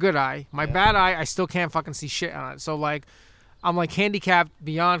this is my good eye. My bad eye, I still can't fucking see shit on it. So like, I'm like handicapped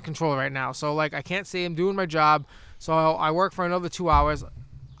beyond control right now. So like, I can't see. I'm doing my job. So I work for another 2 hours.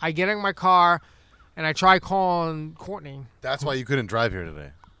 I get in my car, and I try calling Courtney. That's why you couldn't drive here today.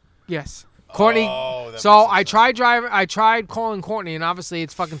 Yes, Courtney. Oh, that So makes I sense. tried calling Courtney, and obviously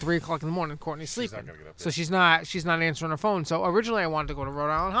it's fucking 3:00 in the morning. Courtney's sleeping, not gonna get up so yet. she's not answering her phone. So originally I wanted to go to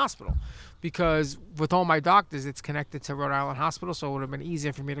Rhode Island Hospital, because with all my doctors it's connected to Rhode Island Hospital, so it would have been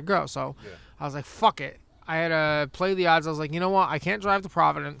easier for me to go. So Yeah. I was like, fuck it. I had to play the odds. I was like, you know what? I can't drive to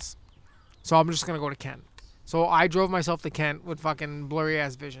Providence, so I'm just gonna go to Kent. So I drove myself to Kent with fucking blurry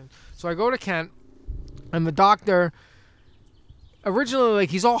ass vision. So I go to Kent, and the doctor. Originally,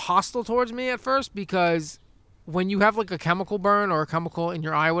 like, he's all hostile towards me at first, because when you have like a chemical burn or a chemical in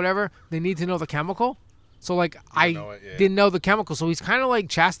your eye or whatever, they need to know the chemical. So like I know it, yeah. didn't know the chemical, so he's kind of like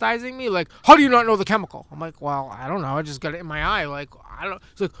chastising me, like, how do you not know the chemical? I'm like, well, I don't know, I just got it in my eye, like, I don't.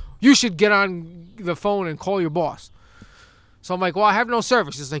 He's like, you should get on the phone and call your boss. So I'm like, well, I have no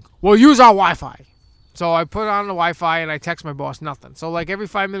service. He's like, well, use our Wi-Fi. So I put on the Wi-Fi and I text my boss, nothing. So like every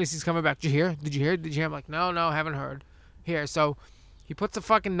 5 minutes he's coming back. Did you hear? Did you hear? Did you hear? I'm like, no, haven't heard. Here, so he puts a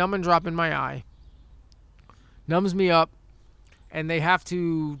fucking numb and drop in my eye, numbs me up, and they have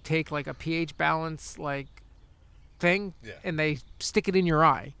to take like a pH balance like thing, Yeah. and they stick it in your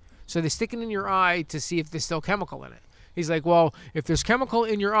eye. So they stick it in your eye to see if there's still chemical in it. He's like, well, if there's chemical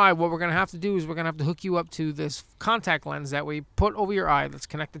in your eye, what we're going to have to do is we're going to have to hook you up to this contact lens that we put over your eye that's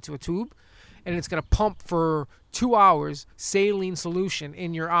connected to a tube, and it's going to pump for 2 hours saline solution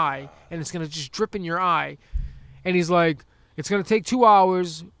in your eye, and it's going to just drip in your eye. And he's like, it's going to take 2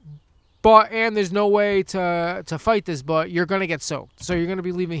 hours, and there's no way to fight this, but you're going to get soaked. So you're going to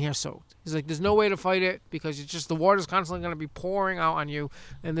be leaving here soaked. He's like, there's no way to fight it, because it's just the water's constantly going to be pouring out on you.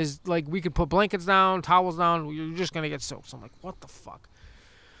 And there's like, we could put blankets down, towels down. You're just going to get soaked. So I'm like, what the fuck?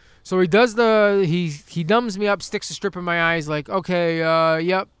 So he does he numbs me up, sticks a strip in my eyes, like, okay,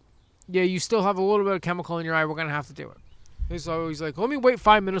 yep. Yeah, you still have a little bit of chemical in your eye. We're going to have to do it. And so he's like, let me wait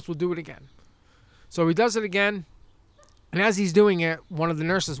 5 minutes. We'll do it again. So he does it again. And as he's doing it, one of the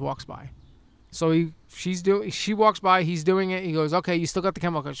nurses walks by. So she walks by, he's doing it. He goes, okay, you still got the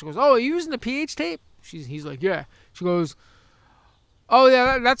chemical. She goes, oh, are you using the pH tape? He's like, yeah. She goes, oh,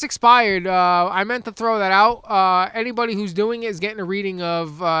 yeah, that's expired. I meant to throw that out. Anybody who's doing it is getting a reading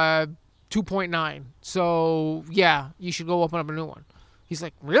of 2.9. So, yeah, you should go open up a new one. He's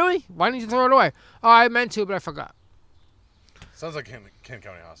like, really? Why didn't you throw it away? Oh, I meant to, but I forgot. Sounds like Kent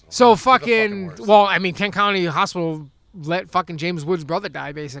County Hospital. So They're the fucking, worst. well, I mean, Kent County Hospital let fucking James Woods' brother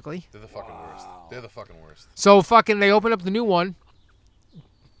die, basically. They're the fucking worst. They're the fucking worst. So fucking, they open up the new one.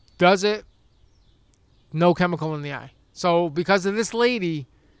 Does it? No chemical in the eye. So because of this lady,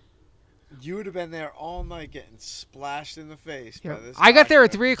 You would have been there all night getting splashed in the face by this. I got there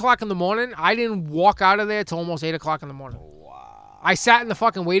at doctor. 3:00 in the morning. I didn't walk out of there till almost 8:00 in the morning. Wow. I sat in the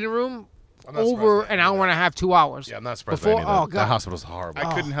fucking waiting room I'm not over surprised by an any of hour and a half, 2 hours. Yeah, I'm not surprised Before- by any of that. oh, God. That hospital's horrible.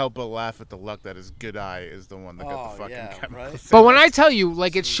 I couldn't help but laugh at the luck that his good eye is the one that got the fucking chemical. right? But when I tell you,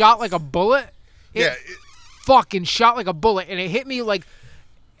 like, it shot like a bullet, yeah, fucking shot like a bullet, and it hit me like,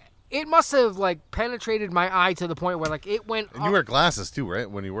 it must have like penetrated my eye to the point where like it went. and you wear glasses too, right?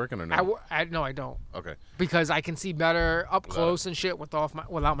 When you're working or no? No, I don't, Okay. because I can see better up Without close and shit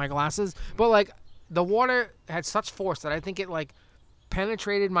without my glasses. But like the water had such force that I think it like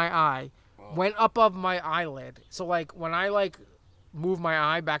penetrated my eye, went up of my eyelid. So like when I like move my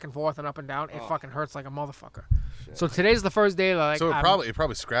eye back and forth and up and down, it fucking hurts like a motherfucker. So today's the first day that like. So it I'm-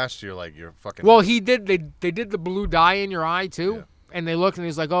 probably scratched your fucking. Well, he did. They did the blue dye in your eye too, Yeah. and they looked and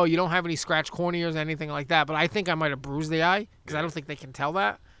he's like, "Oh, you don't have any scratch corneas or anything like that." But I think I might have bruised the eye because I don't think they can tell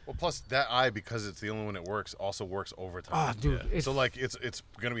that. Well, plus that eye, because it's the only one that works, also works overtime. Oh, dude, it's, So like it's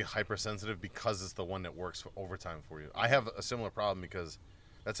gonna be hypersensitive because it's the one that works for overtime for you. I have a similar problem because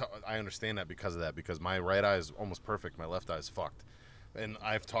that's how I understand that because of that, because my right eye is almost perfect, my left eye is fucked. And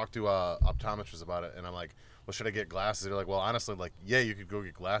I've talked to optometrists about it, and I'm like, well, should I get glasses? They're like, well, honestly, like, yeah, you could go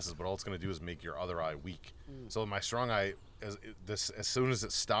get glasses, but all it's gonna do is make your other eye weak. So my strong eye, as soon as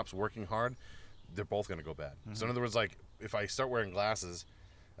it stops working hard, they're both gonna go bad. So in other words, like, if I start wearing glasses,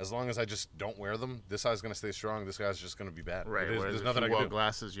 as long as I just don't wear them, this eye's gonna stay strong. This guy's just gonna be bad. Right. There's Whereas nothing I if you can wore do.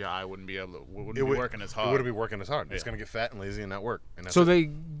 glasses, your eye wouldn't be able to, wouldn't It be would- working as It hard. wouldn't be working as hard. It's Yeah. gonna get fat and lazy and not work. And that's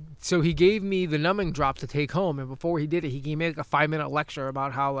so it. he gave me the numbing drop to take home, and before he did it, he gave me like a 5-minute lecture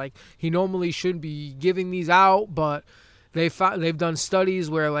about how like he normally shouldn't be giving these out, but they've done studies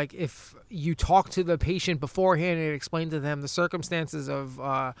where like if you talk to the patient beforehand and explain to them the circumstances of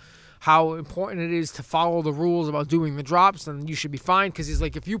how important it is to follow the rules about doing the drops, then you should be fine. Because he's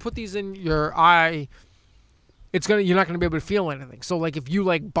like, if you put these in your eye, you're not gonna be able to feel anything. So like if you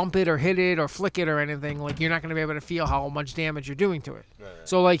like bump it or hit it or flick it or anything, like you're not gonna be able to feel how much damage you're doing to it. Right.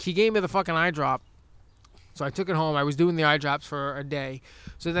 So like he gave me the fucking eye drop. So I took it home. I was doing the eye drops for a day.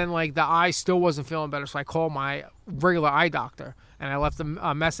 So then like the eye still wasn't feeling better. So I called my regular eye doctor and I left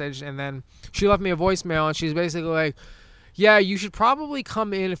a message, and then she left me a voicemail, and she's basically like, yeah, you should probably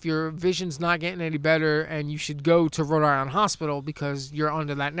come in if your vision's not getting any better, and you should go to Rhode Island Hospital because you're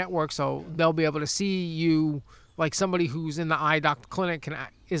under that network, so they'll be able to see you. Like somebody who's in the eye doctor clinic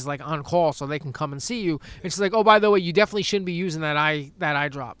is like on call, so they can come and see you. And she's like, oh, by the way, you definitely shouldn't be using that eye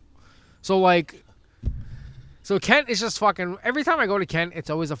drop. So like, so Kent is just fucking. Every time I go to Kent, it's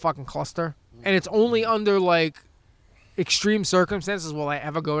always a fucking cluster, and it's only under like extreme circumstances will I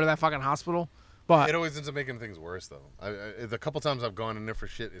ever go to that fucking hospital. But It always ends up making things worse, though. The couple times I've gone in there for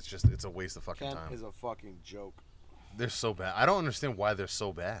shit, it's a waste of fucking Kent time. is a fucking joke. They're so bad. I don't understand why they're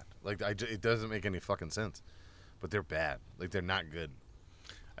so bad. Like, it doesn't make any fucking sense. But they're bad. Like, they're not good.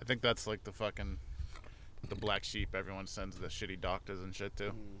 I think that's like the black sheep everyone sends the shitty doctors and shit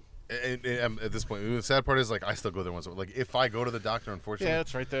to. At this point, the sad part is, like, I still go there once. Like, if I go to the doctor, unfortunately, Yeah,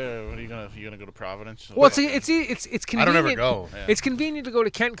 it's right there. What are you gonna go to Providence? well, it's convenient. I don't ever go. Yeah. It's convenient to go to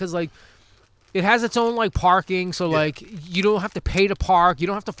Kent because like it has its own like parking, so like you don't have to pay to park. You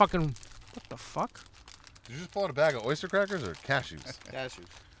don't have to fucking. What the fuck? Did you just pull out a bag of oyster crackers or cashews? Cashews. I'm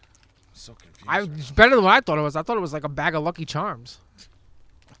so confused. It's better than what I thought it was. I thought it was like a bag of Lucky Charms.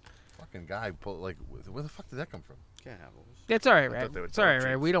 Fucking guy pulled, like, where the fuck did that come from? Can't have those. It's all right, thought right? they were It's all right, dog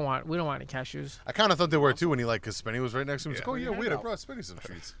right? treats. We don't want any cashews. I kind of thought they were too when he, like, because Spenny was right next to him. He's Yeah. like, oh yeah, wait, I No. brought Spenny some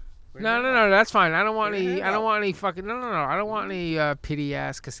treats. No, that's fine. I don't want Put your any. hand I don't out. want any fucking. No. I don't want any pity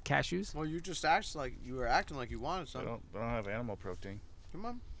ass cashews. Well, you just act like you were acting like you wanted They something. don't have animal protein. Come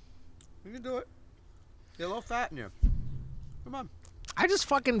on, you can do it. Get a little fat in you. Come on. I just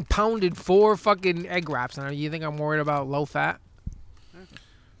fucking pounded 4 fucking egg wraps, and you think I'm worried about low fat?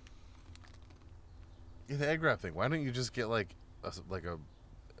 Yeah, the egg wrap thing. Why don't you just get like a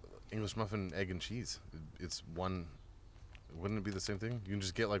English muffin, egg and cheese? It's one. Wouldn't it be the same thing? You can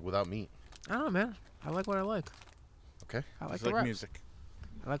just get like without meat. I don't know, man. I like what I like. Okay. I like It's the like wraps. music.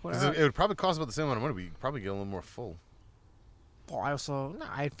 I like what 'Cause I like. it would probably cost about the same amount of money, but you could probably get a little more full. Well, I also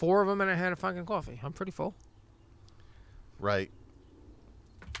I had 4 of them and I had a fucking coffee. I'm pretty full. Right.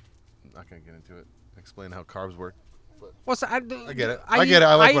 I'm not gonna get into it. Explain how carbs work. What's I get it. I I get it.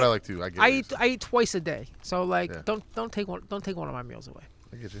 I like what I eat- like too. I get I it. eat twice a day, so like Yeah. don't take one of my meals away.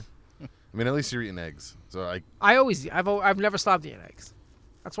 I get you. I mean, at least you're eating eggs. So I always eat. I've never stopped eating eggs.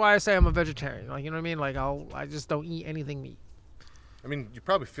 That's why I say I'm a vegetarian. Like, you know what I mean? Like I just don't eat anything meat. I mean, you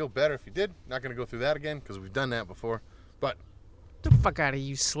probably feel better if you did. Not gonna go through that again because we've done that before. But Get the fuck out of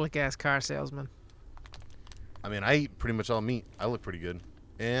you, slick ass car salesman. I mean, I eat pretty much all meat. I look pretty good,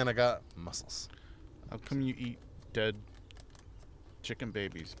 and I got muscles. How come you eat dead chicken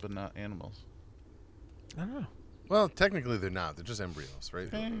babies but not animals? I don't know. Well, technically they're not. They're just embryos, right?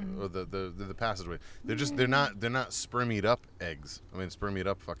 Or the passageway. They're not spermied up eggs. I mean, spermied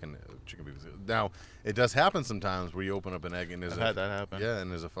up fucking chicken babies. Now, it does happen sometimes where you open up an egg and there's I've had that happen. Yeah,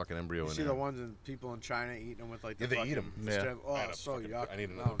 and there's a fucking embryo You in see there. the ones in people in China eating them with like the Yeah, they fucking eat 'em. Yeah. strip. Oh, I had a so fucking- yuck. I need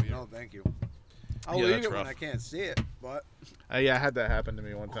another no, beer. no, thank you. I'll Yeah, eat that's it when rough. I can't see it, but Yeah, I had that happen to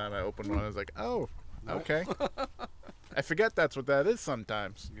me one time. I opened one. I was like, oh, okay. I forget that's what that is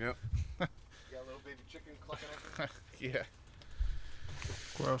sometimes. yep. Yeah, little baby chicken clucking up. Yeah.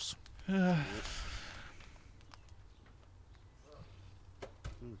 Gross.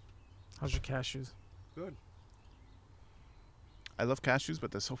 How's your cashews? Good. I love cashews,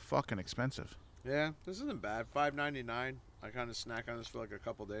 but they're so fucking expensive. Yeah, this isn't bad. $5.99. I kind of snack on this for like a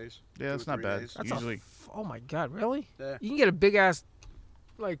couple days. Yeah, 2 it's or not 3 bad. days. That's Usually, oh my god, really? Yeah. You can get a big ass,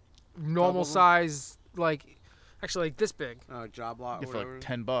 like normal Double them? size, like actually like this big. Job lot get or for whatever.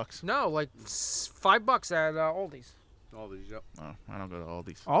 like $10. No, like $5 at Aldi's. All these, yep. Oh, I don't go to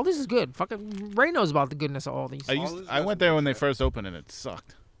Aldi's. Aldi's is good. Fucking Ray knows about the goodness of Aldi's. Aldi's I got went some there good when they shit. first opened and it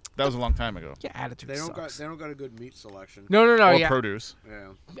sucked. That was a long time ago. Your attitude They don't sucks. got a good meat selection. No, Or yeah. produce. Yeah.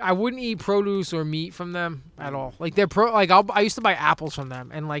 I wouldn't eat produce or meat from them at all. Like they're I used to buy apples from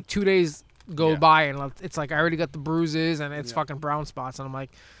them, and like 2 days go Yeah. by, and it's like I already got the bruises and it's Yeah. fucking brown spots, and I'm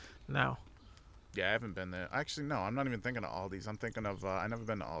like, no. Yeah, I haven't been there. Actually, no, I'm not even thinking of Aldi's. I'm thinking of, I never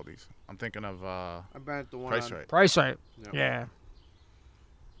been to Aldi's. I'm thinking of I've been at the one Price on, Right. Price Right. Yep. Yeah.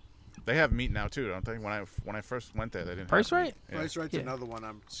 They have meat now too, don't they? When I first went there, they didn't Price have Right? meat. Yeah. Price Right's Yeah. another one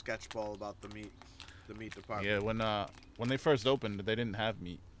I'm sketchball about the meat department. Yeah, when they first opened, they didn't have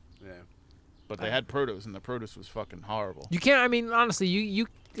meat, Yeah. but they had produce, and the produce was fucking horrible. You can't. I mean, honestly, you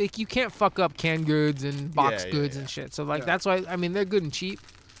can't fuck up canned goods and box Yeah, goods yeah. and shit. So like Yeah. that's why I mean they're good and cheap.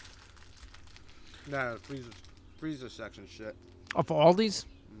 No, freezer section shit. Of Aldi's.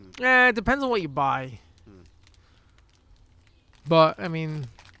 Yeah, it depends on what you buy. But I mean,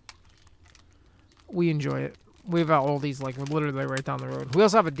 we enjoy it. We have our Aldi's like we're literally right down the road. We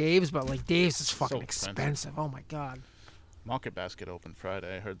also have a Dave's, but like Dave's is fucking expensive. expensive. Oh my god. Market Basket opened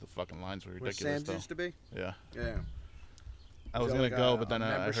Friday. I heard the fucking lines were Where ridiculous Sam's though. used to be? Yeah, Yeah. I was Is that gonna like go, a- but then a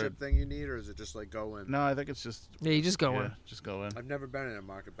I membership heard. thing you need, or is it just like go in? No, I think it's just. Yeah, you just go yeah, in. just go in. I've never been in a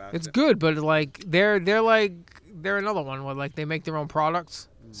market basket. It's good, but like they're another one where like they make their own products.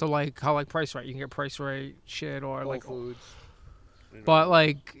 So like how like Price Right, you can get Price Right shit or Whole like Foods. You know. but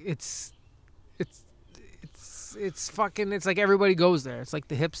like it's fucking it's like everybody goes there. It's like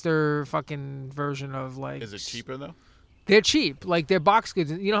the hipster fucking version of like Is it cheaper though? They're cheap. Like they're box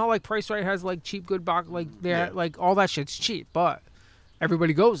goods. You know how like Price Right has like cheap good box like they're Yeah. like all that shit's cheap, but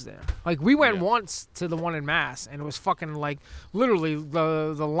everybody goes there. Like we went Yeah. once to the one in Mass and it was fucking like literally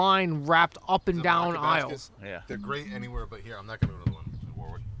the line wrapped up and The down Market Basket, aisles. Yeah. They're great anywhere but here. I'm not going to go to the one in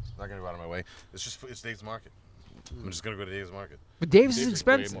Warwick. I'm not going to go out of my way. It's Dave's Market. I'm just going to go to Dave's Market. But Dave's is Dave's is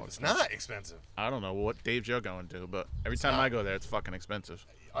way expensive. more. It's not expensive. I don't know what Dave's you're going to, but every time not. I go there, it's fucking expensive.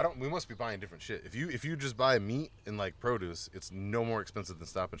 We must be buying different shit. If you just buy meat and like produce, it's no more expensive than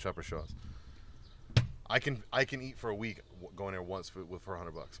Stop and Shop or Shaw's. I can eat for a week going there once for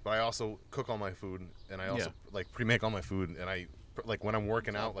 $100, but I also cook all my food and I also Yeah. like pre-make all my food and I like when I'm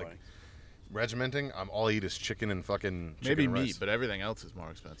working out like regimenting, all I eat is chicken and fucking chicken Maybe and meat, rice. but everything else is more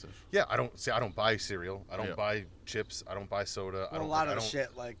expensive. Yeah, I don't buy cereal. I don't Yeah. buy chips. I don't buy soda. I Well, a don't, lot I of the don't-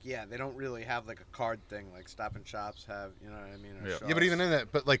 shit, like, yeah, they don't really have like a card thing like Stop and Shops have, you know what I mean? Or Yeah. Yeah, but Shaw's. even in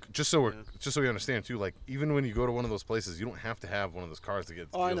that, but like just so Yeah. we understand too, like even when you go to one of those places, you don't have to have one of those cards to get.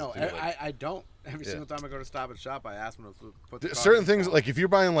 Oh, I deals know. too, like- I don't. Every Yeah. single time I go to Stop and Shop, I ask them to put the card certain in things phone. like if you're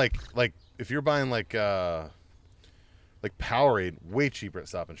buying like Powerade, way cheaper at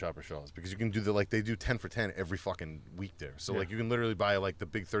Stop and Shop or Shaw's because you can do they do 10 for 10 every fucking week there. So Yeah. like you can literally buy like the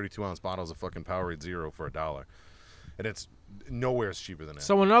big 32-ounce bottles of fucking Powerade Zero for $1, and it's nowhere as cheaper than that.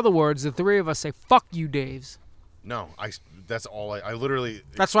 So in other words, the three of us say fuck you, Dave's. No, that's all I literally.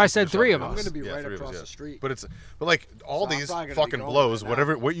 That's why I said exclusively three of shop us. I'm gonna be Yeah, right three of us, across yeah. the street. But like all So I'm these probably gonna be fucking going blows, right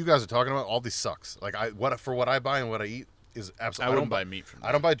now. what you guys are talking about, all these sucks. Like what I buy and what I eat is I absolutely. wouldn't buy meat from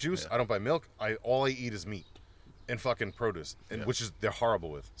I don't buy juice. Yeah. I don't buy milk. All I eat is meat and fucking produce, and Yeah. which is they're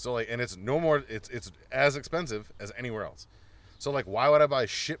horrible with. So like, and it's no more. It's as expensive as anywhere else. So like, why would I buy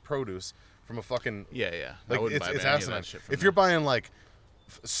shit produce from a fucking Yeah, yeah. I like wouldn't it's buy it's any of asinine. that shit from If there. you're buying like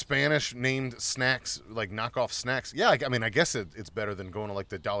Spanish named snacks, like knockoff snacks, yeah, I mean, I guess it's better than going to like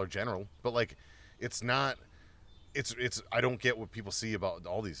the Dollar General, but like, it's not. It's. I don't get what people see about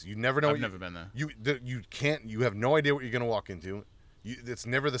all these. You never know. I've what never been there. You can't. You have no idea what you're gonna walk into. It's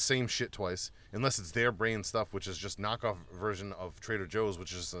never the same shit twice, unless it's their brand stuff, which is just knockoff version of Trader Joe's,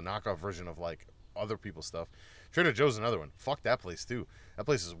 which is a knockoff version of like other people's stuff. Trader Joe's another one. Fuck that place too. That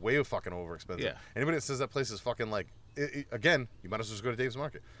place is way fucking over expensive. Yeah. Anybody that says that place is fucking like, again, you might as well just go to Dave's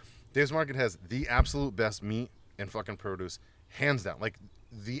Market. Dave's Market has the absolute best meat and fucking produce, hands down. Like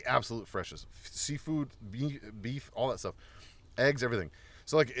the absolute freshest seafood, beef, all that stuff, eggs, everything.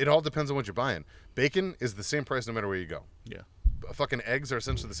 So like it all depends on what you're buying. Bacon is the same price no matter where you go. Yeah. Fucking eggs are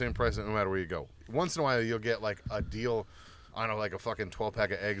essentially the same price no matter where you go. Once in a while you'll get like a deal on like a fucking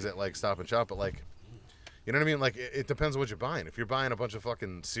 12-pack of eggs at like Stop and Shop, but like, you know what I mean? Like it depends on what you're buying. If you're buying a bunch of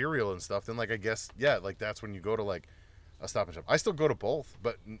fucking cereal and stuff, then like I guess like that's when you go to like a Stop and Shop. I still go to both,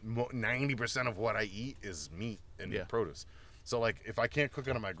 but 90% of what I eat is meat and produce. So like if I can't cook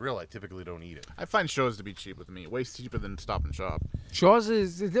it on my grill, I typically don't eat it. I find Shaw's to be cheap with meat, way cheaper than Stop and Shop. Shaw's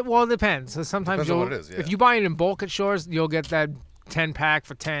it depends. So sometimes Depends on what it is, yeah. if you buy it in bulk at Shaw's, you'll get that 10-pack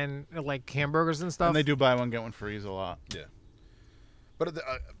for 10 like hamburgers and stuff. And they do buy one get one free a lot. Yeah.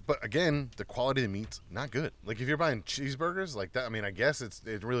 But again, the quality of the meat's not good. Like if you're buying cheeseburgers like that, I mean, I guess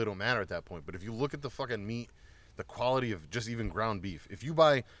it really don't matter at that point. But if you look at the fucking meat, the quality of just even ground beef, if you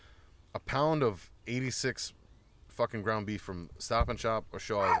buy a pound of 86 fucking ground beef from Stop and Shop or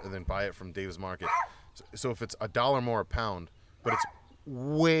Shaw's and then buy it from Dave's Market, so if it's $1 more a pound, but it's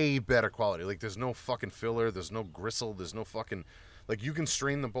way better quality. Like there's no fucking filler, there's no gristle, there's no fucking, like you can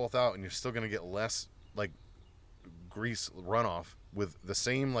strain them both out and you're still gonna get less like grease runoff with the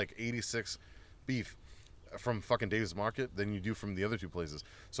same like 86 beef from fucking Dave's Market than you do from the other two places.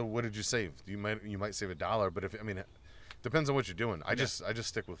 So what did you save? You might save $1, but if I mean, it depends on what you're doing. I just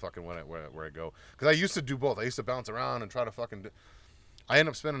stick with fucking where I go, because I used to do both. I used to bounce around and try to fucking. I end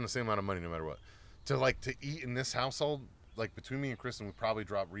up spending the same amount of money no matter what. To eat in this household, like between me and Kristen, we probably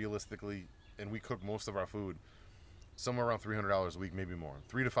drop realistically, and we cook most of our food somewhere around $300 a week, maybe more.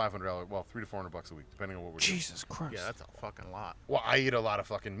 $300 to $500, well, $300 to $400 a week, depending on what we're doing. Jesus Christ. Yeah, that's a fucking lot. Well, I eat a lot of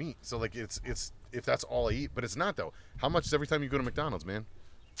fucking meat, so like it's if that's all I eat, but it's not though. How much is every time you go to McDonald's, man?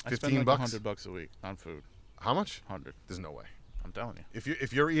 I spend like $100 a week on food. How much? 100. There's no way. I'm telling you.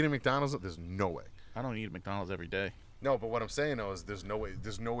 If you're eating McDonald's, there's no way. I don't eat McDonald's every day. No, but what I'm saying though is there's no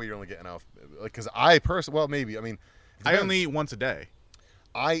way you're only getting out. Like, because I personally, well, maybe. I mean, it I depends. only eat once a day.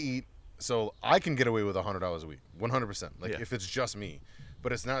 I eat, so I can get away with $100 a week, 100%. Like Yeah. if it's just me,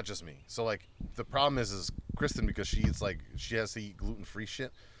 but it's not just me. So like the problem is Kristen, because she eats like she has to eat gluten-free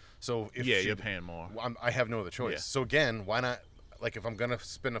shit. So if You're paying more. I have no other choice. Yeah. So again, why not? Like if I'm gonna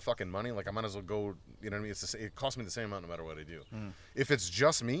spend the fucking money, like I might as well go. You know what I mean? It costs me the same amount no matter what I do. If it's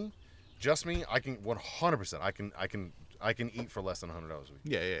just me, I can 100%. I can eat for less than $100 a week.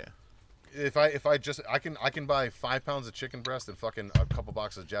 Yeah. If I can buy 5 pounds of chicken breast and fucking a couple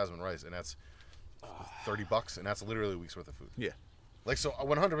boxes of jasmine rice, and that's $30, and that's literally a week's worth of food. Yeah. Like, so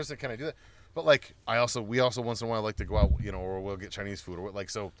 100% can I do that? But like we also once in a while like to go out, you know, or we'll get Chinese food or like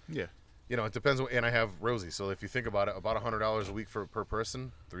so. Yeah. You know, it depends. And I have Rosie, so if you think about it, about $100 a week per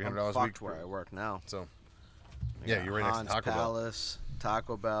person, $300 a week. Where I work now. So yeah, you're right next to Hans Taco Bell. Palace,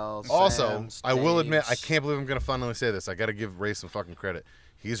 Taco Bell. Also, Sam's, I will admit, I Dave's. can't believe I'm gonna finally say this. I got to give Ray some fucking credit.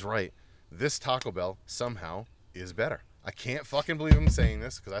 He's right. This Taco Bell somehow is better. I can't fucking believe him saying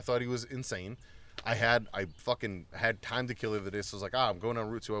this because I thought he was insane. I fucking had time to kill the other day, so I was like, I'm going on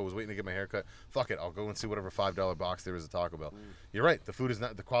Route 2. I was waiting to get my hair cut. Fuck it, I'll go and see whatever $5 box there is at Taco Bell. You're right. The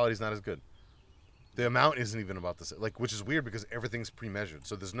quality is not as good. The amount isn't even about the same, like, which is weird because everything's pre-measured.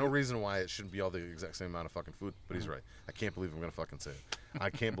 So there's no reason why it shouldn't be all the exact same amount of fucking food. But he's right. I can't believe I'm gonna fucking say it. I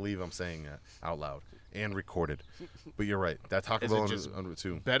can't believe I'm saying that out loud and recorded. But you're right. That Taco Is Bell it just on Route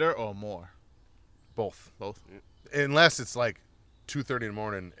 2, better or more? both. Both. Unless it's like 2:30 in the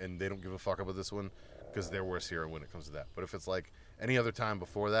morning and they don't give a fuck about this one because they're worse here when it comes to that. But if it's like any other time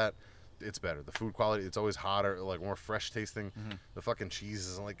before that, it's better. The food quality, it's always hotter, like more fresh tasting. The fucking cheese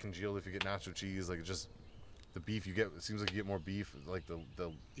isn't like congealed if you get nacho cheese. Like, it's just the beef you get. It seems like you get more beef. Like the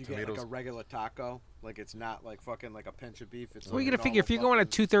You tomatoes. get like a regular taco. Like it's not like fucking like a pinch of beef. It's Well, like you a gotta figure if you're normal going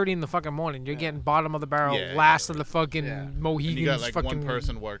at fucking- 2:30 in the fucking morning, you're getting bottom of the barrel, Yeah, last yeah. of the fucking Yeah. Mohegans. And you got like fucking, one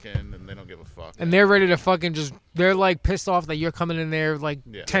person working and they don't give a fuck. and they're ready to fucking just. They're like pissed off that you're coming in there like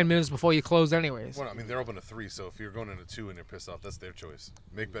Yeah. 10 minutes before you close, anyways. Well, I mean, they're open to 3, so if you're going into 2 and they're pissed off, that's their choice.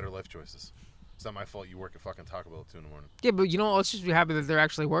 Make better life choices. It's not my fault you work at fucking Taco Bell at 2 in the morning. Yeah, but you know, let's just be happy that they're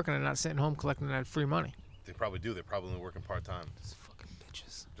actually working and not sitting home collecting that free money. They probably do. They're probably only working part-time. These fucking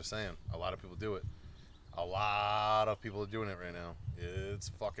bitches. Just saying. A lot of people do it. A lot of people are doing it right now. It's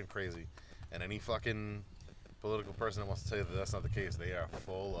fucking crazy. And any fucking political person that wants to tell you that that's not the case, they are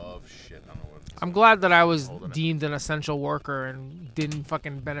full of shit. I don't know what. I'm glad that I was Holding it. deemed an essential worker and didn't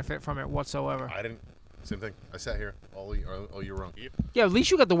fucking benefit from it whatsoever. I didn't. Same thing. I sat here all year wrong. Yeah, at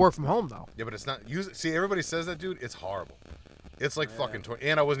least you got to work from home though. Yeah, but it's not. See, everybody says that, dude. It's horrible. It's like fucking.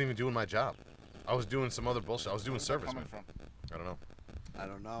 And I wasn't even doing my job. I was doing some other bullshit. I was doing service, Coming man. from? I don't know. I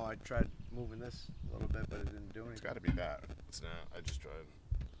don't know. I tried moving this a little bit, but it didn't do It's anything. got to be that. It's not. I just tried.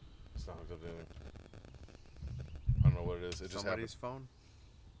 It's not hooked up to anything. I don't know what it is. It just happened. Somebody's phone.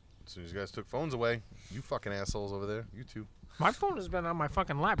 As soon as you guys took phones away, you fucking assholes over there. You two. My phone has been on my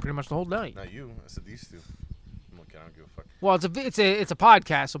fucking lap pretty much the whole day. Not you. I said these two. I'm okay. I don't give a fuck. Well, it's a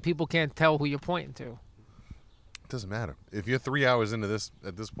podcast, so people can't tell who you're pointing to. It doesn't matter. If you're 3 hours into this,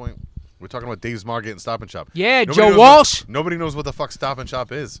 at this point, we're talking about Dave's Market and Stop and Shop. Yeah, Nobody Joe knows Walsh. Nobody knows what the fuck Stop and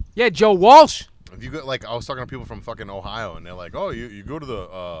Shop is. Yeah, Joe Walsh. If you go, like, I was talking to people from fucking Ohio, and they're like, "Oh, you go to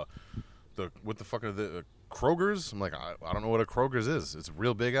the what the fuck are the Kroger's?" I'm like, I don't know what a Kroger's is. It's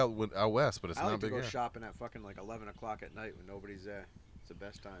real big out west, but it's I not like to big go here. shopping at fucking like 11 o'clock at night when nobody's there. It's the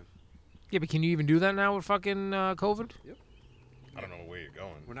best time. Yeah, but can you even do that now with fucking COVID? I don't know where you're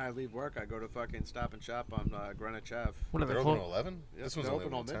going. When I leave work, I go to fucking Stop and Shop on Greenwich Ave. What are They're they open called? at 11. Yeah, This one's they're only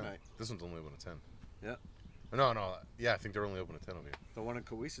open open till at 10. midnight. This one's only open at 10. Yeah. No. Yeah, I think they're only open at 10 over here. The one in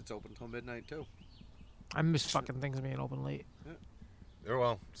Coese's open till midnight too. I miss fucking things being open late.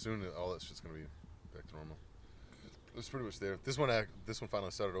 Well, soon all that shit's gonna be back to normal. It's pretty much there. This one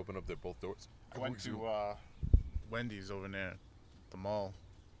finally started to open up their both doors. I went to Wendy's over near the mall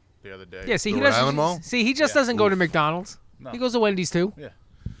the other day. Yeah, see, The he Rhode doesn't. Island Mall? See, he just Yeah. doesn't go to McDonald's. No. He goes to Wendy's too.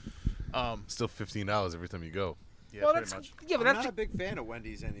 Still $15 every time you go. Yeah, Well, pretty that's much. yeah, but I'm that's not a big fan of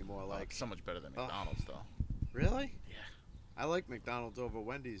Wendy's anymore. Oh, Like, it's so much better than Ugh. McDonald's, though. really? Yeah. I like McDonald's over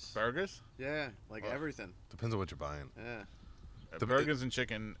Wendy's. Burgers? Yeah, like Ugh. everything. Depends on what you're buying. Yeah. The- Burgers and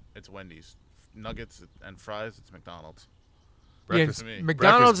chicken, it's Wendy's. Nuggets and fries, it's McDonald's. Breakfast, to me.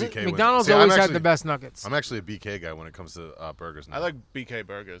 McDonald's. Breakfast BK wins. McDonald's See, I'm always had actually- the best nuggets. I'm actually a BK guy when it comes to burgers now. I like BK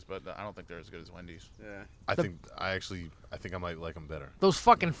burgers, but I don't think they're as good as Wendy's. Yeah. I think I might like them better. Those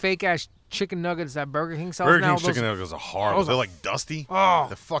fucking fake ass chicken nuggets that Burger King sells Burger now. King's chicken nuggets are horrible. those They're are like dusty. Oh,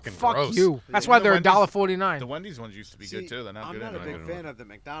 They're fucking fuck gross. you. That's You why know, they're Wendy's- $1.49. The Wendy's ones used to be good, too. They're not I'm good not a anymore. big fan of the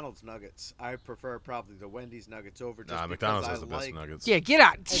McDonald's nuggets. I prefer probably the Wendy's nuggets over just Nah, because McDonald's I has the best like. nuggets. Yeah, get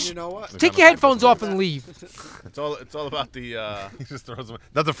out. And you know what? Take your headphones off and leave. It's all about the He just throws them.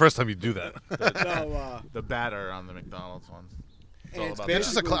 Not the first time you do that. No, the batter on the McDonald's ones. It's And all it's about It's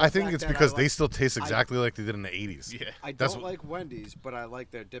that. just a. Basically, I the think fact it's that I because they like- still taste exactly like they did in the 80s. Yeah, I That's don't what- like Wendy's, but I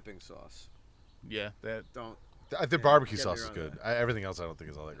like their dipping sauce. yeah. That Don't. Their barbecue get me sauce is wrong good. there. Everything else I don't think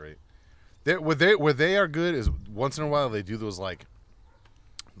is all that great. Where they are good is once in a while they do those like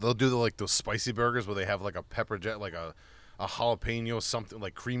they'll do those spicy burgers where they have like a pepper jet like a jalapeno something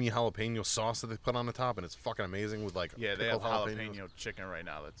like creamy jalapeno sauce that they put on the top and it's fucking amazing with like yeah, they have pickled jalapenos. jalapeno chicken right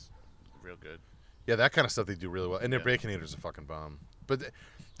now. That's real good. Yeah, that kind of stuff they do really well. And their Yeah. baconators are fucking bomb. But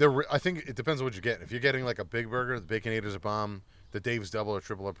I think it depends on what you get. If you're getting like a big burger, the baconators are bomb. The Dave's double or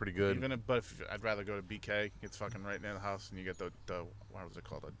triple are pretty good. But if I'd rather go to BK. It's fucking right near the house, and you get the what was it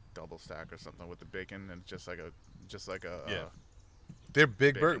called, a double stack or something with the bacon, and it's just like a Yeah. Their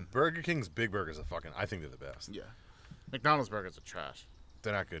bacon. Burger King's big burgers are fucking. I think they're the best. yeah. McDonald's burgers are trash.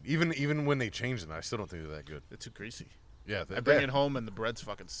 They're not good. Even when they change them, I still don't think they're that good. They're too greasy. Yeah, I bring it home and the bread's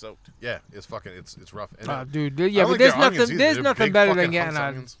fucking soaked. Yeah, it's fucking it's rough. And Dude, I yeah, don't but like there's their onions nothing. either. There's They're nothing big better than fucking getting hunks a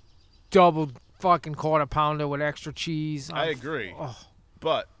onions. double fucking quarter pounder with extra cheese. I agree, Oh,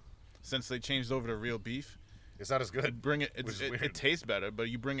 but since they changed over to real beef, It's not as good. it bring it. Which is It weird. tastes better, but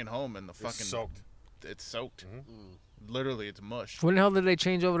you bring it home and the It's fucking soaked It's soaked. Mm-hmm. Literally, it's mush. when the hell did they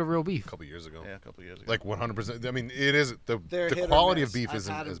change over to real beef? a couple years ago. Yeah, a couple years ago. Like 100%. I mean, it is the They're hit or quality of miss. beef I've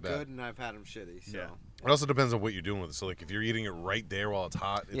isn't had as them bad. good and I've had them shitty. So. Yeah. It also depends on what you're doing with it. So like if you're eating it right there while it's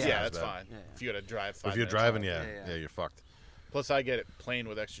hot, it's yeah, not as that's bad. fine. Yeah. If you got to drive 5 If you're minutes driving, home. yeah, Yeah, yeah. you're fucked. Plus, I get it plain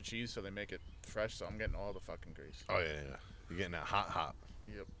with extra cheese, so they make it fresh. So I'm getting all the fucking grease. Oh yeah. You're getting that hot.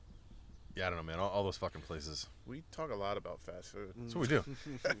 Yep. Yeah, I don't know, man. All those fucking places. We talk a lot about fast food. That's what we do.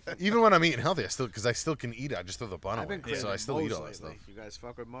 Even when I'm eating healthy, because I still can eat it. I just throw the bun I've been away, craving so I still eat Moe's all that stuff. lately. You guys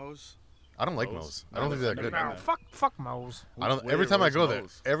fuck with Moe's? I don't like Moe's? Moe's. I don't think they're that good. Never No, been there. fuck Moe's. I don't. Where- Every time I where's go there,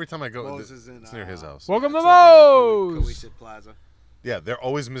 Moe's? every time I go, Moe's is in, it's near his house. Welcome to It's over in Moe's. Coesit Plaza. Yeah, they're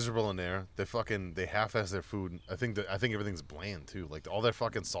always miserable in there. They half-ass their food. I think everything's bland too. Like all their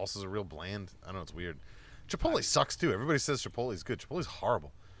fucking salsas are real bland. I don't know, it's weird. Chipotle sucks too. Everybody says Chipotle's good. Chipotle's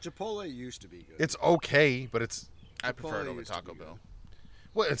horrible. Chipotle used to be good. It's okay, but it's I prefer it Chipotle over used to Taco be Bell.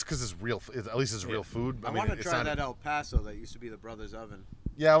 well, it's because it's real. At least it's real food. I mean, want to it's try not- that El Paso that used to be the Brothers Oven.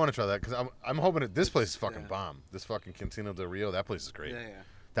 Yeah, I want to try that because I'm hoping that this place is fucking yeah. bomb. This fucking Cantina del Rio, that place is great. Yeah, yeah.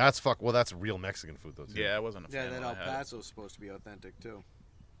 That's that's real Mexican food though too. Yeah, I wasn't a Yeah, fan that when El I had it. Paso is supposed to be authentic too.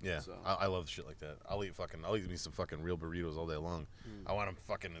 Yeah, So- I love shit like that. I'll eat me some fucking real burritos all day long. I want them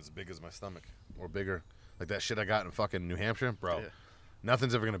fucking as big as my stomach or bigger, like that shit I got in fucking New Hampshire, bro. Yeah.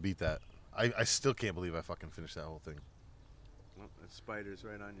 Nothing's ever gonna beat that. I still can't believe I fucking finished that whole thing. Oh, that spider's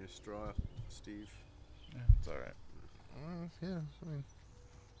right on your straw, Steve. Yeah, it's all right. Yeah, I mean,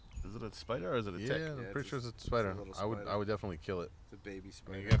 Is it a spider or is it a yeah, tick? I'm Yeah, pretty sure it's it's a spider. little I would spider. definitely kill it. It's a baby I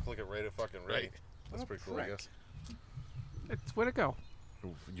spider. mean, you gotta flick it right at fucking Ray. Right. That's Oh, pretty cool, I prick. guess. It's where'd it go?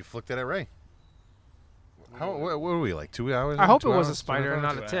 You flicked it at Ray. How? What are we like? 2 hours? I hope it 2 was a hours? spider and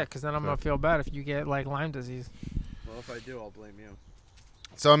 25? not a tick, because then I'm gonna feel bad if you get like Lyme disease. Well, if I do, I'll blame you.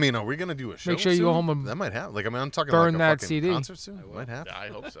 So I mean, are we gonna do a show? Make sure you go soon? home and that might happen. Like I mean, I'm talking burn like a that fucking CD. concert soon. I It will. might happen. Yeah, I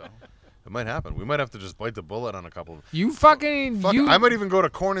hope so. It might happen. We might have to just bite the bullet on a couple. You fucking Fuck, you. I might even go to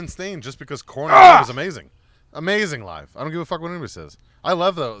Korn and Stain just because Korn live is amazing. Amazing live. I don't give a fuck what anybody says. I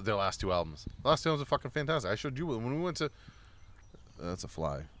love their last 2 albums. The last 2 albums are fucking fantastic. I showed you when we went to. That's a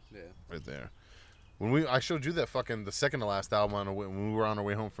fly Yeah. right there. I showed you that fucking the second to last album when we were on our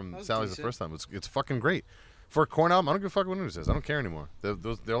way home from That was Sally's the decent. first time. It's fucking great. For a Korn album, I don't give a fuck what anybody says. I don't care anymore.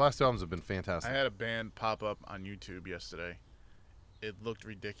 Their last 2 albums have been fantastic. I had a band pop up on YouTube yesterday. It looked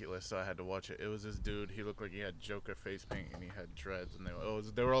ridiculous, so I had to watch it. It was this dude. He looked like he had Joker face paint and he had dreads, and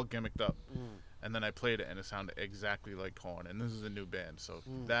they were all gimmicked up. And then I played it, and it sounded exactly like Korn. And this is a new band, so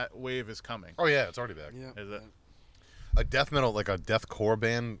that wave is coming. Oh yeah, it's already back. Yeah. Is it? A death metal, like a deathcore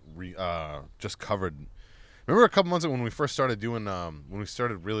band, just covered. Remember a couple months ago when we first started doing, when we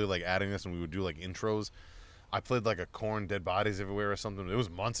started really like adding this, and we would do like intros. I played like a Korn Dead Bodies Everywhere or something. It was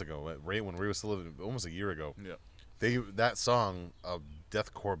months ago, when Ray was still living, almost a year ago. Yeah. That song, a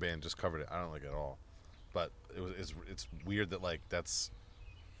deathcore band just covered it. I don't like it at all, but it's weird that like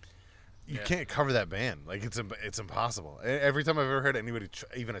you Yeah. can't cover that band. Like it's impossible. Every time I've ever heard anybody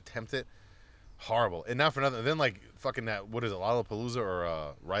even attempt it, horrible. And not for nothing. Then like fucking that, what is it, Lollapalooza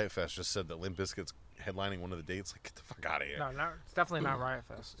or Riot Fest just said that Limp Bizkit's headlining one of the dates. Like, get the fuck out of here. No, it's definitely not Riot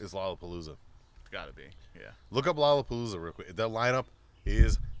Fest. It's Lollapalooza. It's got to be. Yeah. Look up Lollapalooza real quick. That lineup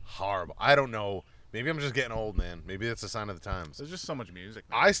is horrible. I don't know. Maybe I'm just getting old, man. Maybe that's a sign of the times. There's just so much music.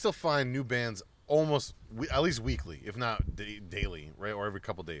 Now. I still find new bands almost at least weekly, if not daily, right, or every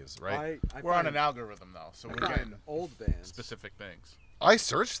couple days, right? I We're on find- an algorithm though, so I we're find getting old bands. specific things. I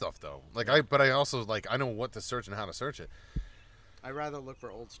search stuff though, but I also I know what to search and how to search it. I rather look for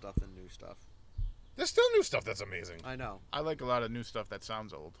old stuff than new stuff. There's still new stuff that's amazing. I know. I like a lot of new stuff that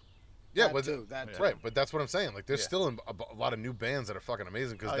sounds old. Yeah, That but too, that yeah. too. right, but that's what I'm saying. Like, there's Yeah. still a lot of new bands that are fucking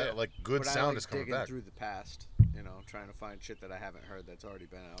amazing because Oh, that yeah. like good But I sound like is coming digging back. through the past, trying to find shit that I haven't heard that's already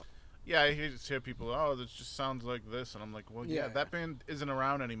been out. Yeah, I just hear people, oh, this just sounds like this, and I'm like, well, yeah, Yeah. that band isn't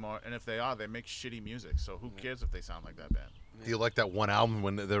around anymore, and if they are, they make shitty music, so who cares if they sound like that band? Do you like that one album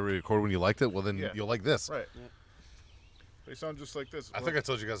when they recorded when you liked it? Well, then Yeah. you'll like this. Right. Yeah. They sound just like this. I think I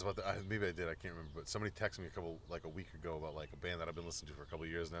told you guys about that. Maybe I did. I can't remember. But somebody texted me a week ago about like a band that I've been listening to for a couple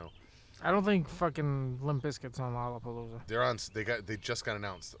of years now. I don't think fucking Limp Bizkit's on Lollapalooza. They're on. They just got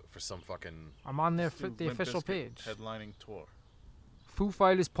announced for some fucking. I'm on their Limp the official Bizkit page. headlining tour. Foo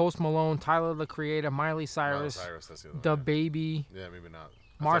Fighters, Post Malone, Tyler the Creator, Miley Miley Cyrus, Cyrus, that's the other The one, Baby, yeah, maybe not.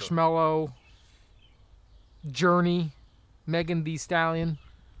 I thought it- Marshmello, Journey, Megan Thee Stallion.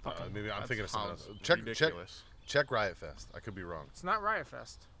 maybe I'm That thinking of something sounds else. Check ridiculous. Riot Fest. I could be wrong. It's not Riot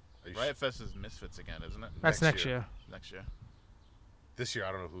Fest. Are you Riot Fest is Misfits again, isn't it? That's Next next year. Next year. This year,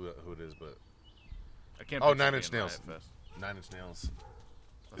 I don't know who it is, but I can't. Oh, picture Nine it Inch being Nails. Riot Fest. Nine Inch Nails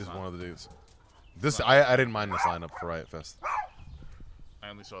That's is not- one of the dudes. I didn't mind this lineup for Riot Fest. I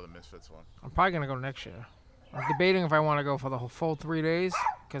only saw the Misfits one. I'm probably gonna go next year. I'm debating if I want to go for the whole full 3 days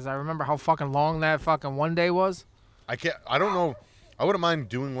because I remember how fucking long that fucking one day was. I don't know. I wouldn't mind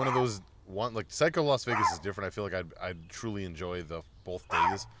doing one of those. Like Psycho Las Vegas is different. I feel like I'd truly enjoy the both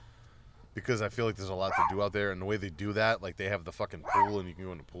days because I feel like there's a lot to do out there, and the way they do that, like they have the fucking pool, and you can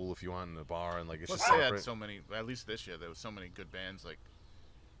go in the pool if you want in the bar, and like it's Plus, just they had separate. so many. At least this year, there was so many good bands. Like,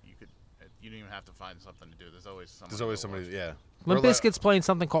 you didn't even have to find something to do. There's always somebody. There's always to somebody. watch. Yeah. Limp Or like- Bizkit's playing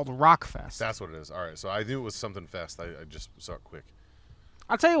something called Rock Fest. That's what it is. All right. So I knew it was something fest. I just saw it quick.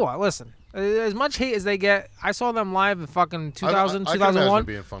 I'll tell you what. Listen, as much hate as they get, I saw them live in fucking 2000, I can imagine 2001. it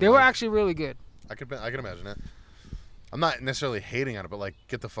being fun They were live. actually really good. I can imagine that. I'm not necessarily hating on it, but like,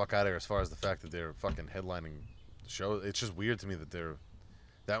 get the fuck out of here. As far as the fact that they're fucking headlining the show, it's just weird to me that they're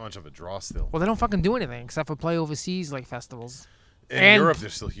that much of a draw still. Well, they don't fucking do anything except for play overseas like festivals. In and- Europe, they're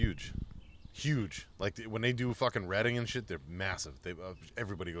still huge, huge. Like when they do fucking Reading and shit, they're massive.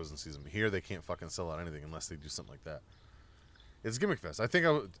 Everybody goes and sees them. Here, they can't fucking sell out anything unless they do something like that. It's Gimmick Fest. I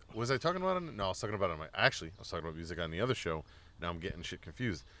think was I talking about it? No, I was talking about it on I was talking about music on the other show. Now I'm getting shit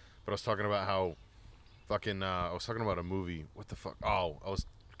confused. But I was talking about how fucking I was talking about a movie. What the fuck? Oh, I was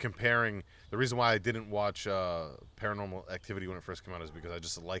comparing. The reason why I didn't watch Paranormal Activity when it first came out is because I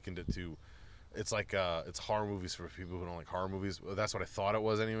just likened it to. It's like it's horror movies for people who don't like horror movies. Well, that's what I thought it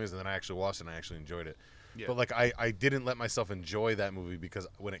was, anyways. And then I actually watched it and I actually enjoyed it. Yeah. But like I didn't let myself enjoy that movie because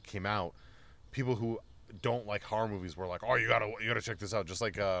when it came out, people who don't like horror movies were like, oh, you gotta check this out. Just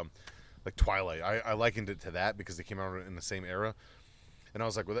like Twilight. I likened it to that because they came out in the same era. And I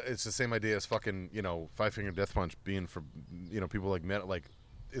was like, well, it's the same idea as fucking, Five Finger Death Punch being for, people like metal. Like,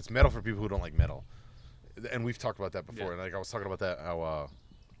 it's metal for people who don't like metal. And we've talked about that before. Yeah. And like I was talking about that,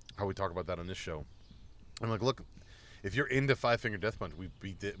 how we talk about that on this show. I'm like, look, if you're into Five Finger Death Punch, we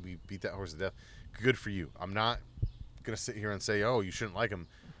beat that horse to death. Good for you. I'm not gonna sit here and say, oh, you shouldn't like him.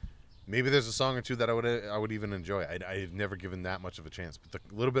 Maybe there's a song or two that I would even enjoy. I've never given that much of a chance. But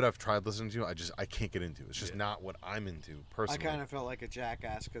the little bit I've tried listening to, I can't get into. It's just not what I'm into personally. I kind of felt like a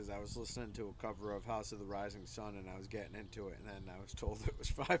jackass because I was listening to a cover of House of the Rising Sun and I was getting into it, and then I was told it was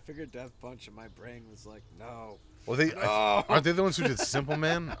Five Finger Death Punch, and my brain was like, no. Well, aren't they the ones who did Simple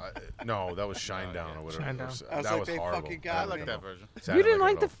Man? No, that was Shinedown or whatever. Shinedown. I was That like, was they horrible. fucking got I me. like that version. You didn't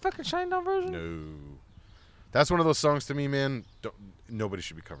like it the at fucking Shinedown version? all. No. That's one of those songs to me, man. Nobody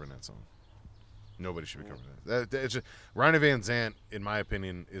should be covering that song. Nobody should be covering that. It's just, Ryan Van Zant, in my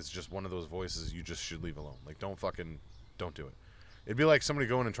opinion, is just one of those voices you just should leave alone. Like, don't do it. It'd be like somebody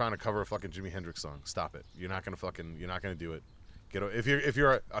going and trying to cover a fucking Jimi Hendrix song. Stop it. You're not gonna do it. If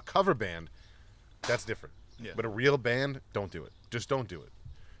you're a cover band, that's different. Yeah. But a real band, don't do it. Just don't do it.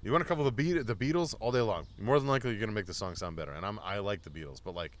 You want to cover the Beatles all day long. More than likely, you're gonna make the song sound better. And I like the Beatles,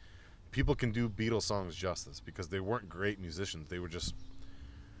 but like, people can do Beatles songs justice because they weren't great musicians. They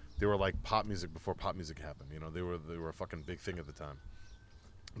were like pop music before pop music happened. They were a fucking big thing at the time.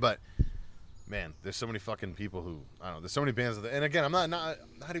 But man, there's so many fucking people who I don't know. There's so many bands and again, I'm not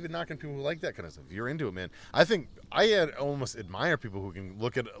even knocking people who like that kind of stuff. If you're into it, man. I think almost admire people who can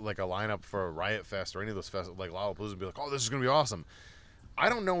look at like a lineup for a Riot Fest or any of those festivals like Lollapalooza and be like, oh, this is gonna be awesome. I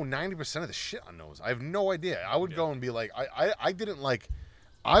don't know 90% of the shit on those. I have no idea. I would go and be like, I didn't like.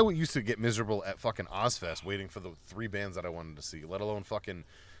 I used to get miserable at fucking Ozfest waiting for the 3 bands that I wanted to see, let alone fucking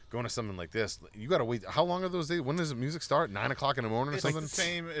going to something like this. You gotta wait. How long are those days? When does the music start? 9 o'clock in the morning or It's something? like the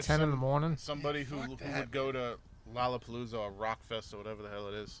same if 10 in the morning. somebody who would go to Lollapalooza or Rockfest or whatever the hell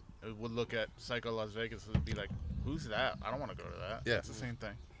it is, would look at Psycho Las Vegas and be like, who's that? I don't want to go to that. Yeah. It's the same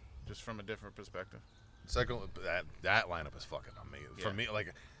thing, just from a different perspective. Psycho, that lineup is fucking amazing. For Yeah. me,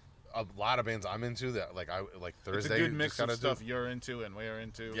 like a lot of bands I'm into that like Thursday. It's a good mix just gotta of stuff you're into and we're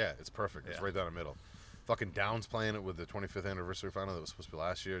into. Yeah, it's perfect. It's Yeah. right down the middle. Fucking Down's playing it with the 25th anniversary final that was supposed to be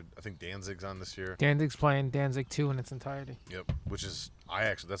last year. I think Danzig's on this year. Danzig's playing Danzig 2 in its entirety. Yep, which is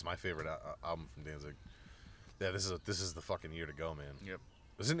that's my favorite album from Danzig. Yeah, this is the fucking year to go, man. Yep.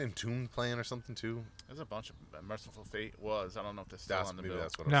 Isn't Entombed playing or something too? There's a bunch of Merciful Fate was. I don't know if they're still on the bill.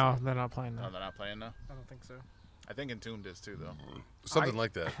 That's what I'm No, saying. they're not playing No, that. they're not playing now. I don't think so. I think Entombed is too, though. Something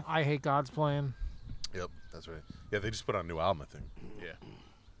like that. I Hate God's playing. Yep, that's right. Yeah, they just put out a new album, I think. Yeah.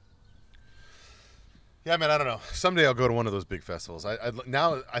 Yeah, man, I don't know. Someday I'll go to one of those big festivals.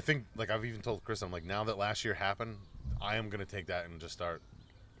 Now I think, like I've even told Chris, I'm like, now that last year happened, I am gonna take that and just start.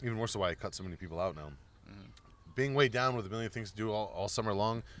 Even more so, why I cut so many people out now. Mm-hmm. Being way down with a million things to do all summer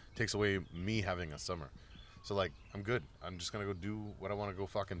long takes away me having a summer. So like, I'm good. I'm just gonna go do what I want to go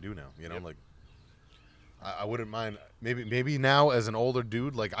fucking do now. Yep. Like, I wouldn't mind. Maybe now as an older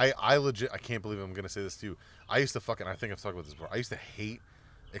dude, like I legit, I can't believe I'm gonna say this to you. I used to fucking, I think I've talked about this before. I used to hate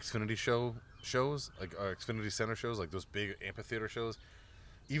Xfinity shows, like Xfinity Center shows, like those big amphitheater shows.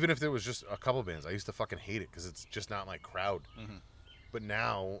 Even if there was just a couple bands, I used to fucking hate it because it's just not my crowd. Mm-hmm. But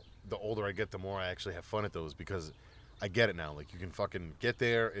now, the older I get, the more I actually have fun at those because I get it now. Like, you can fucking get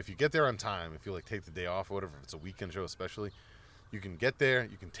there. If you get there on time, if you, like, take the day off or whatever, if it's a weekend show especially, you can get there,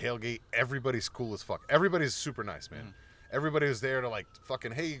 you can tailgate. Everybody's cool as fuck. Everybody's super nice, man. Mm-hmm. Everybody's there to, like,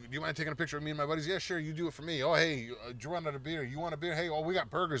 fucking, hey, do you mind taking a picture of me and my buddies? Yeah, sure, you do it for me. Oh, hey, do you want a beer? You want a beer? Hey, oh, we got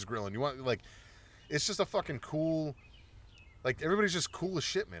burgers grilling. You want, like, it's just a fucking cool... Like, everybody's just cool as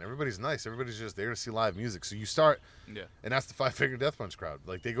shit, man. Everybody's nice. Everybody's just there to see live music. So you start, Yeah. and that's the Five Finger Death Punch crowd.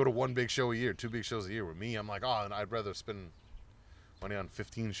 Like, they go to one big show a year, 2 big shows a year. With me, I'm like, oh, and I'd rather spend money on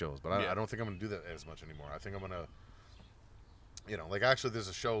 15 shows. But I don't think I'm going to do that as much anymore. I think I'm going to, you know, like, actually, there's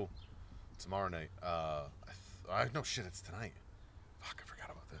a show tomorrow night. No, shit, it's tonight. Fuck, I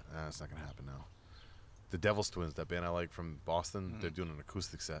forgot about that. Nah, it's not going to happen now. The Devil's Twins, that band I like from Boston, they're doing an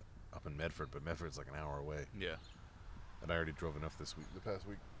acoustic set up in Medford, but Medford's like an hour away. Yeah. And I already drove enough the past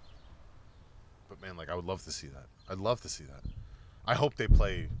week. But man, like, I would love to see that. I'd love to see that. I hope they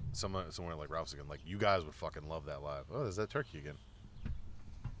play somewhere like Ralph's again. Like, you guys would fucking love that live. Oh, there's that turkey again.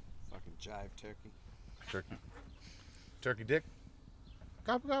 Fucking jive turkey. Turkey dick.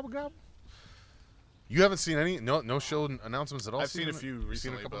 Gobble, gobble, gobble. You haven't seen any no show announcements at all? I've seen a Steven? few You seen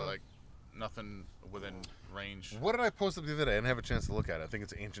recently, couple but of like nothing within range. What did I post up the other day? I didn't have a chance to look at it. I think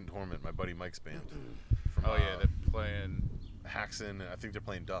it's Ancient Torment, my buddy Mike's band. From, Oh yeah, they're playing Haxon. I think they're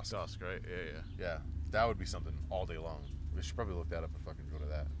playing Dusk. Dusk, right? Yeah. Yeah, that would be something all day long. We should probably look that up and fucking go to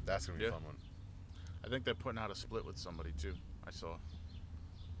that. That's gonna be a Yeah. fun one. I think they're putting out a split with somebody too. I saw.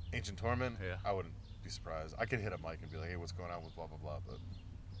 Ancient Torment. Yeah. I wouldn't be surprised. I could hit up Mike and be like, "Hey, what's going on with blah blah blah?" But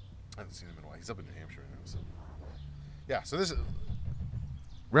I haven't seen him in a while. He's up in New Hampshire right now. So yeah. So this is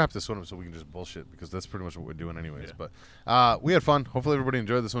wrap this one up so we can just bullshit because that's pretty much what we're doing anyways. Yeah. But we had fun. Hopefully everybody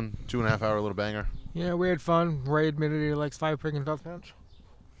enjoyed this one. 2.5 hour little banger. Yeah, we had fun. Ray admitted he likes Five Freaking Death Punch.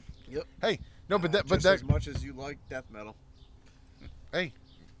 Hey, no, but that, Just as much as you like death metal. hey,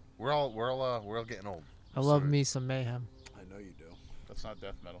 we're all getting old. I love So- me some mayhem. I know you do. That's not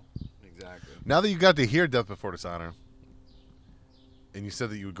death metal. Exactly. Now that you got to hear Death Before Dishonor, and you said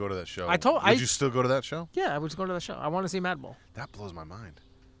that you would go to that show, would you still go to that show? Yeah, I was going to the show. I want to see Madball. That blows my mind.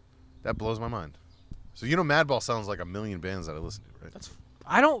 That blows my mind. So Madball sounds like a million bands that I listen to, right?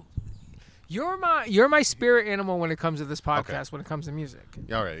 I don't. You're my spirit animal when it comes to this podcast. When it comes to music.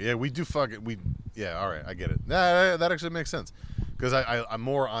 Yeah, all right. Yeah, we do yeah, all right. I get it. That actually makes sense. Because I'm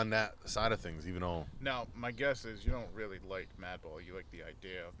more on that side of things, even though... Now, my guess is you don't really like Madball. You like the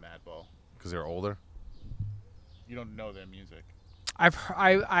idea of Madball. Because they're older? You don't know their music.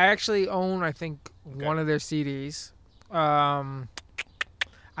 I actually own, I think, one of their CDs.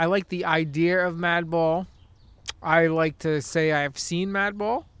 I like the idea of Madball. I like to say I've seen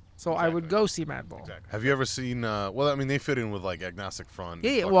Madball, so I would go see Madball. Exactly. Have you ever seen... well, I mean, they fit in with, like, Agnostic Front.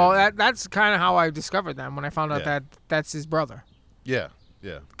 Yeah, fucking- well, that's kind of how I discovered them when I found out Yeah. that that's his brother. Yeah,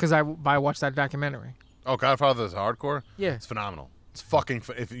 yeah. Because I watched that documentary. Oh, Godfather's Hardcore? Yeah. It's phenomenal. It's fucking...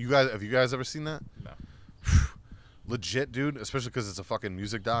 Have you guys ever seen that? No. Legit, dude, especially because it's a fucking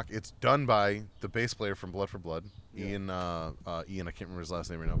music doc. It's done by the bass player from Blood for Blood, Ian. I can't remember his last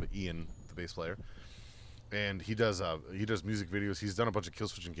name right now, but Ian, the bass player, and he does music videos. He's done a bunch of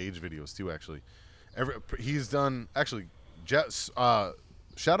Killswitch Engage videos too. Actually, he's done actually.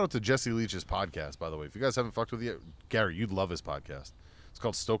 Shout out to Jesse Leach's podcast, by the way. If you guys haven't fucked with it yet, Gary, you'd love his podcast. It's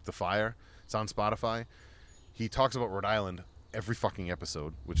called Stoke the Fire. It's on Spotify. He talks about Rhode Island every fucking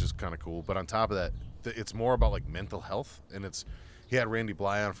episode, which is kind of cool. But on top of that, it's more about like mental health, and he had Randy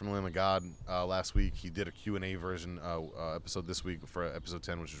Bly on from Lamb of God last week. He did a Q&A version episode this week for episode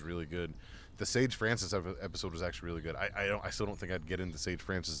 10, which is really good. The Sage Francis episode was actually really good. I still don't think I'd get into Sage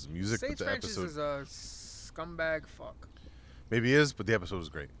Francis' music, Sage but the Francis episode is a scumbag fuck. maybe he is, but the episode was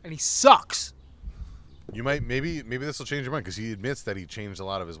great. And he sucks. You might maybe this will change your mind because he admits that he changed a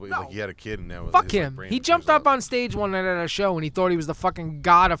lot of his way. No. Like he had a kid and now Fuck his, like, him. brain He changed jumped a up lot. on stage one night at a show and he thought he was the fucking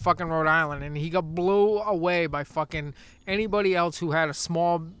god of fucking Rhode Island, and he got blew away by fucking anybody else who had a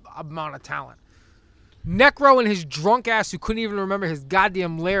small amount of talent. Necro and his drunk ass who couldn't even remember his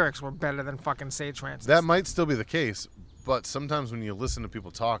goddamn lyrics were better than fucking Sage Francis. That might still be the case, but sometimes when you listen to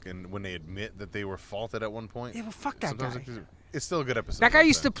people talk and when they admit that they were faulted at one point, Yeah, but fuck that sometimes guy. it's still a good episode. That guy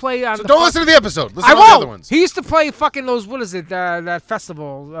used to play on So the don't fuck- listen to the episode. Listen I to all the other won't. ones. He used to play fucking those. What is it? That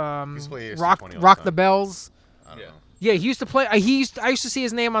festival. used to play ASC Rock 20 all the Rock time. the Bells. I don't Yeah. know. Yeah, he used to play. I used to see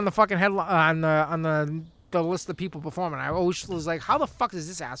his name on the fucking headline on the list of people performing. I always was like, how the fuck does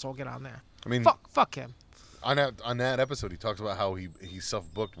this asshole get on there? I mean, Fuck him. on that episode, he talks about how he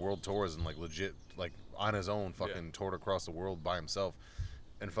self-booked world tours and like legit like on his own fucking toured across the world by himself,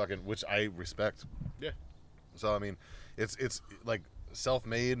 and fucking which I respect. Yeah. So I mean, it's like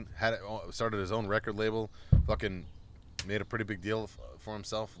self-made. Started his own record label. Fucking made a pretty big deal for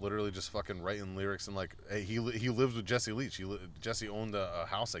himself. Literally just fucking writing lyrics and like hey, he lived with Jesse Leach. Jesse owned a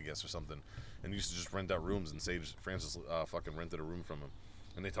house, I guess, or something, and used to just rent out rooms. And Sage Francis fucking rented a room from him,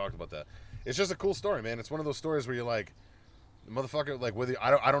 and they talked about that. It's just a cool story, man. It's one of those stories where you're like, motherfucker, like whether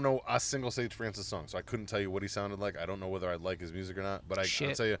I don't know a single Sage Francis song, so I couldn't tell you what he sounded like. I don't know whether I'd like his music or not, but I'll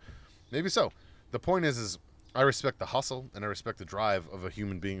Shit. tell you, maybe so. The point is I respect the hustle and I respect the drive of a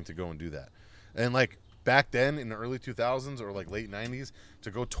human being to go and do that. And like back then in the early 2000s or like late 90s, to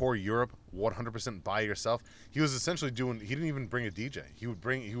go tour Europe 100% by yourself, he was essentially he didn't even bring a DJ. He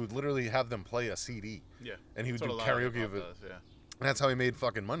would literally have them play a CD. Yeah. And he would That's do what a lot karaoke hip of it. hop does, yeah. And that's how he made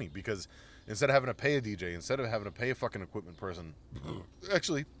fucking money, because instead of having to pay a DJ, instead of having to pay a fucking equipment person,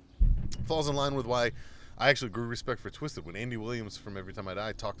 actually falls in line with why I actually grew respect for Twisted. When Andy Williams from Every Time I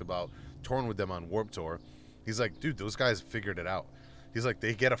Die talked about touring with them on Warped Tour, he's like, dude, those guys figured it out. He's like,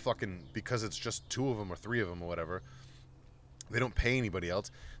 they get a fucking, because it's just 2 of them or 3 of them or whatever, they don't pay anybody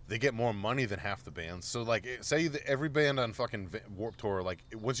else. They get more money than half the bands. So like, say that every band on fucking Warped Tour, like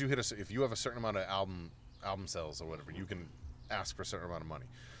once you hit if you have a certain amount of album sales or whatever, you can ask for a certain amount of money.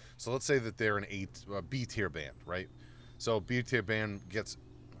 So let's say that they're an B tier band, right? So B tier band gets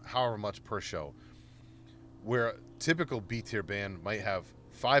however much per show. Where a typical B-tier band might have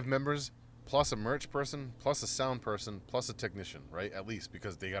 5 members plus a merch person plus a sound person plus a technician, right? At least,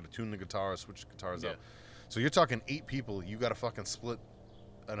 because they got to tune the guitar, switch guitars up. So you're talking 8 people. You got to fucking split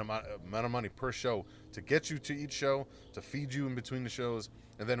an amount of money per show to get you to each show, to feed you in between the shows,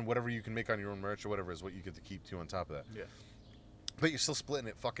 and then whatever you can make on your own merch or whatever is what you get to keep too on top of that. Yeah. But you're still splitting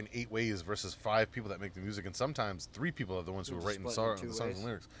it fucking 8 ways versus 5 people that make the music, and sometimes 3 people are the ones who are writing the songs and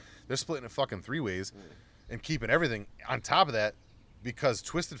lyrics. They're splitting it fucking 3 ways and keeping everything. On top of that, because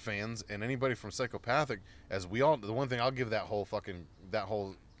Twisted fans and anybody from Psychopathic, as we all, the one thing I'll give that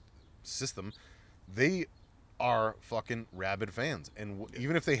whole system, they are fucking rabid fans, and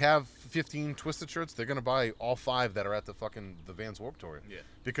even if they have 15 Twisted shirts, they're gonna buy all 5 that are at the Vans Warped Tour. Yeah.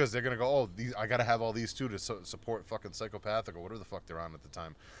 Because they're gonna go, oh, I gotta have all these too to support fucking Psychopathic or whatever the fuck they're on at the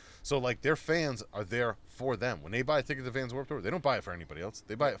time. So like their fans are there for them. When they buy a ticket to Vans Warped Tour, they don't buy it for anybody else.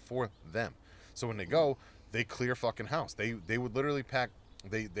 They buy it for them. So when they go, they clear fucking house. They would literally pack.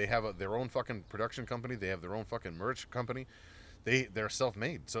 They have their own fucking production company. They have their own fucking merch company. They're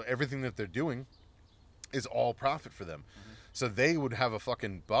self-made. So everything that they're doing is all profit for them. So they would have a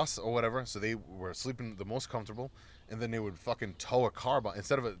fucking bus or whatever, so they were sleeping the most comfortable, and then they would fucking tow a car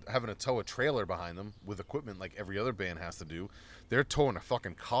instead of having to tow a trailer behind them with equipment like every other band has to do. They're towing a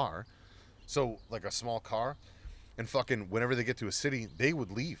fucking car, so like a small car, and fucking whenever they get to a city, they would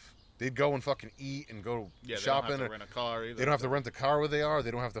leave. They'd go and fucking eat and go shopping. They don't have to rent a car either. They don't have to rent a car where they are.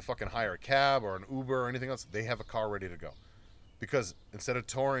 They don't have to fucking hire a cab or an Uber or anything else. They have a car ready to go, because instead of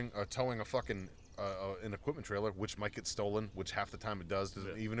towing a fucking an equipment trailer, which might get stolen, which half the time it does,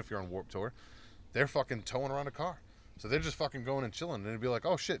 even if you're on Warped Tour, they're fucking towing around a car. So they're just fucking going and chilling, and it'd be like,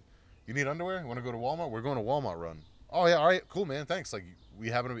 oh shit, you need underwear? You want to go to Walmart? We're going to Walmart run. Oh yeah, all right, cool, man, thanks. Like, we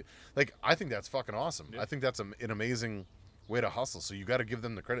happen to be, like, I think that's fucking awesome. I think that's an amazing way to hustle. So you got to give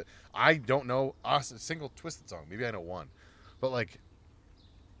them the credit. I don't know a single Twisted song. Maybe I know one, but like,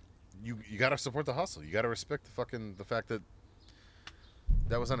 you got to support the hustle. You got to respect the fact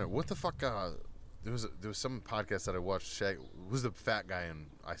that was on it. What the fuck? There was some podcast that I watched. Who's the fat guy in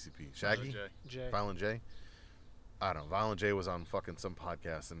ICP? Shaggy? Jay. Violent J? I don't know. Violent J was on fucking some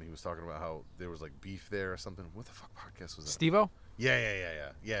podcast, and he was talking about how there was like beef there or something. What the fuck podcast was that? Steve-O? Yeah,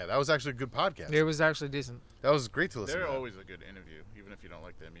 that was actually a good podcast. It was actually decent. That was great to listen to. They're always a good interview, even if you don't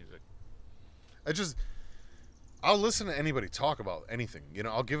like their music. I'll listen to anybody talk about anything. You know,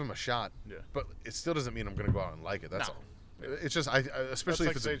 I'll give them a shot. Yeah. But it still doesn't mean I'm going to go out and like it. That's No. all. It's just, especially That's if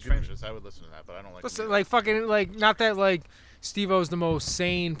like it's Sage Strangers. I would listen to that, but I don't like Listen, the like fucking like not that like Steve-O's the most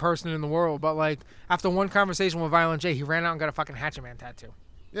sane person in the world, but like after one conversation with Violent J, he ran out and got a fucking Hatchet Man tattoo.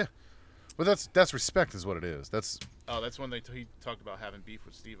 Yeah. But that's respect is what it is. That's when he talked about having beef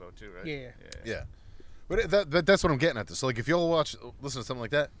with Steve-O too, right? Yeah. But that's what I'm getting at. This. So like, if you'll listen to something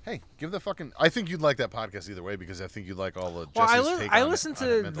like that, hey, give the fucking. I think you'd like that podcast either way, because I think you'd like all the. Well, Jesse's take I on listened on to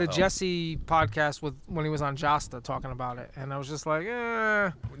mental the health. Jesse podcast when he was on Josta talking about it, and I was just like,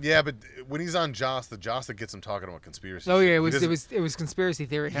 eh. Yeah, but when he's on Josta gets him talking about conspiracy. Oh yeah, shit. it was conspiracy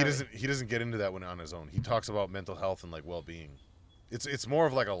theory. He doesn't get into that when on his own. He talks about mental health and like well-being. It's more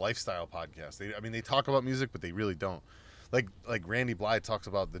of like a lifestyle podcast. They talk about music, but they really don't. Like Randy Blythe talks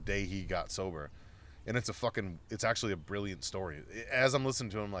about the day he got sober. And it's actually a brilliant story. As I'm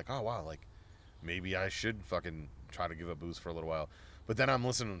listening to him, I'm like, oh, wow, like, maybe I should fucking try to give up booze for a little while. But then I'm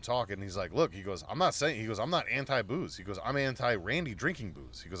listening to him talk, and he's like, look, he goes, I'm not anti-booze. He goes, I'm anti-Randy drinking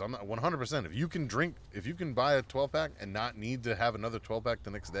booze. He goes, I'm not 100%. If you can buy a 12-pack and not need to have another 12-pack the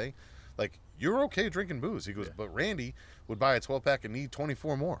next day, like, you're okay drinking booze. He goes, but Randy would buy a 12-pack and need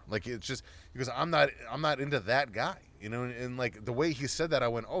 24 more. Like, it's just, he goes, I'm not into that guy. You know, and like the way he said that, I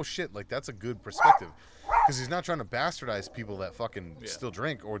went, oh shit, like that's a good perspective, because he's not trying to bastardize people that fucking still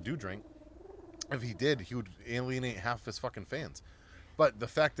drink or do drink. If he did, he would alienate half his fucking fans. But the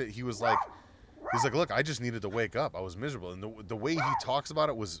fact that he's like, look, I just needed to wake up. I was miserable, and the way he talks about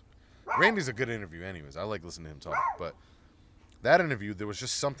it was, Randy's a good interview, anyways. I like listening to him talk, but that interview, there was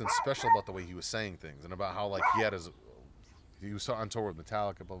just something special about the way he was saying things, and about how like he was on tour with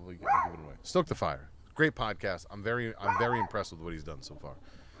Metallica, blah blah blah. Give it away. Stoke the Fire. Great podcast. I'm very impressed with what he's done so far.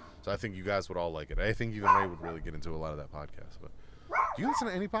 So I think you guys would all like it. I think even Ray would really get into a lot of that podcast. But do you listen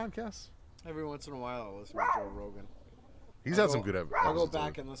to any podcasts? Every once in a while, I'll listen to Joe Rogan. He's had some good episodes. I'll go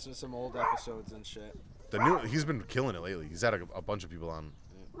back and listen to some old episodes and shit. He's been killing it lately. He's had a bunch of people on.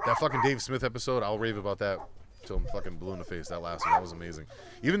 That fucking Dave Smith episode, I'll rave about that till I'm fucking blue in the face. That last one, that was amazing.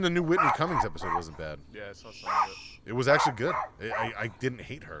 Even the new Whitney Cummings episode wasn't bad. Yeah, I saw some of it. It was actually good. I didn't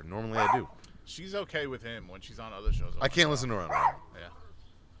hate her. Normally I do. She's okay with him when she's on other shows. I can't listen to her on her own. Yeah.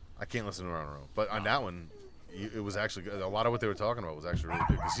 I can't listen to her on her own. But on that one, it was actually good. A lot of what they were talking about was actually really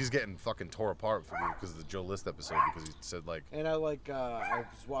good because he's getting fucking tore apart because of the Joe List episode because he said like. And I was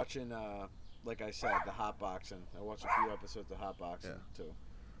watching, like I said, the hot boxing. I watched a few episodes of hot boxing too.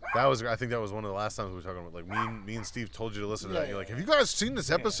 I think that was one of the last times we were talking about, like, me and Steve told you to listen to that. You're like, have you guys seen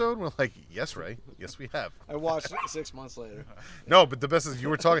this episode? We're like, yes, Ray. Yes, we have. I watched it 6 months later. No, but the best is you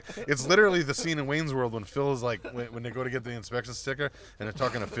were talking. It's literally the scene in Wayne's World when Phil is like, when they go to get the inspection sticker and they're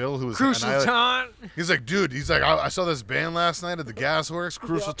talking to Phil, who is Crucial Taunt. He's like, dude, I saw this band last night at the Gasworks,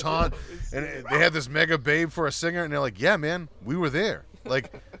 Crucial Taunt, and they had this mega babe for a singer, and they're like, yeah, man, we were there.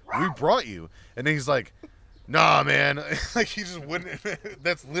 Like, we brought you. And then he's like, nah, man. Like, he just wouldn't.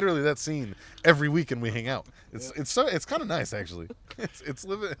 That's literally that scene every weekend we hang out. It's kind of nice, actually. It's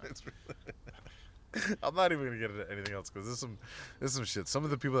living. It's really, I'm not even gonna get into anything else because there's some shit. Some of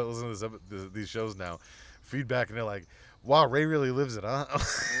the people that listen to these shows now feedback and they're like, wow, Ray really lives it, huh?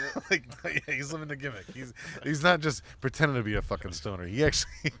 Like, yeah, he's living the gimmick. He's not just pretending to be a fucking stoner. He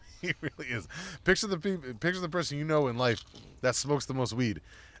actually he really is. Picture the person you know in life that smokes the most weed.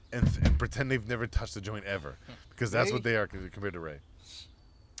 And pretend they've never touched a joint ever. Because that's what they are compared to Ray.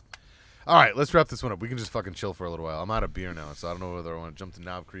 All right, let's wrap this one up. We can just fucking chill for a little while. I'm out of beer now, so I don't know whether I want to jump to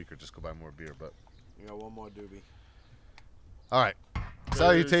Knob Creek or just go buy more beer. But You got one more doobie. all right.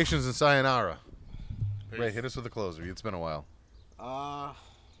 Salutations and sayonara. Ray, hit us with a closer. It's been a while.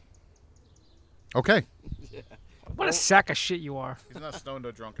 Okay. What a sack of shit you are. He's not stoned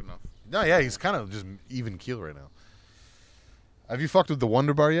or drunk enough. No, yeah, he's kind of just even keel right now. Have you fucked with the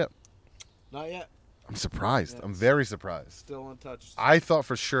Wonder Bar yet? Not yet. I'm surprised. Yeah. I'm very surprised. Still untouched. I thought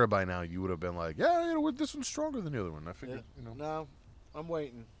for sure by now you would have been like, yeah, you know, this one's stronger than the other one. I figured, No, I'm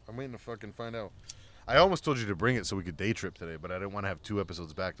waiting. I'm waiting to fucking find out. I almost told you to bring it so we could day trip today, but I didn't want to have 2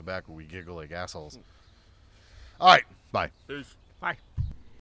 episodes back to back where we giggle like assholes. All right, bye. Peace. Bye.